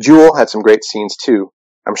 Jewel had some great scenes too.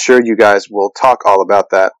 I'm sure you guys will talk all about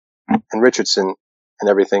that, and Richardson, and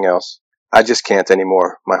everything else. I just can't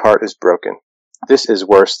anymore. My heart is broken. This is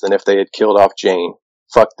worse than if they had killed off Jane.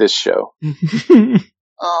 Fuck this show. Aww.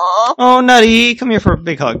 Oh, Nutty, come here for a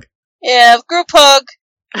big hug. Yeah, group hug.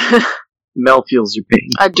 Mel feels your pain.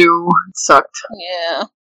 I do. It sucked. Yeah.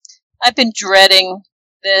 I've been dreading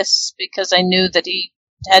this because I knew that he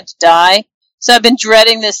had to die. So I've been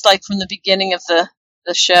dreading this like from the beginning of the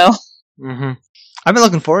show. Mm-hmm. I've been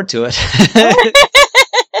looking forward to it.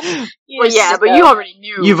 Well, yeah, but you already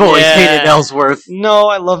knew. You've always hated Ellsworth. No,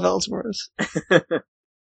 I love Ellsworth.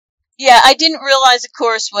 Yeah, I didn't realize, of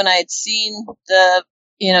course, when I had seen the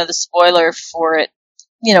spoiler for it,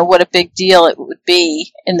 what a big deal it would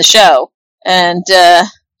be in the show. And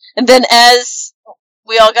then as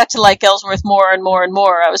we all got to like Ellsworth more and more and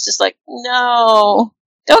more, I was just like, no,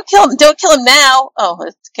 don't kill him now. Oh,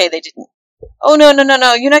 okay, they didn't. Oh, no,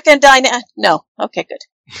 you're not gonna die now. No, okay,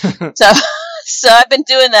 good. So I've been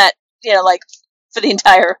doing that, like for the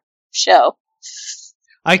entire show.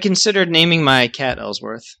 I considered naming my cat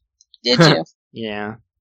Ellsworth. Did you? Yeah.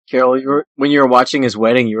 Carol, when you were watching his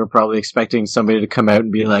wedding, you were probably expecting somebody to come out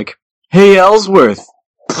and be like, "Hey, Ellsworth."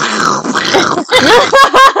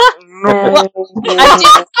 No. Well,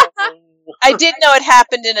 I did know it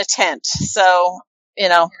happened in a tent, so, in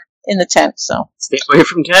the tent, so. Stay away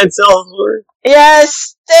from tents, Ellsworth.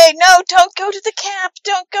 Yes! Don't go to the camp!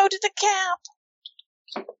 Don't go to the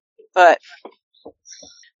camp! But.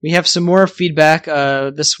 We have some more feedback.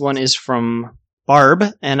 This one is from Barb,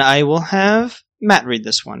 and I will have Matt read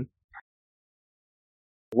this one.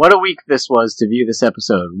 What a week this was to view this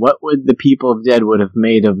episode. What would the people of Deadwood have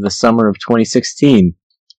made of the summer of 2016?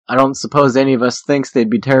 I don't suppose any of us thinks they'd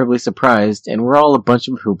be terribly surprised, and we're all a bunch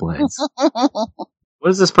of hoopleheads. What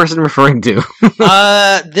is this person referring to?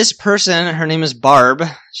 This person, her name is Barb.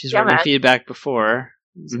 She's written Matt. feedback before.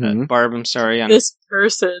 Mhm. Barb, I'm sorry. This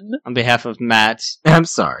person. On behalf of Matt I'm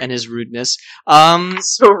sorry. and his rudeness.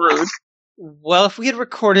 So rude. Well, if we had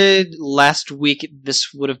recorded last week, this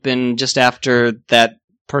would have been just after that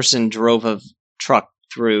person drove a truck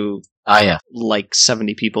through Yeah. like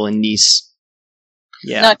 70 people in Nice.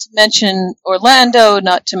 Yeah. Not to mention Orlando,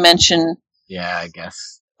 not to mention Yeah, I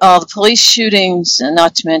guess. all the police shootings, and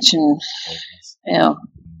not to mention, Yeah,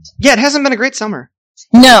 it hasn't been a great summer.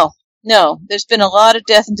 No, there's been a lot of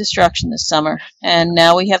death and destruction this summer, and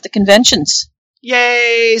now we have the conventions.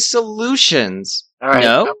 Yay, solutions. All right.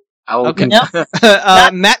 No? I will Okay. No.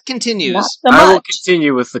 Matt continues. Not so I will much.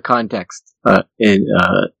 continue with the context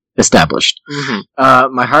established.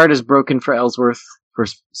 Mm-hmm. My heart is broken for Ellsworth, for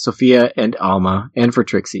Sophia and Alma, and for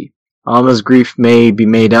Trixie. Alma's grief may be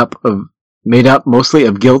made up mostly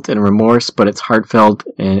of guilt and remorse, but it's heartfelt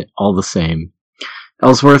and all the same.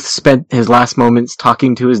 Ellsworth spent his last moments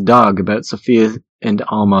talking to his dog about Sophia and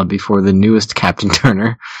Alma before the newest Captain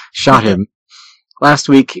Turner shot him. Last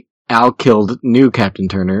week, Al killed new Captain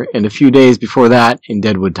Turner, and a few days before that, in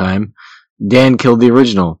Deadwood time, Dan killed the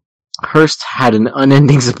original. Hearst had an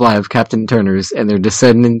unending supply of Captain Turners, and their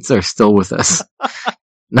descendants are still with us.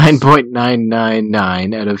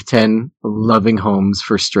 9.999 out of 10 loving homes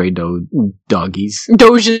for stray doggies.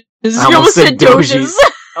 Doges. You almost said Doges.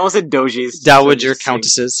 I almost said Doges. Dowager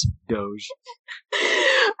Countesses. Doge.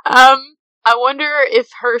 I wonder if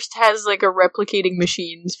Hearst has like a replicating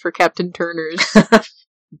machines for Captain Turners.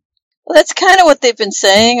 Well, that's kind of what they've been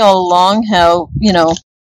saying all along, how,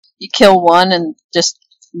 you kill one and just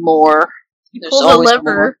more. He There's pulls a always lever.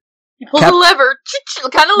 more. He pulls a lever,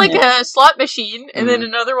 kind of like a slot machine, and then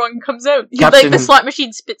another one comes out. Like the slot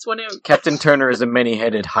machine spits one out. Captain Turner is a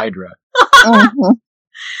many-headed Hydra. Mm-hmm.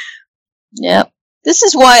 Yep. This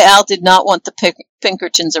is why Al did not want the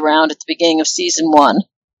Pinkertons around at the beginning of season 1.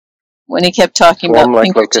 When he kept talking about Form like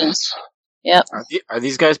Pinkertons. locusts. Yep. Are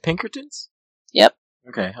these guys Pinkertons? Yep.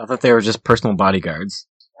 Okay, I thought they were just personal bodyguards.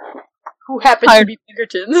 Who happen to be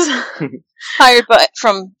Pinkertons. Hired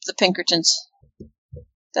from the Pinkertons.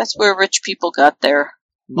 That's where rich people got their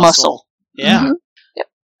muscle. Yeah. Mm-hmm. Yep.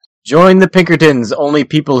 Join the Pinkertons. Only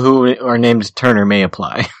people who are named Turner may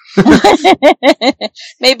apply.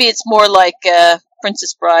 Maybe it's more like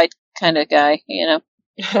Princess Bride kind of guy,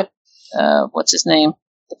 what's his name?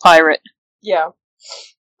 The pirate. Yeah.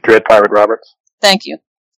 Dread Pirate Roberts. Thank you.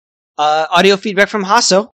 Audio feedback from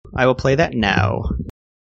Hasso. I will play that now.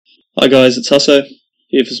 Hi guys, it's Hasso.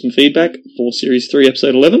 here for some feedback for Series 3,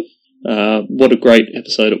 Episode 11. What a great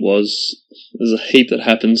episode it was. There's a heap that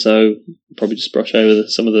happened, so I'll probably just brush over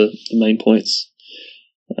some of the main points.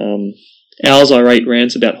 Al's irate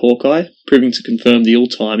rants about Hawkeye, proving to confirm the ill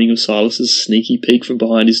timing of Silas's sneaky peek from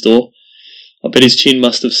behind his door. I bet his chin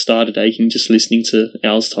must have started aching just listening to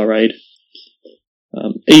Al's tirade.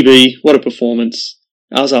 EB, what a performance.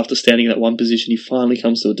 Al's after standing in that one position, he finally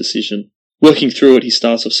comes to a decision. Working through it, he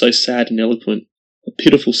starts off so sad and eloquent, a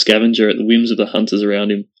pitiful scavenger at the whims of the hunters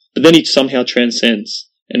around him. But then he somehow transcends,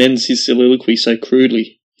 and ends his soliloquy so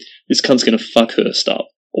crudely. This cunt's gonna fuck Hurst up.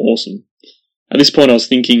 Awesome. At this point I was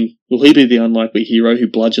thinking, will he be the unlikely hero who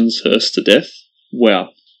bludgeons Hurst to death?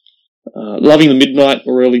 Wow. Loving the midnight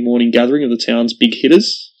or early morning gathering of the town's big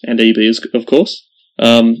hitters, and EB of course,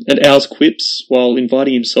 and Al's quips while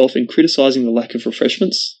inviting himself and criticising the lack of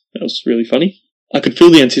refreshments. That was really funny. I could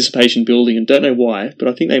feel the anticipation building and don't know why, but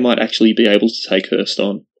I think they might actually be able to take Hurst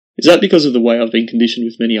on. Is that because of the way I've been conditioned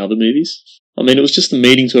with many other movies? I mean, it was just a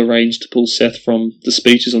meeting to arrange to pull Seth from the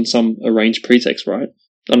speeches on some arranged pretext, right?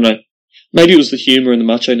 I don't know. Maybe it was the humour and the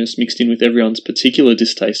macho-ness mixed in with everyone's particular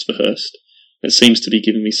distaste for Hurst that seems to be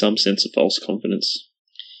giving me some sense of false confidence.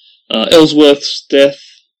 Ellsworth's death,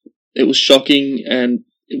 it was shocking and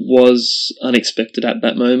it was unexpected at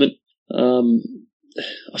that moment.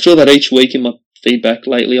 I feel that each week in my feedback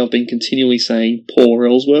lately I've been continually saying poor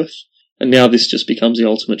Ellsworth, and now this just becomes the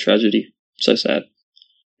ultimate tragedy. So sad.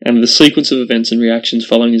 And the sequence of events and reactions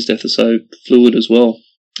following his death are so fluid as well,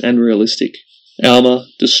 and realistic. Alma,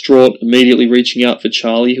 distraught, immediately reaching out for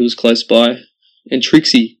Charlie, who was close by, and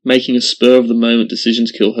Trixie making a spur-of-the-moment decision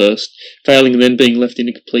to kill Hurst, failing and then being left in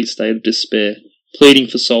a complete state of despair, pleading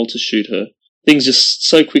for Sol to shoot her. Things just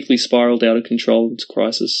so quickly spiraled out of control into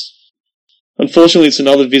crisis. Unfortunately, it's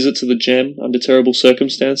another visit to the gem under terrible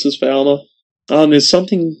circumstances for Alma. And there's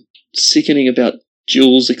something sickening about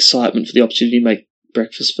Jules' excitement for the opportunity to make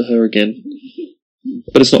breakfast for her again.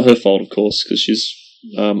 But it's not her fault, of course, because she's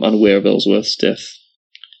unaware of Ellsworth's death.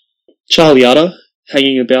 Charlie Utter,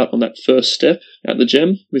 hanging about on that first step at the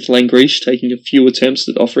gem, with Langrish taking a few attempts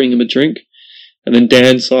at offering him a drink, and then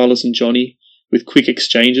Dan, Silas and Johnny, with quick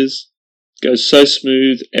exchanges, goes so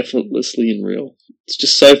smooth, effortlessly and real. It's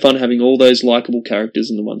just so fun having all those likeable characters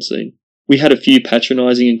in the one scene. We had a few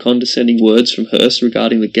patronising and condescending words from Hurst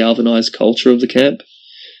regarding the galvanised culture of the camp.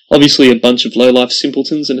 Obviously a bunch of low-life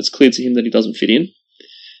simpletons, and it's clear to him that he doesn't fit in.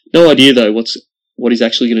 No idea, though, what he's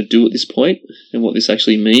actually going to do at this point, and what this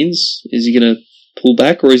actually means. Is he going to pull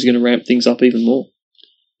back, or is he going to ramp things up even more?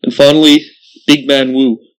 And finally, Big Man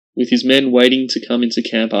Wu, with his men waiting to come into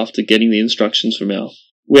camp after getting the instructions from Al.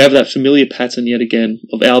 We have that familiar pattern yet again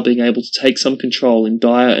of Al being able to take some control in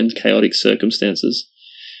dire and chaotic circumstances.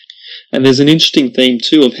 And there's an interesting theme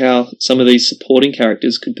too of how some of these supporting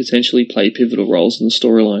characters could potentially play pivotal roles in the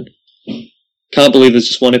storyline. Can't believe there's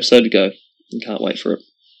just one episode to go, and can't wait for it.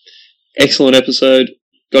 Excellent episode,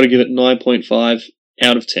 gotta give it 9.5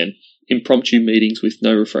 out of 10. Impromptu meetings with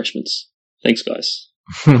no refreshments. Thanks, guys.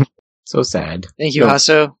 So sad. Thank you,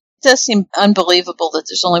 Hasso. It does seem unbelievable that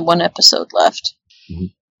there's only one episode left. Mm-hmm.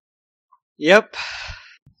 Yep.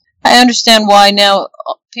 I understand why now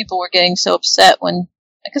people were getting so upset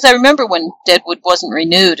because I remember when Deadwood wasn't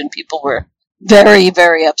renewed and people were very,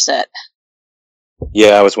 very upset.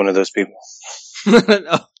 Yeah, I was one of those people.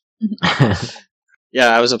 No. Yeah,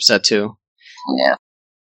 I was upset too. Yeah.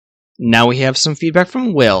 Now we have some feedback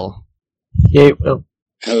from Will. Yay, Will.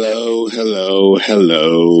 Hello.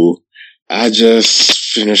 I just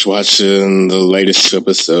finished watching the latest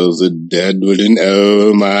episodes of Deadwood, and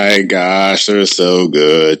oh my gosh, they're so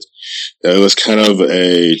good. It was kind of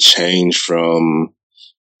a change from,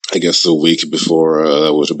 I guess, the week before.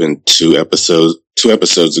 That would have been two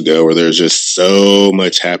episodes ago, where there's just so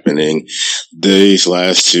much happening. These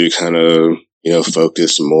last two kind of,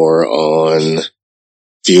 focused more on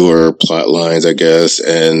fewer plot lines, I guess,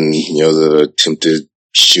 and, the attempted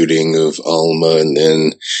shooting of Alma and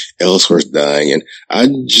then Ellsworth dying. And I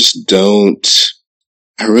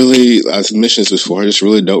I've mentioned this before, I just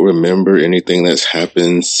really don't remember anything that's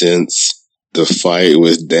happened since the fight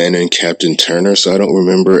with Dan and Captain Turner, so I don't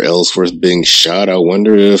remember Ellsworth being shot. I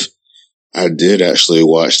wonder if I did actually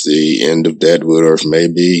watch the end of Deadwood, or if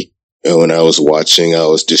maybe when I was watching, I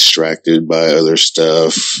was distracted by other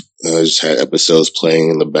stuff. I just had episodes playing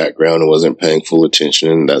in the background and wasn't paying full attention,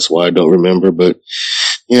 and that's why I don't remember. But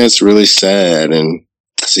yeah, it's really sad, and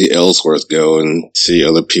see Ellsworth go and see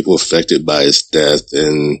other people affected by his death.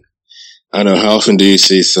 And I don't know, how often do you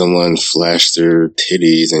see someone flash their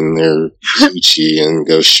titties and their coochie and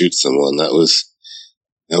go shoot someone? That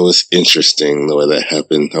was interesting the way that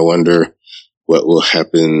happened. I wonder what will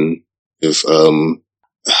happen if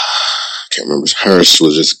can't remember. Hearst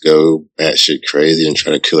will just go batshit crazy and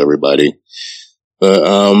try to kill everybody. But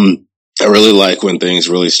I really like when things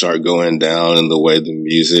really start going down and the way the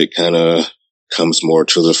music kind of comes more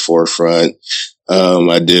to the forefront.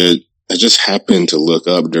 I just happened to look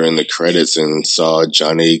up during the credits and saw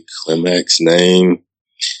Johnny Clemac's name.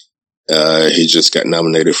 He just got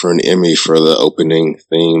nominated for an Emmy for the opening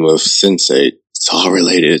theme of Sense8. It's all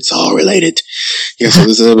related. It's all related. Yeah, so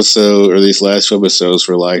this episode, or these last two episodes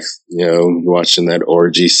were like, watching that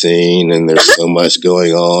orgy scene, and there's so much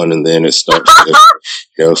going on, and then it starts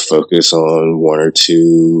to, focus on one or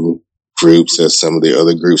two groups as some of the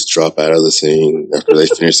other groups drop out of the scene after they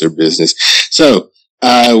finish their business. So,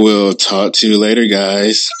 I will talk to you later,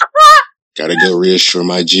 guys. Gotta go reassure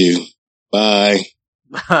my Jew. Bye.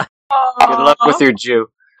 Good luck with your Jew.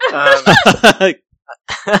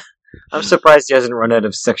 I'm surprised he hasn't run out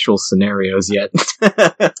of sexual scenarios yet.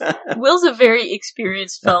 Will's a very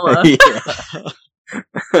experienced fella.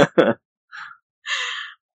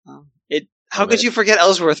 How could you forget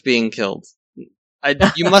Ellsworth being killed?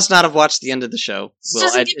 You must not have watched the end of the show. Will,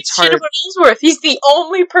 doesn't give a shit about Ellsworth. He's the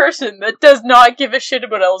only person that does not give a shit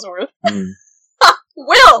about Ellsworth.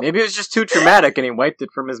 Will! Maybe it was just too traumatic and he wiped it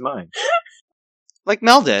from his mind. Like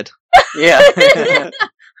Mel did. Yeah.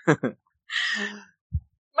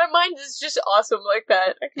 My mind is just awesome like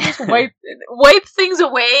that. I can just wipe things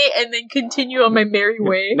away and then continue on my merry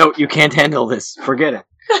way. No, you can't handle this. Forget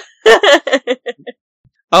it.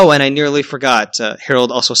 Oh, and I nearly forgot.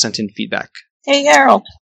 Harold also sent in feedback. Hey, Harold.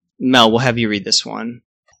 Mel, we'll have you read this one.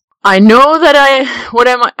 I know that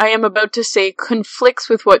I am about to say conflicts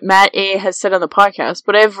with what Matt A. has said on the podcast,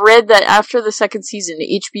 but I've read that after the second season,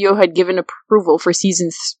 HBO had given approval for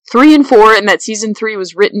seasons 3 and 4, and that season 3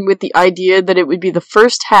 was written with the idea that it would be the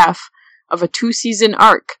first half of a 2-season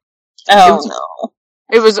arc. No.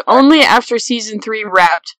 It was only after season 3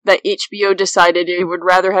 wrapped that HBO decided it would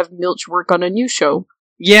rather have Milch work on a new show.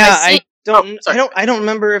 Yeah, I don't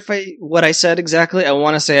remember what I said exactly. I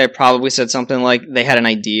want to say I probably said something like they had an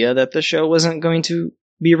idea that the show wasn't going to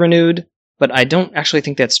be renewed, but I don't actually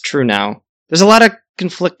think that's true now. There's a lot of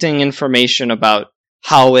conflicting information about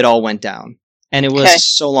how it all went down. And it was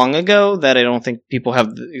so long ago that I don't think people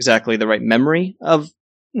have exactly the right memory of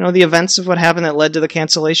the events of what happened that led to the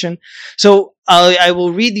cancellation. So I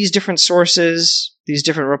will read these different sources, these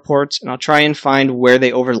different reports, and I'll try and find where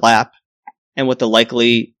they overlap and what the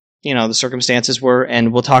likely the circumstances were,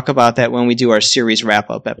 and we'll talk about that when we do our series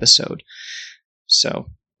wrap-up episode.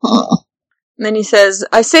 So. And then he says,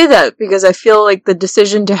 I say that because I feel like the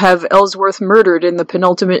decision to have Ellsworth murdered in the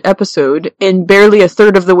penultimate episode, and barely a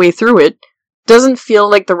third of the way through it, doesn't feel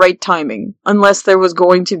like the right timing, unless there was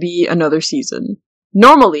going to be another season.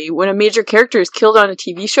 Normally, when a major character is killed on a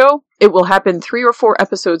TV show, it will happen 3 or 4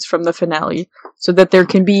 episodes from the finale, so that there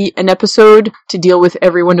can be an episode to deal with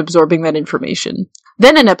everyone absorbing that information.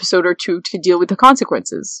 Then an episode or 2 to deal with the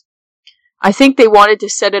consequences. I think they wanted to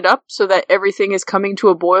set it up so that everything is coming to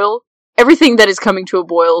a boil. Everything that is coming to a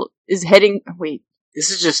boil is heading... Wait. This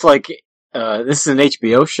is just like... this is an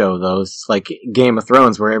HBO show, though. It's like Game of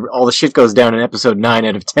Thrones, where all the shit goes down in episode 9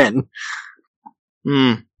 out of 10.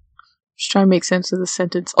 Just trying to make sense of this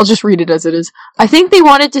sentence. I'll just read it as it is. I think they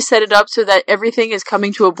wanted to set it up so that everything is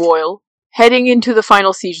coming to a boil, heading into the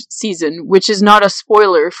final season, which is not a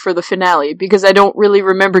spoiler for the finale, because I don't really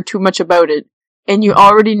remember too much about it. And you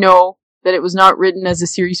already know that it was not written as a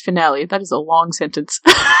series finale. That is a long sentence.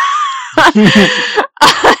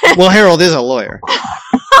 Well, Harold is a lawyer.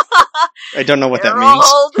 I don't know what that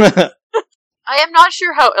means. I am not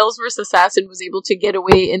sure how Ellsworth's assassin was able to get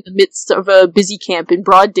away in the midst of a busy camp in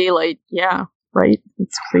broad daylight. Yeah, right.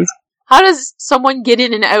 It's crazy. How does someone get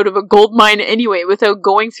in and out of a gold mine anyway without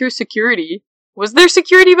going through security? Was there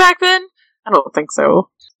security back then? I don't think so.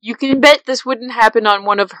 You can bet this wouldn't happen on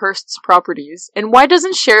one of Hearst's properties. And why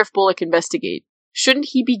doesn't Sheriff Bullock investigate? Shouldn't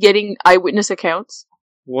he be getting eyewitness accounts?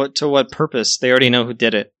 To what purpose? They already know who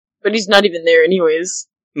did it. But he's not even there anyways.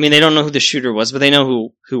 I mean, they don't know who the shooter was, but they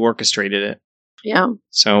know who orchestrated it. Yeah.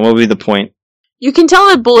 So what would be the point? You can tell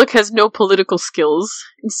that Bullock has no political skills.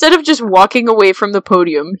 Instead of just walking away from the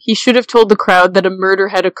podium, he should have told the crowd that a murder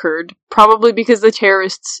had occurred, probably because the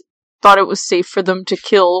terrorists thought it was safe for them to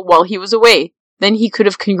kill while he was away. Then he could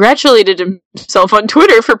have congratulated himself on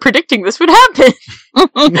Twitter for predicting this would happen.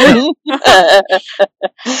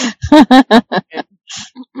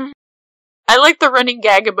 I like the running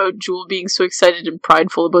gag about Jewel being so excited and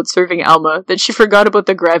prideful about serving Alma that she forgot about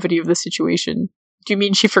the gravity of the situation. Do you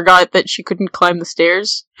mean she forgot that she couldn't climb the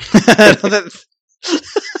stairs?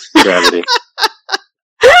 Gravity.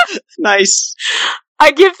 Nice.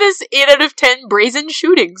 I give this 8 out of 10 brazen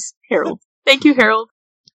shootings, Harold. Thank you, Harold.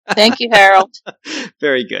 Thank you, Harold.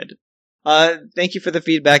 Very good. Thank you for the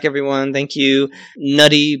feedback, everyone. Thank you,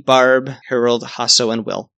 Nutty, Barb, Harold, Hasso, and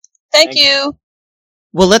Will. Thank you.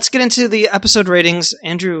 Well, let's get into the episode ratings.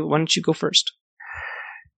 Andrew, why don't you go first?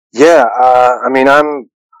 Yeah, I mean, I'm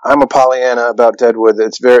a Pollyanna about Deadwood.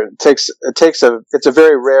 It's a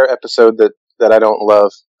very rare episode that I don't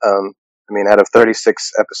love. I mean, out of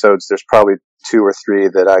 36 episodes, there's probably 2 or 3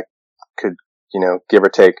 that I could, give or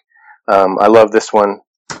take. I love this one.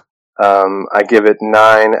 I give it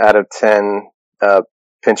 9 out of 10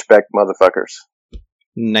 pinchbeck motherfuckers.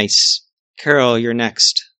 Nice. Carol, you're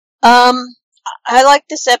next. I liked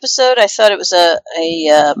this episode. I thought it was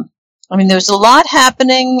I mean, there was a lot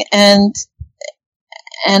happening and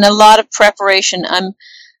a lot of preparation. I'm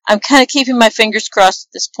kind of keeping my fingers crossed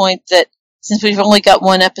at this point that since we've only got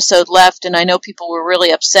one episode left, and I know people were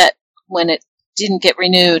really upset when it didn't get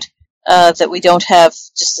renewed, that we don't have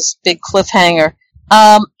just this big cliffhanger.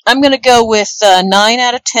 I'm going to go with 9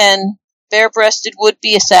 out of 10 bare-breasted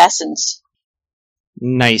would-be assassins.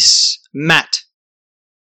 Nice. Matt.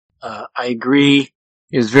 I agree.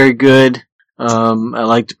 It was very good. I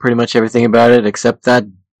liked pretty much everything about it, except that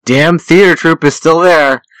damn theater troupe is still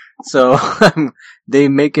there. So, they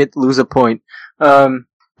make it lose a point.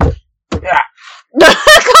 Yeah.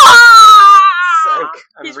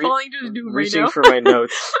 He's falling to his doom right reaching now. for my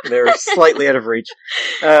notes. They're slightly out of reach.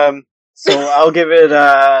 So I'll give it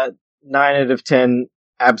 9 out of 10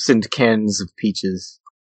 absent cans of peaches.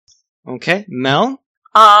 Okay. Mel?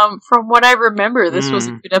 From what I remember, this was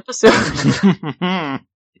a good episode.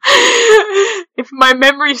 If my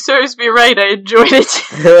memory serves me right, I enjoyed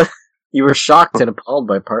it. You were shocked and appalled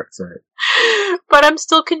by parts of it. But I'm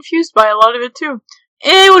still confused by a lot of it, too.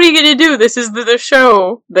 What are you gonna do? This is the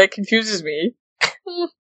show that confuses me.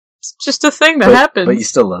 It's just a thing that happens. But you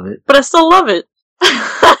still love it. But I still love it.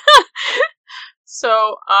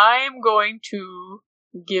 So, I'm going to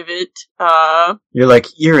give it, You're like,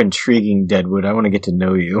 you're intriguing, Deadwood. I want to get to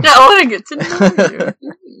know you. I want to get to know you.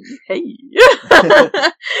 Hey.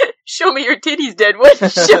 Show me your titties, Deadwood.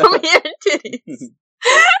 Show me your titties.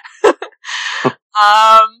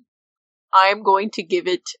 I'm going to give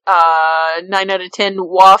it 9 out of 10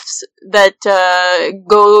 wafts that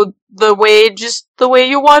go the way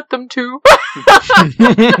you want them to. It's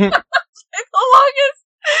like the longest,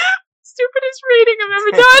 stupidest rating I've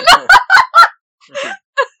ever done.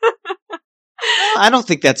 I don't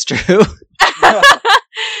think that's true.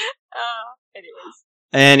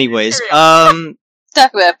 Anyways,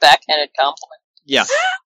 Talk about a backhanded compliment. Yeah.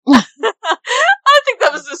 I think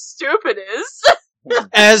that was the stupidest.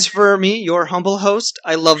 As for me, your humble host,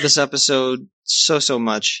 I love this episode so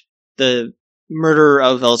much. The murder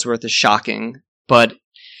of Ellsworth is shocking, but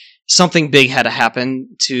something big had to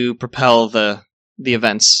happen to propel the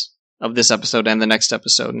events of this episode and the next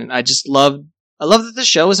episode. And I love that the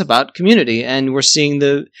show is about community, and we're seeing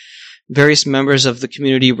the various members of the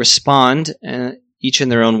community respond, each in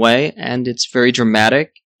their own way, and it's very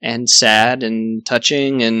dramatic and sad and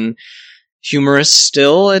touching and humorous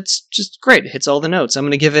still. It's just great. It hits all the notes. I'm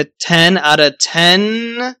going to give it 10 out of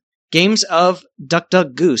 10 games of Duck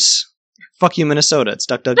Duck Goose. Fuck you, Minnesota. It's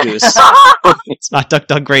Duck Duck Goose. It's not Duck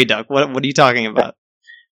Duck Grey Duck. What are you talking about?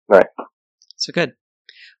 Right. So good.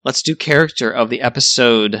 Let's do character of the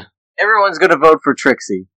episode. Everyone's going to vote for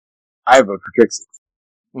Trixie. I vote for Trixie.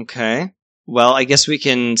 Okay. Well, I guess we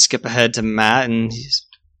can skip ahead to Matt and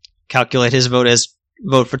calculate his vote as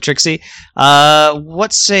vote for Trixie.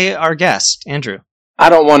 What say our guest, Andrew? I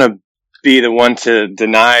don't want to be the one to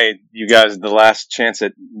deny you guys the last chance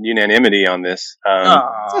at unanimity on this.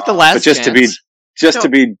 It's not the last but just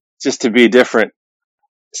chance. to be different,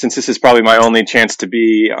 since this is probably my only chance to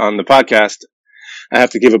be on the podcast, I have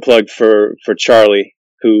to give a plug for Charlie,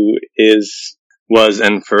 who was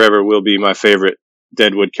and forever will be my favorite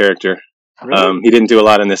Deadwood character. Really? He didn't do a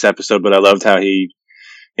lot in this episode, but I loved how he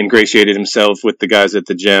ingratiated himself with the guys at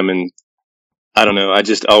the gem, and I don't know, I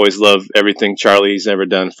just always love everything Charlie's ever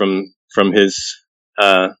done, from his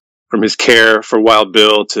care for Wild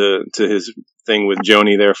Bill to his thing with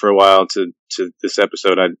Joni there for a while to this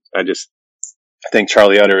episode. I think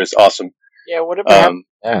Charlie Utter is awesome. Yeah, what about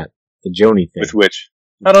that? The Joni thing. With which?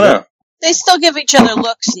 I don't know. They still give each other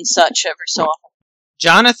looks and such every so often.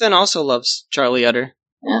 Jonathan also loves Charlie Utter.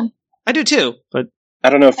 Yeah. I do too, but I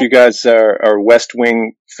don't know if you guys are West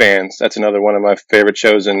Wing fans. That's another one of my favorite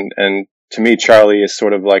shows, and to me, Charlie is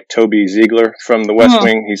sort of like Toby Ziegler from the West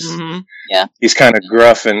Wing. He's kind of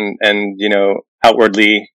gruff and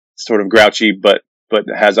outwardly sort of grouchy, but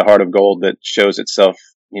has a heart of gold that shows itself,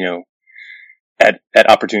 at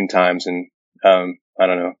opportune times. And I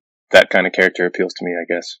don't know, that kind of character appeals to me, I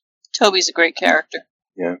guess. Toby's a great character.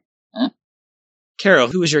 Yeah. Carol,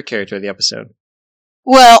 who was your character of the episode?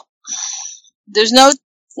 Well, there's no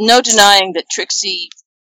denying that Trixie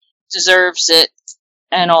deserves it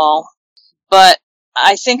and all, but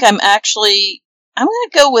I think I'm going to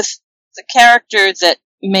go with the character that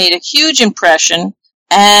made a huge impression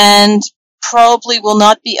and probably will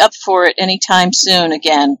not be up for it anytime soon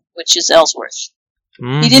again, which is Ellsworth.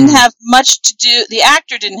 Mm-hmm. He didn't have much to do, the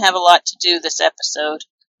actor didn't have a lot to do this episode,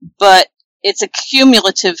 but it's a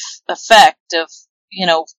cumulative effect of,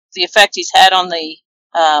 the effect he's had on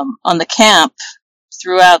the camp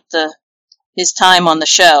throughout his time on the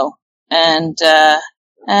show. And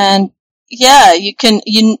yeah,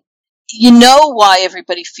 you know why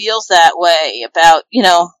everybody feels that way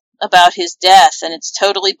about his death, and it's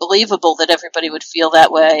totally believable that everybody would feel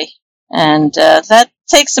that way. And that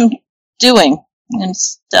takes some doing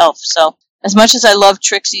himself. So as much as I love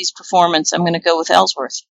Trixie's performance, I'm going to go with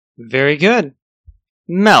Ellsworth. Very good.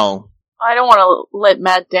 Mel. I don't want to let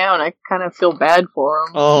Matt down. I kind of feel bad for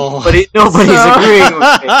him. Oh. But nobody's agreeing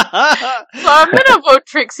with me. So I'm going to vote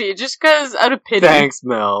Trixie, just because out of pity. Thanks,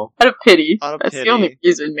 Mel. Out of pity. That's pity. the only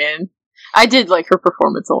reason, man. I did like her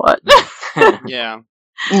performance a lot. Yeah.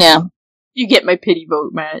 Yeah. You get my pity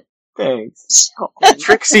vote, Matt. Thanks.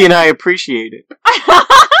 Trixie and I appreciate it.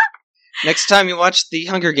 Next time you watch the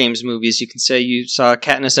Hunger Games movies, you can say you saw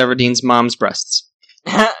Katniss Everdeen's mom's breasts.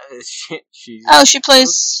 She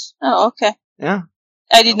plays... Oh, okay. Yeah.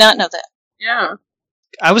 I did not know that. Yeah.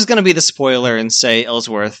 I was going to be the spoiler and say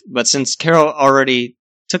Ellsworth, but since Carol already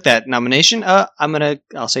took that nomination,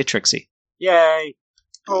 I'll say Trixie. Yay.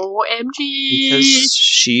 OMG. Because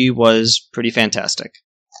she was pretty fantastic.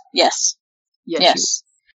 Yes. Yes.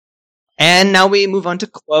 And now we move on to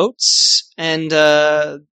quotes, and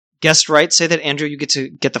guest right, say that, Andrew, you get to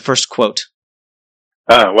get the first quote.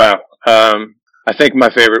 Wow. I think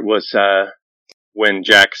my favorite was when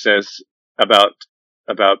Jack says about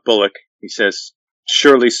Bullock. He says,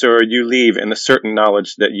 "Surely, sir, you leave in the certain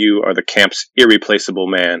knowledge that you are the camp's irreplaceable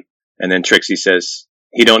man." And then Trixie says,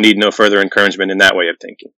 "He don't need no further encouragement in that way of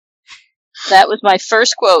thinking." That was my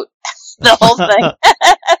first quote. The whole thing.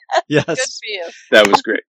 Yes. Good for you. That was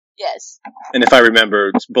great. Yes. And if I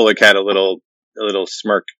remember, Bullock had a little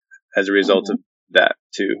smirk as a result of that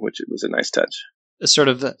too, which was a nice touch. A sort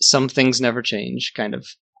of some things never change kind of.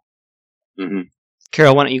 Mm-hmm.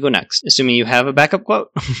 Carol, why don't you go next? Assuming you have a backup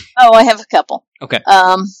quote. Oh, I have a couple. Okay.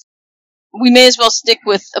 We may as well stick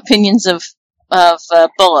with opinions of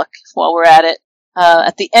Bullock while we're at it.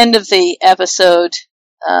 At the end of the episode,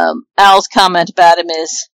 Al's comment about him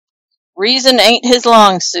is, "Reason ain't his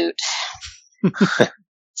long suit."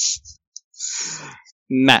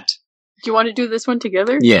 Matt. Do you want to do this one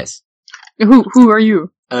together? Yes. Who are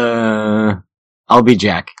you? I'll be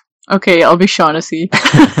Jack. Okay, I'll be Shaughnessy.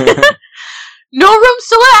 No room,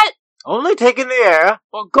 Salette! Only taking the air.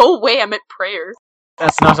 Well, go away, I'm at prayer.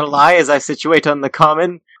 That's not a lie as I situate on the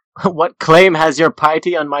common. What claim has your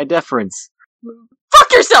piety on my deference?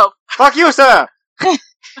 Fuck yourself! Fuck you, sir!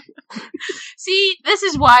 See, this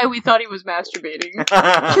is why we thought he was masturbating.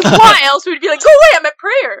 Because why else would he be like, go away, I'm at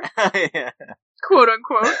prayer! Yeah. Quote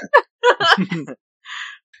unquote.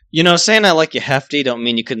 Saying I like you hefty don't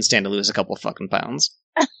mean you couldn't stand to lose a couple fucking pounds.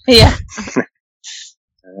 Yeah.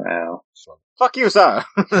 Wow. Fuck you, sir!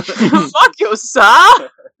 Fuck you, sir!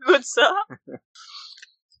 Good sir.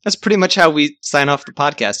 That's pretty much how we sign off the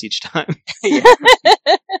podcast each time.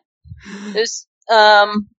 There's,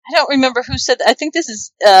 I don't remember who said that. I think this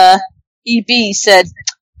is, EB said,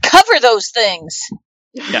 "Cover those things."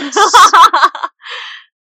 Yes.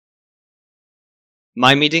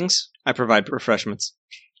 My meetings, I provide refreshments.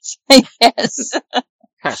 Yes.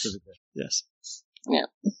 Yes. Yeah.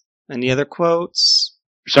 Any other quotes?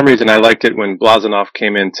 For some reason, I liked it when Blazanov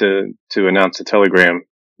came in to announce a telegram.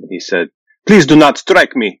 He said, "Please do not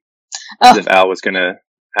strike me." As if Al was gonna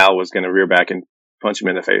rear back and punch him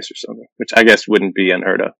in the face or something, which I guess wouldn't be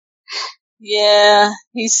unheard of. Yeah,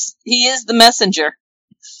 he is the messenger.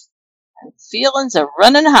 And feelings are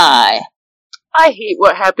running high. I hate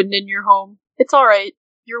what happened in your home. It's alright.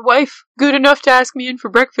 Your wife, good enough to ask me in for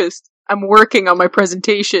breakfast. I'm working on my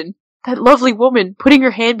presentation. That lovely woman, putting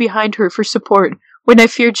her hand behind her for support when I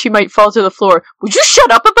feared she might fall to the floor. Would you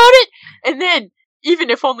shut up about it? And then, even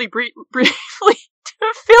if only briefly,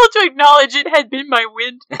 to fail to acknowledge it had been my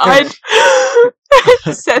wind.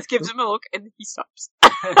 Seth gives him a look and he stops.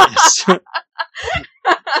 Yes.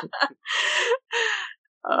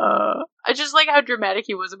 I just like how dramatic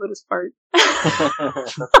he was about his fart.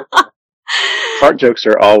 Fart jokes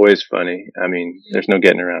are always funny. I mean, there's no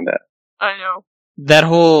getting around that. I know.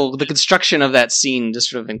 the construction of that scene just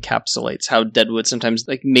sort of encapsulates how Deadwood sometimes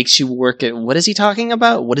like makes you work at what is he talking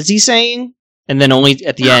about? What is he saying? And then only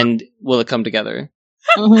at the end will it come together.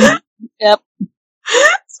 Mm-hmm. Yep.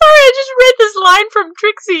 Sorry, I just read this line from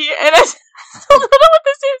Trixie, and I still don't know what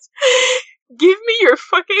this is. Give me your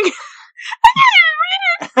fucking... I can't even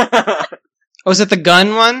read it! Oh, is it the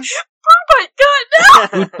gun one? Boot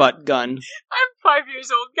gun! Boot butt gun. I'm 5 years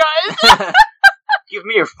old, guys. Give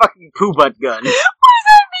me your fucking poo butt gun. What does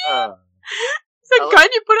that mean? It's a gun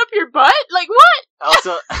you put up your butt? Like what?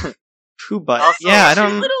 Also, Poo butt. Also, Yeah, I Shoot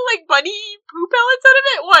don't... little like bunny poo pellets out of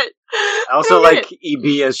it? What? I also I don't like get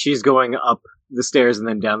EB as she's going up the stairs and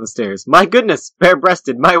then down the stairs. My goodness,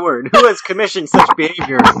 bare-breasted, my word. Who has commissioned such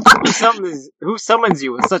behavior? Who summons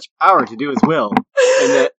you with such power to do his will?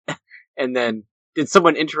 And then, did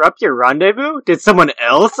someone interrupt your rendezvous? Did someone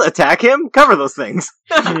else attack him? Cover those things.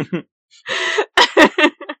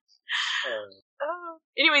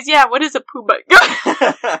 Anyways, yeah, what is a poo butt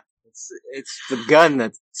gun? It's the gun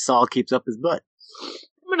that Saul keeps up his butt.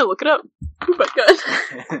 I'm gonna look it up. Poo butt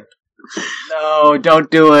gun. No, don't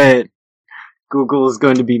do it. Google is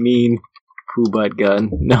going to be mean. Poo butt gun.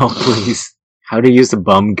 No, please. How to use a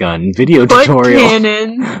bum gun. Video Butt tutorial.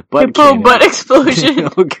 cannon. Butt Hippo cannon. butt explosion.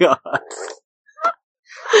 Oh god.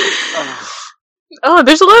 Oh,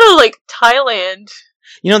 there's a lot of like Thailand.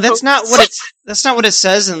 You know, that's not what it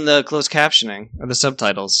says in the closed captioning or the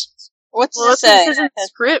subtitles. What's Well, it that's what it say? says in the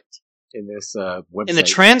script. In this website. In the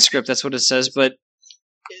transcript, that's what it says, but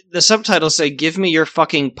the subtitles say, "Give me your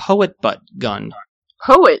fucking poet butt gun."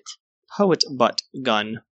 Poet. Poet butt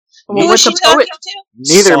gun. Well, Who what's is a she poet? talking to?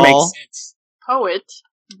 Neither Saul. makes sense. Poet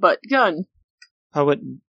butt gun.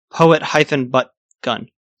 Poet hyphen butt gun.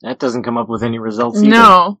 That doesn't come up with any results either.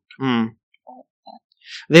 No. Hmm.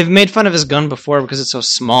 They've made fun of his gun before because it's so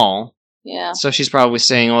small. Yeah. So she's probably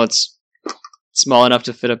saying, "Oh, it's small enough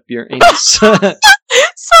to fit up your anus."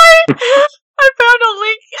 Sorry, I found a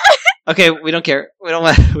link. Okay, we don't care. We don't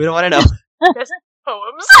want to know.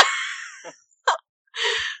 Poems.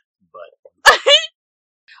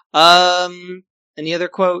 Any other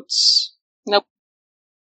quotes? Nope.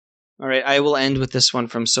 All right, I will end with this one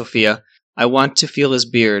from Sophia. I want to feel his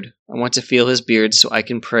beard. I want to feel his beard so I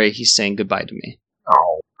can pray he's saying goodbye to me.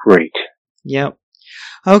 Oh, great. Yep.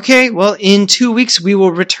 Okay, well, in 2 weeks we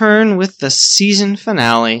will return with the season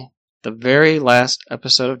finale, the very last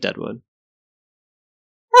episode of Deadwood.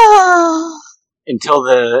 Until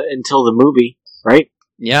the movie, right?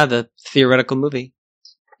 Yeah, the theoretical movie.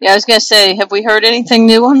 Yeah, I was gonna say, have we heard anything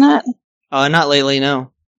new on that? Not lately,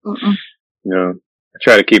 no. Mm-mm. No, I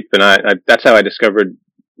try to keep an eye. That's how I discovered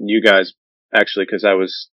you guys, actually, because I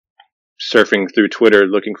was surfing through Twitter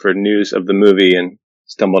looking for news of the movie and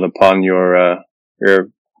stumbled upon your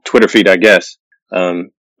Twitter feed, I guess.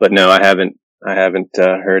 But no, I haven't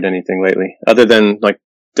heard anything lately, other than like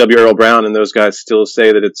W. Earl Brown and those guys still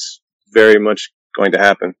say that it's very much going to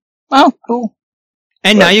happen. Oh, cool.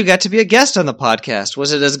 And now you got to be a guest on the podcast.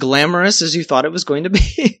 Was it as glamorous as you thought it was going to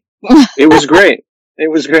be? It was great. It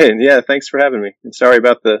was great. Yeah, thanks for having me. And sorry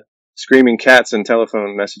about the screaming cats and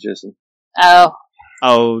telephone messages and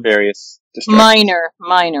Oh, various distractions.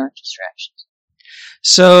 minor distractions.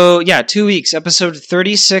 So, yeah, 2 weeks, episode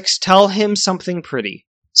 36, Tell Him Something Pretty.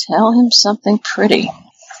 Tell him something pretty.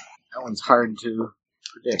 That one's hard to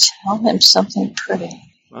predict. Tell him something pretty.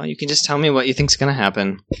 Well, you can just tell me what you think's going to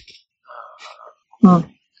happen.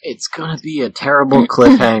 It's gonna be a terrible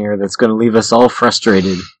cliffhanger that's gonna leave us all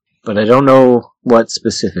frustrated, but I don't know what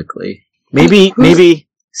specifically. Maybe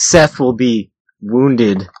Seth will be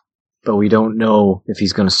wounded, but we don't know if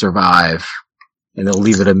he's gonna survive, and they'll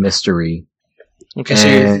leave it a mystery. Okay,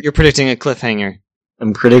 so you're predicting a cliffhanger.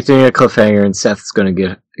 I'm predicting a cliffhanger, and Seth's gonna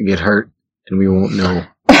get hurt, and we won't know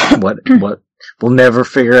what. We'll never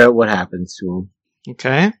figure out what happens to him.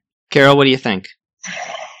 Okay. Carol, what do you think?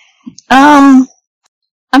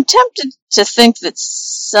 I'm tempted to think that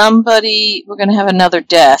we're going to have another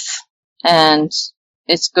death, and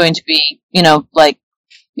it's going to be,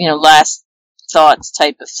 last thoughts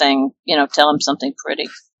type of thing, tell him something pretty.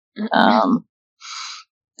 I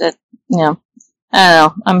don't know.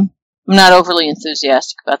 I'm not overly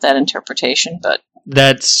enthusiastic about that interpretation, but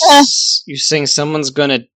That's you're saying someone's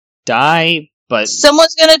gonna die, but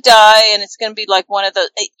someone's going to die, and it's going to be like one of the.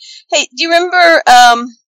 Hey, do you remember?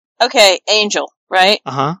 Angel, right?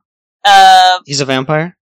 He's a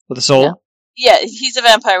vampire with a soul. No. Yeah, he's a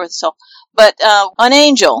vampire with a soul. But on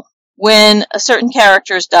Angel, when a certain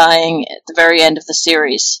character is dying at the very end of the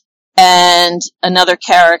series, and another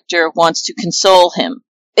character wants to console him,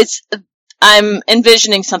 I'm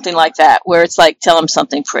envisioning something like that, where it's like, tell him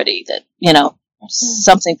something pretty, that,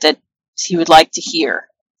 something that he would like to hear,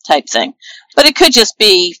 type thing. But it could just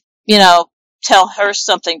be, tell her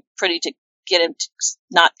something pretty to get him to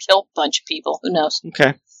not kill a bunch of people. Who knows?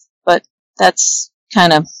 Okay. But that's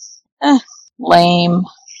kind of lame.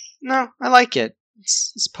 No, I like it.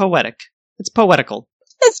 It's poetic. It's poetical.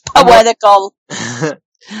 It's poetical.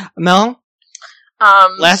 Mel?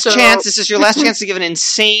 Last chance. This is your last chance to give an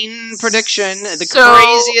insane prediction. The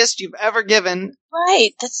craziest you've ever given.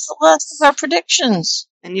 Right. That's the last of our predictions.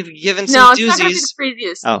 And you've given some No, doozies. it's not going to be the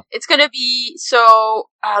craziest. Oh. It's going to be,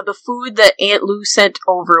 the food that Aunt Lou sent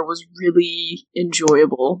over was really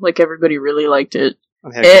enjoyable. Like, everybody really liked it.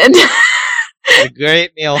 Okay. And A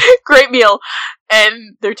great meal. Great meal.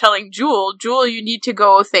 And they're telling Jewel, you need to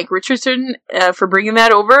go thank Richardson for bringing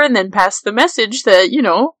that over and then pass the message that,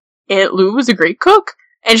 Aunt Lou was a great cook.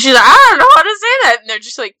 And she's like, I don't know how to say that. And they're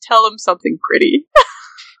just like, tell him something pretty.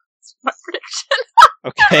 That's my prediction.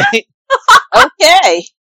 Okay. Okay.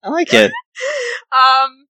 I like it.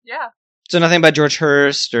 Yeah. So nothing about George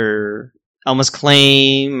Hurst or Elma's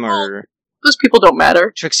claim or Those people don't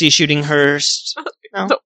matter. Trixie shooting Hurst. No.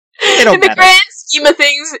 No. They don't In the matter. grand scheme of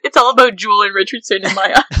things, it's all about Jewel and Richardson in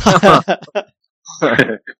my eyes.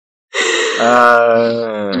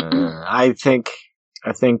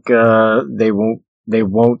 I think they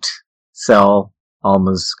won't sell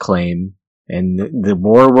Alma's claim, and the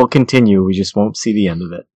war will continue. We just won't see the end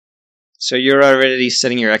of it. So you're already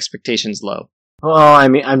setting your expectations low. Well, I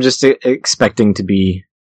mean, I'm just expecting to be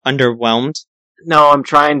Underwhelmed. No, I'm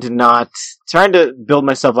trying to build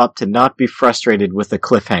myself up to not be frustrated with a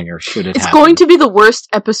cliffhanger should it It's happen. going to be the worst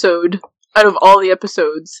episode out of all the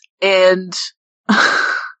episodes, and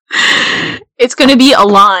it's going to be a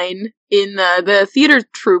line in the theater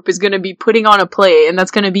troupe is going to be putting on a play, and that's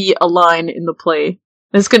going to be a line in the play.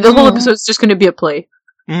 The whole episode's just going to be a play.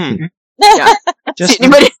 Mm. Yeah. Just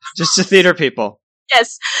the theater people.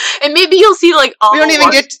 Yes, and maybe you'll see like Alma. We don't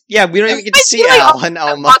even get to see Al and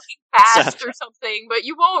Alma walking past Seth. or something, but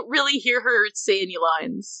you won't really hear her say any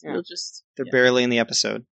lines. Yeah. You'll just They're barely in the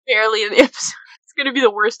episode. barely in the episode. It's going to be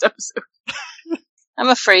the worst episode. I'm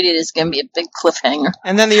afraid it is going to be a big cliffhanger.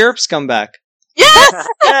 And then the Earps come back. Yes!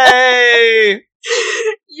 Yay!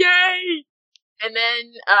 Yay! And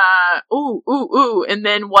then, and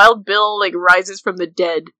then Wild Bill, like, rises from the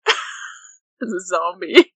dead as a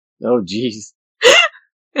zombie. Oh, jeez.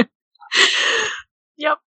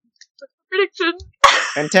 Yep. That's my prediction.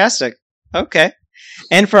 Fantastic. Okay.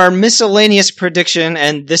 And for our miscellaneous prediction,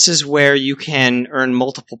 and this is where you can earn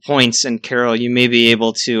multiple points, and Carol, you may be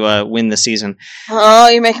able to win the season. Oh,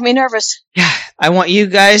 you're making me nervous. Yeah, I want you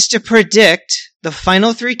guys to predict the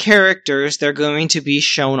final 3 characters that are going to be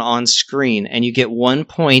shown on screen, and you get 1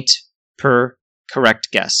 point per correct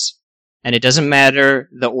guess. And it doesn't matter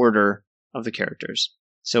the order of the characters.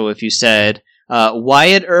 So if you said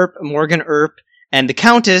Wyatt Earp, Morgan Earp, and the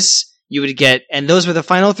Countess, you would get, and those were the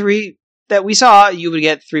final 3 that we saw, you would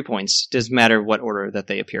get 3 points. Doesn't matter what order that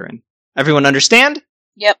they appear in. Everyone understand?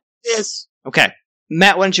 Yep. Yes. Okay.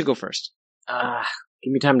 Matt, why don't you go first?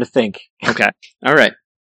 Give me time to think. Okay. All right.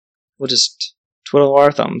 We'll just twiddle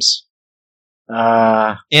our thumbs.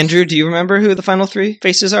 Andrew, do you remember who the final 3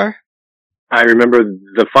 faces are? I remember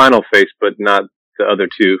the final face, but not the other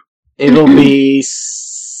 2. It'll be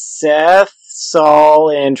Seth, Saul,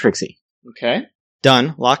 and Trixie. Okay.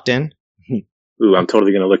 Done. Locked in. Ooh, I'm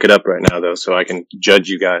totally going to look it up right now, though, so I can judge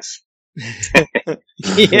you guys.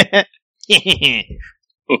 Yeah.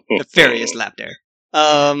 Nefarious laughter.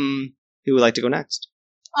 Who would like to go next?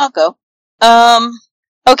 I'll go.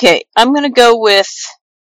 Okay, I'm gonna go with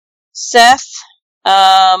Seth,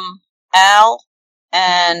 Al,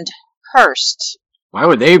 and Hurst. Why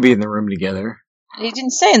would they be in the room together? He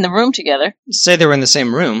didn't say in the room together. Say they were in the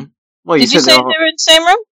same room. Well, Did you say they were in the same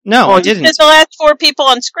room? No, I You didn't. said the last 4 people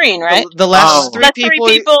on screen, right? The last That's 3 people.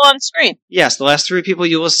 3 people on screen. Yes, the last 3 people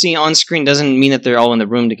you will see on screen doesn't mean that they're all in the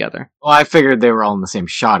room together. Well, I figured they were all in the same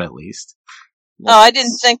shot at least. Oh, I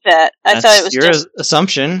didn't think that. I That's thought it was your just...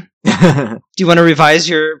 assumption. Do you want to revise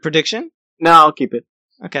your prediction? No, I'll keep it.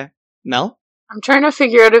 Okay. Mel? I'm trying to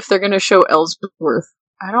figure out if they're going to show Ellsworth.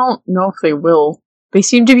 I don't know if they will. They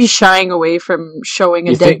seem to be shying away from showing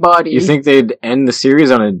a dead body. You think they'd end the series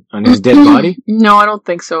on his dead body? No, I don't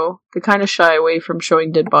think so. They kind of shy away from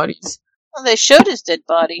showing dead bodies. Well, they showed his dead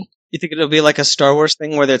body. You think it'll be like a Star Wars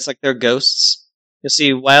thing where it's like they're ghosts? You'll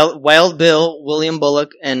see Wild Bill, William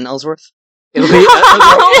Bullock, and Ellsworth? It'll be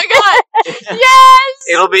Oh my god! Yes!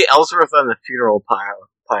 it'll be Ellsworth on the funeral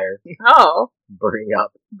pyre Oh. burning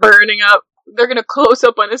up. Burning up. They're gonna close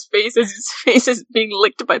up on his face as his face is being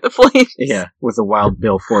licked by the flames. Yeah, with a Wild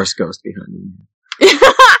Bill Force ghost behind him.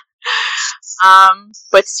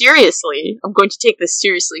 But seriously, I'm going to take this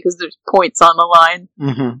seriously because there's points on the line.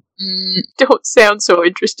 Mm-hmm. Don't sound so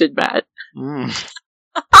interested, Matt. Mm.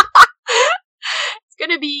 It's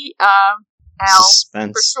gonna be Al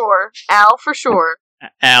Suspense. for sure. Al for sure.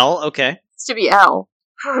 Al, okay. It's to be Al.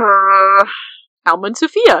 Alma and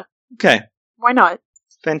Sophia. Okay. Why not?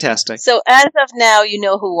 Fantastic. So as of now, you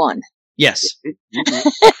know who won. Yes.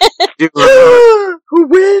 Who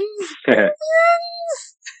wins?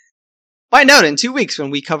 Find out in 2 weeks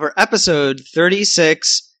when we cover episode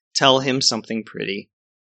 36, Tell Him Something Pretty.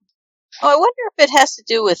 Oh, I wonder if it has to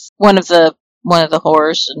do with one of the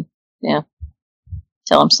horrors, and yeah,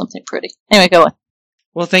 tell him something pretty. Anyway, go on.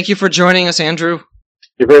 Well, thank you for joining us, Andrew.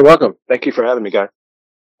 You're very welcome. Thank you for having me, guys.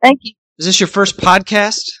 Thank you. Is this your first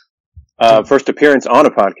podcast? First appearance on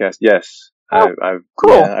a podcast, yes. Oh, I've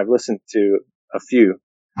cool. Yeah, I've listened to a few.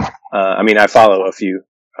 I follow a few.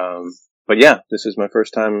 But yeah, this is my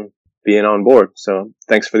first time being on board. So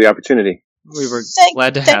thanks for the opportunity. We were Thank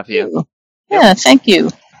glad to have you. Yeah, thank you.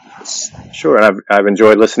 Sure, and I've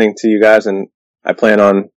enjoyed listening to you guys, and I plan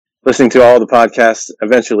on listening to all the podcasts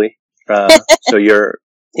eventually. So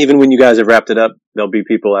even when you guys have wrapped it up, there'll be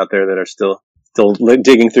people out there that are still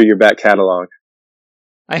digging through your back catalog.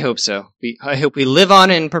 I hope so. I hope we live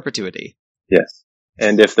on in perpetuity. Yes,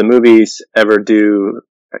 and if the movies ever do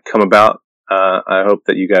come about, I hope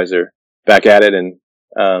that you guys are back at it, and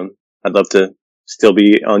I'd love to still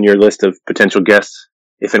be on your list of potential guests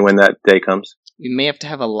if and when that day comes. We may have to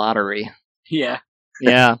have a lottery. Yeah.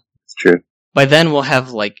 Yeah. It's true. By then, we'll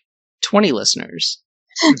have, 20 listeners.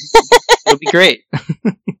 It'll be great.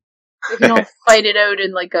 We can all fight it out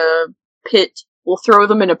in a pit. We'll throw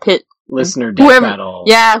them in a pit. Listener death Whoever, battle.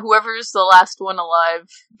 yeah, whoever's the last one alive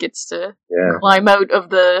gets to climb out of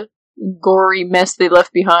the gory mess they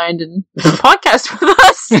left behind and podcast with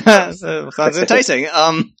us. Sounds enticing.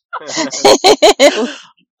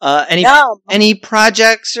 Any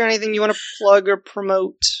projects or anything you want to plug or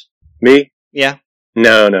promote? Me? Yeah.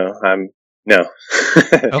 No. No.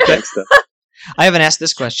 Okay. I haven't asked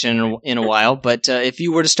this question in a while, but if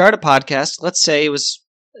you were to start a podcast, let's say it was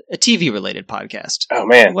a TV-related podcast. Oh,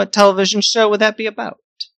 man. What television show would that be about?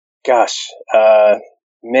 Gosh.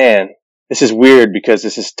 Man. This is weird because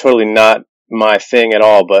this is totally not my thing at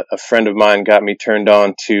all, but a friend of mine got me turned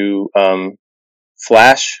on to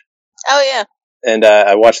Flash. Oh, yeah. And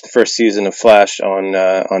I watched the first season of Flash on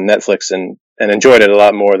Netflix and enjoyed it a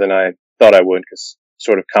lot more than I thought I would, because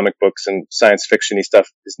sort of comic books and science fiction-y stuff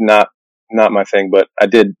is not my thing, but I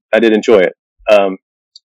did enjoy it.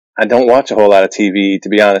 I don't watch a whole lot of TV, to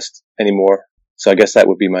be honest, anymore, so I guess that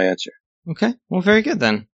would be my answer. Okay, well, very good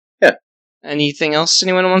then. Yeah. Anything else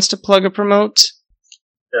anyone wants to plug or promote?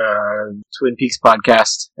 Twin Peaks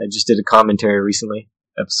podcast. I just did a commentary recently,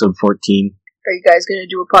 episode 14. Are you guys going to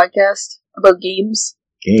do a podcast about games?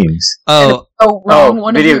 Games. Oh,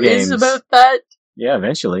 One video of you games. is about that? Yeah,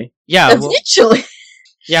 eventually. yeah. Eventually.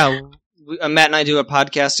 Matt and I do a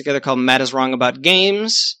podcast together called Matt is Wrong About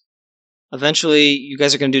Games. Eventually, you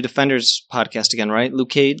guys are going to do Defenders podcast again, right?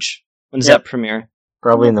 Luke Cage? When does that premiere?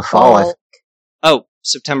 Probably in the fall. I think. Oh,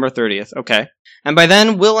 September 30th. Okay. And by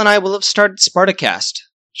then, Will and I will have started Spartacast.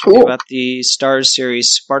 Cool. About the Starz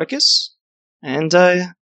series Spartacus. And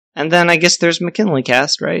then I guess there's McKinley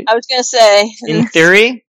Cast, right? I was going to say... In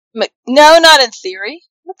theory? No, not in theory.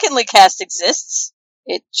 McKinley Cast exists.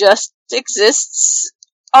 It just exists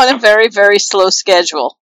on a very, very slow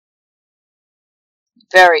schedule.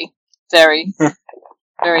 Very, very,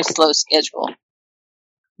 very slow schedule.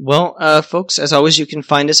 Well, folks, as always, you can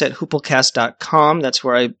find us at hooplecast.com. That's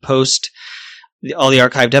where I post all the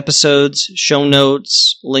archived episodes, show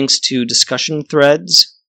notes, links to discussion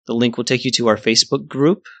threads. The link will take you to our Facebook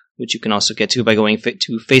group, which you can also get to by going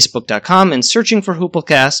to facebook.com and searching for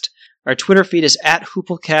Hooplecast. Our Twitter feed is at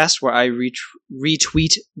Hooplecast, where I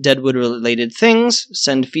retweet Deadwood-related things.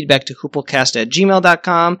 Send feedback to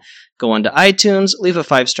hooplecast@gmail.com. Go on to iTunes, leave a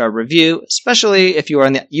 5-star review, especially if you are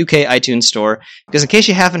in the UK iTunes store, because in case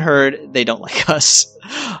you haven't heard, they don't like us.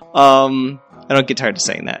 I don't get tired of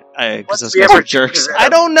saying that, because those guys are jerks. I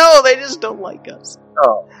don't know, they just don't like us.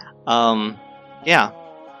 Oh. Yeah.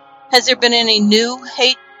 Has there been any new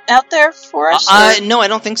hate out there for us? No, I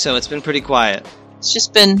don't think so. It's been pretty quiet. It's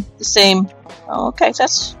just been the same. Oh, okay,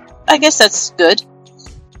 I guess that's good.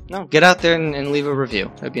 No, get out there and leave a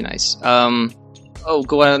review. That'd be nice.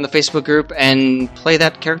 Go out on the Facebook group and play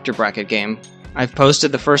that character bracket game. I've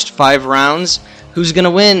posted the first 5 rounds. Who's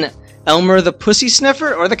gonna win? Elmer the Pussy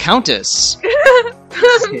Sniffer or the Countess?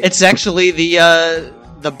 It's actually the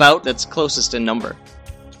bout that's closest in number.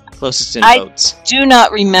 Closest in votes. I do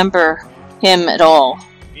not remember him at all.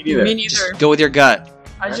 Me neither. Me neither. Just go with your gut.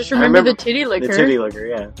 I just remember the titty licker. The titty licker,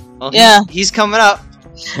 yeah. Well, Yeah. he's coming up.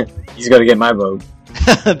 He's gonna get my vote.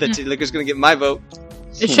 The titty licker's gonna get my vote.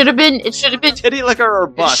 It should have been. Titty licker or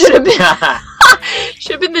bust? Should have been.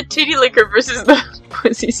 Should have been the titty licker versus the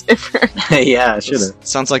pussy sniffer. Yeah, should have.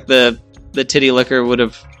 Sounds like the titty licker would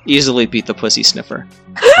have easily beat the pussy sniffer.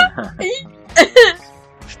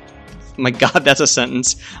 My God, that's a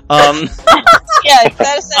sentence. Yeah, is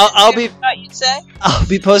that a sentence I'll be- thought you'd say? I'll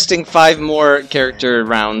be posting 5 more character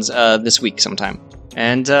rounds this week sometime.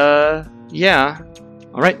 And yeah.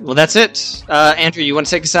 All right. Well, that's it. Andrew, you want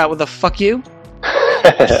to take us out with a fuck you?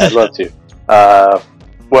 I'd love to.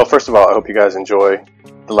 Well, first of all, I hope you guys enjoy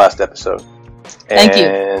the last episode. Thank you.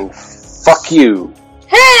 And fuck you.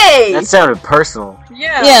 Hey! That sounded personal.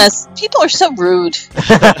 Yeah. Yes, people are so rude.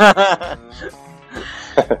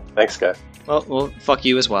 Thanks, guys. Well, fuck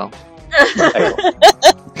you as well.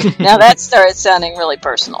 Excellent. Now that started sounding really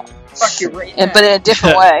personal. Fuck you right Yeah, but in a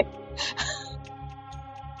different way.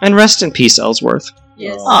 And rest in peace, Ellsworth.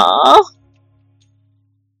 Yes. Aww.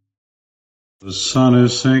 The sun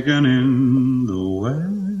is sinking in the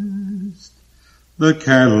west. The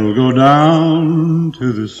cattle go down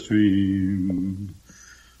to the stream.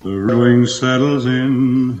 The wing settles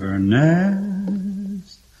in her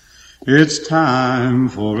nest. It's time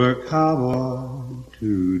for a cowboy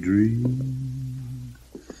to dream.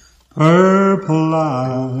 Purple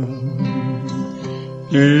light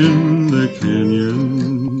in the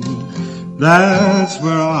canyon. That's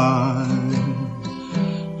where I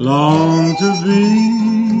long to be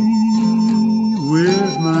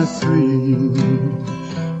with my 3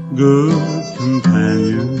 good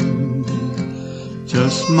companions.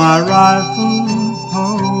 Just my rifle,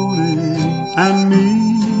 pony, and me.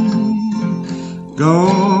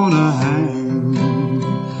 Gonna hang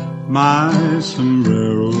my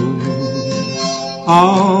sombrero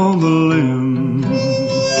on the limb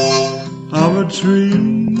of a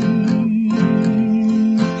tree.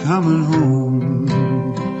 Coming home,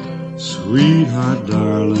 sweetheart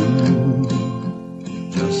darling,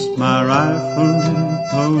 just my rifle,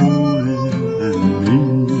 pony, and me.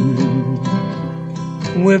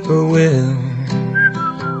 Whippoorwill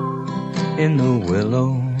in the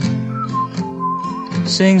willow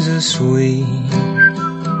sings a sweet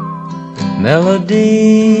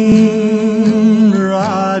melody,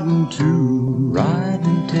 riding to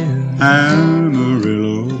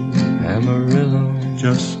Amarillo,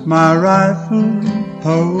 just my rifle,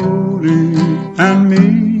 pony, and me.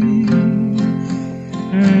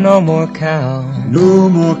 No more cow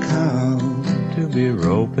to be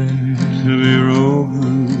roping,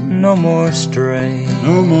 no more stray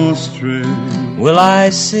will I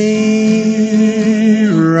see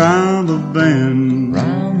round the bend.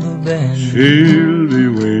 She'll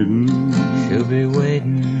be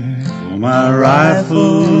waiting for my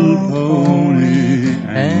rifle, pony,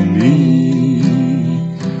 and me.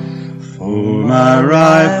 For my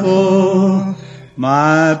rifle,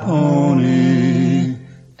 my pony,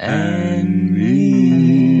 and me.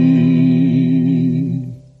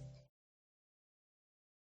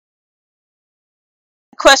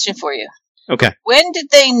 Question for you. Okay. When did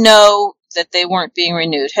they know that they weren't being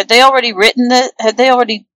renewed? Had they already written that? Had they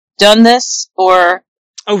already done this? Or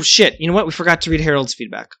Oh shit! You know what? We forgot to read Harold's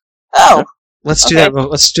feedback. oh, Let's do Okay. that.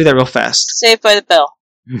 Let's do that real fast. Saved by the Bell.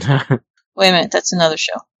 Wait a minute, that's another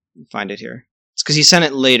show. Find it here. It's because he sent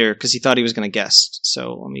it later because he thought he was going to guest.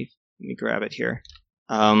 So let me grab it here.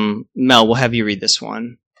 Mel, we'll have you read this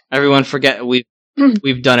one. Everyone, forget we've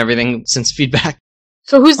done everything since feedback.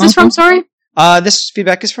 So who's this from? Sorry. This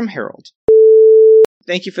feedback is from Harold.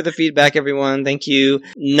 Thank you for the feedback, everyone. Thank you,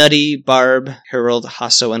 Nutty, Barb, Harold,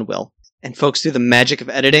 Hasso, and Will. And folks, through the magic of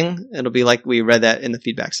editing, it'll be like we read that in the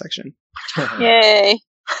feedback section. Yay.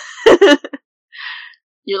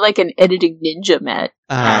 You're like an editing ninja, Matt.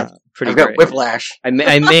 Pretty I've got great. whiplash. I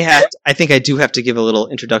may have. I think I do have to give a little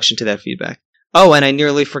introduction to that feedback. Oh, and I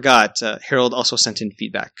nearly forgot. Harold also sent in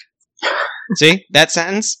feedback. See that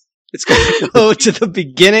sentence? It's going to go to the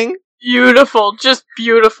beginning Beautiful, just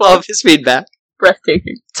beautiful. of his feedback.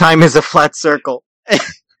 Breathtaking. Time is a flat circle.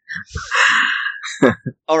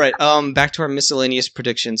 All right. Back to our miscellaneous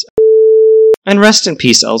predictions. And rest in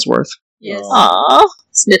peace, Ellsworth. Yes. Aww.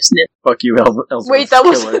 Sniff, sniff. Fuck you, Ellsworth. Wait, that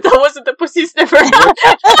wasn't the pussy sniffer. I'm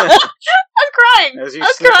crying. As you I'm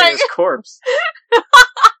sniffing crying. his corpse.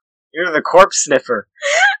 You're the corpse sniffer.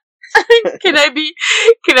 Can I be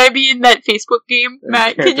in that Facebook game,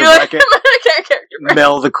 Matt? Can you Character like bracket. character bracket?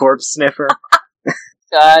 Mel the corpse sniffer.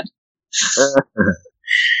 God.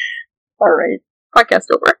 All right. Podcast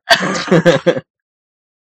over.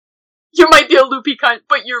 You might be a loopy cunt,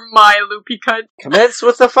 but you're my loopy cunt. Commence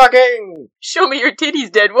with the fucking... Show me your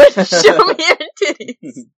titties, Deadwood. Show me your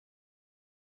titties.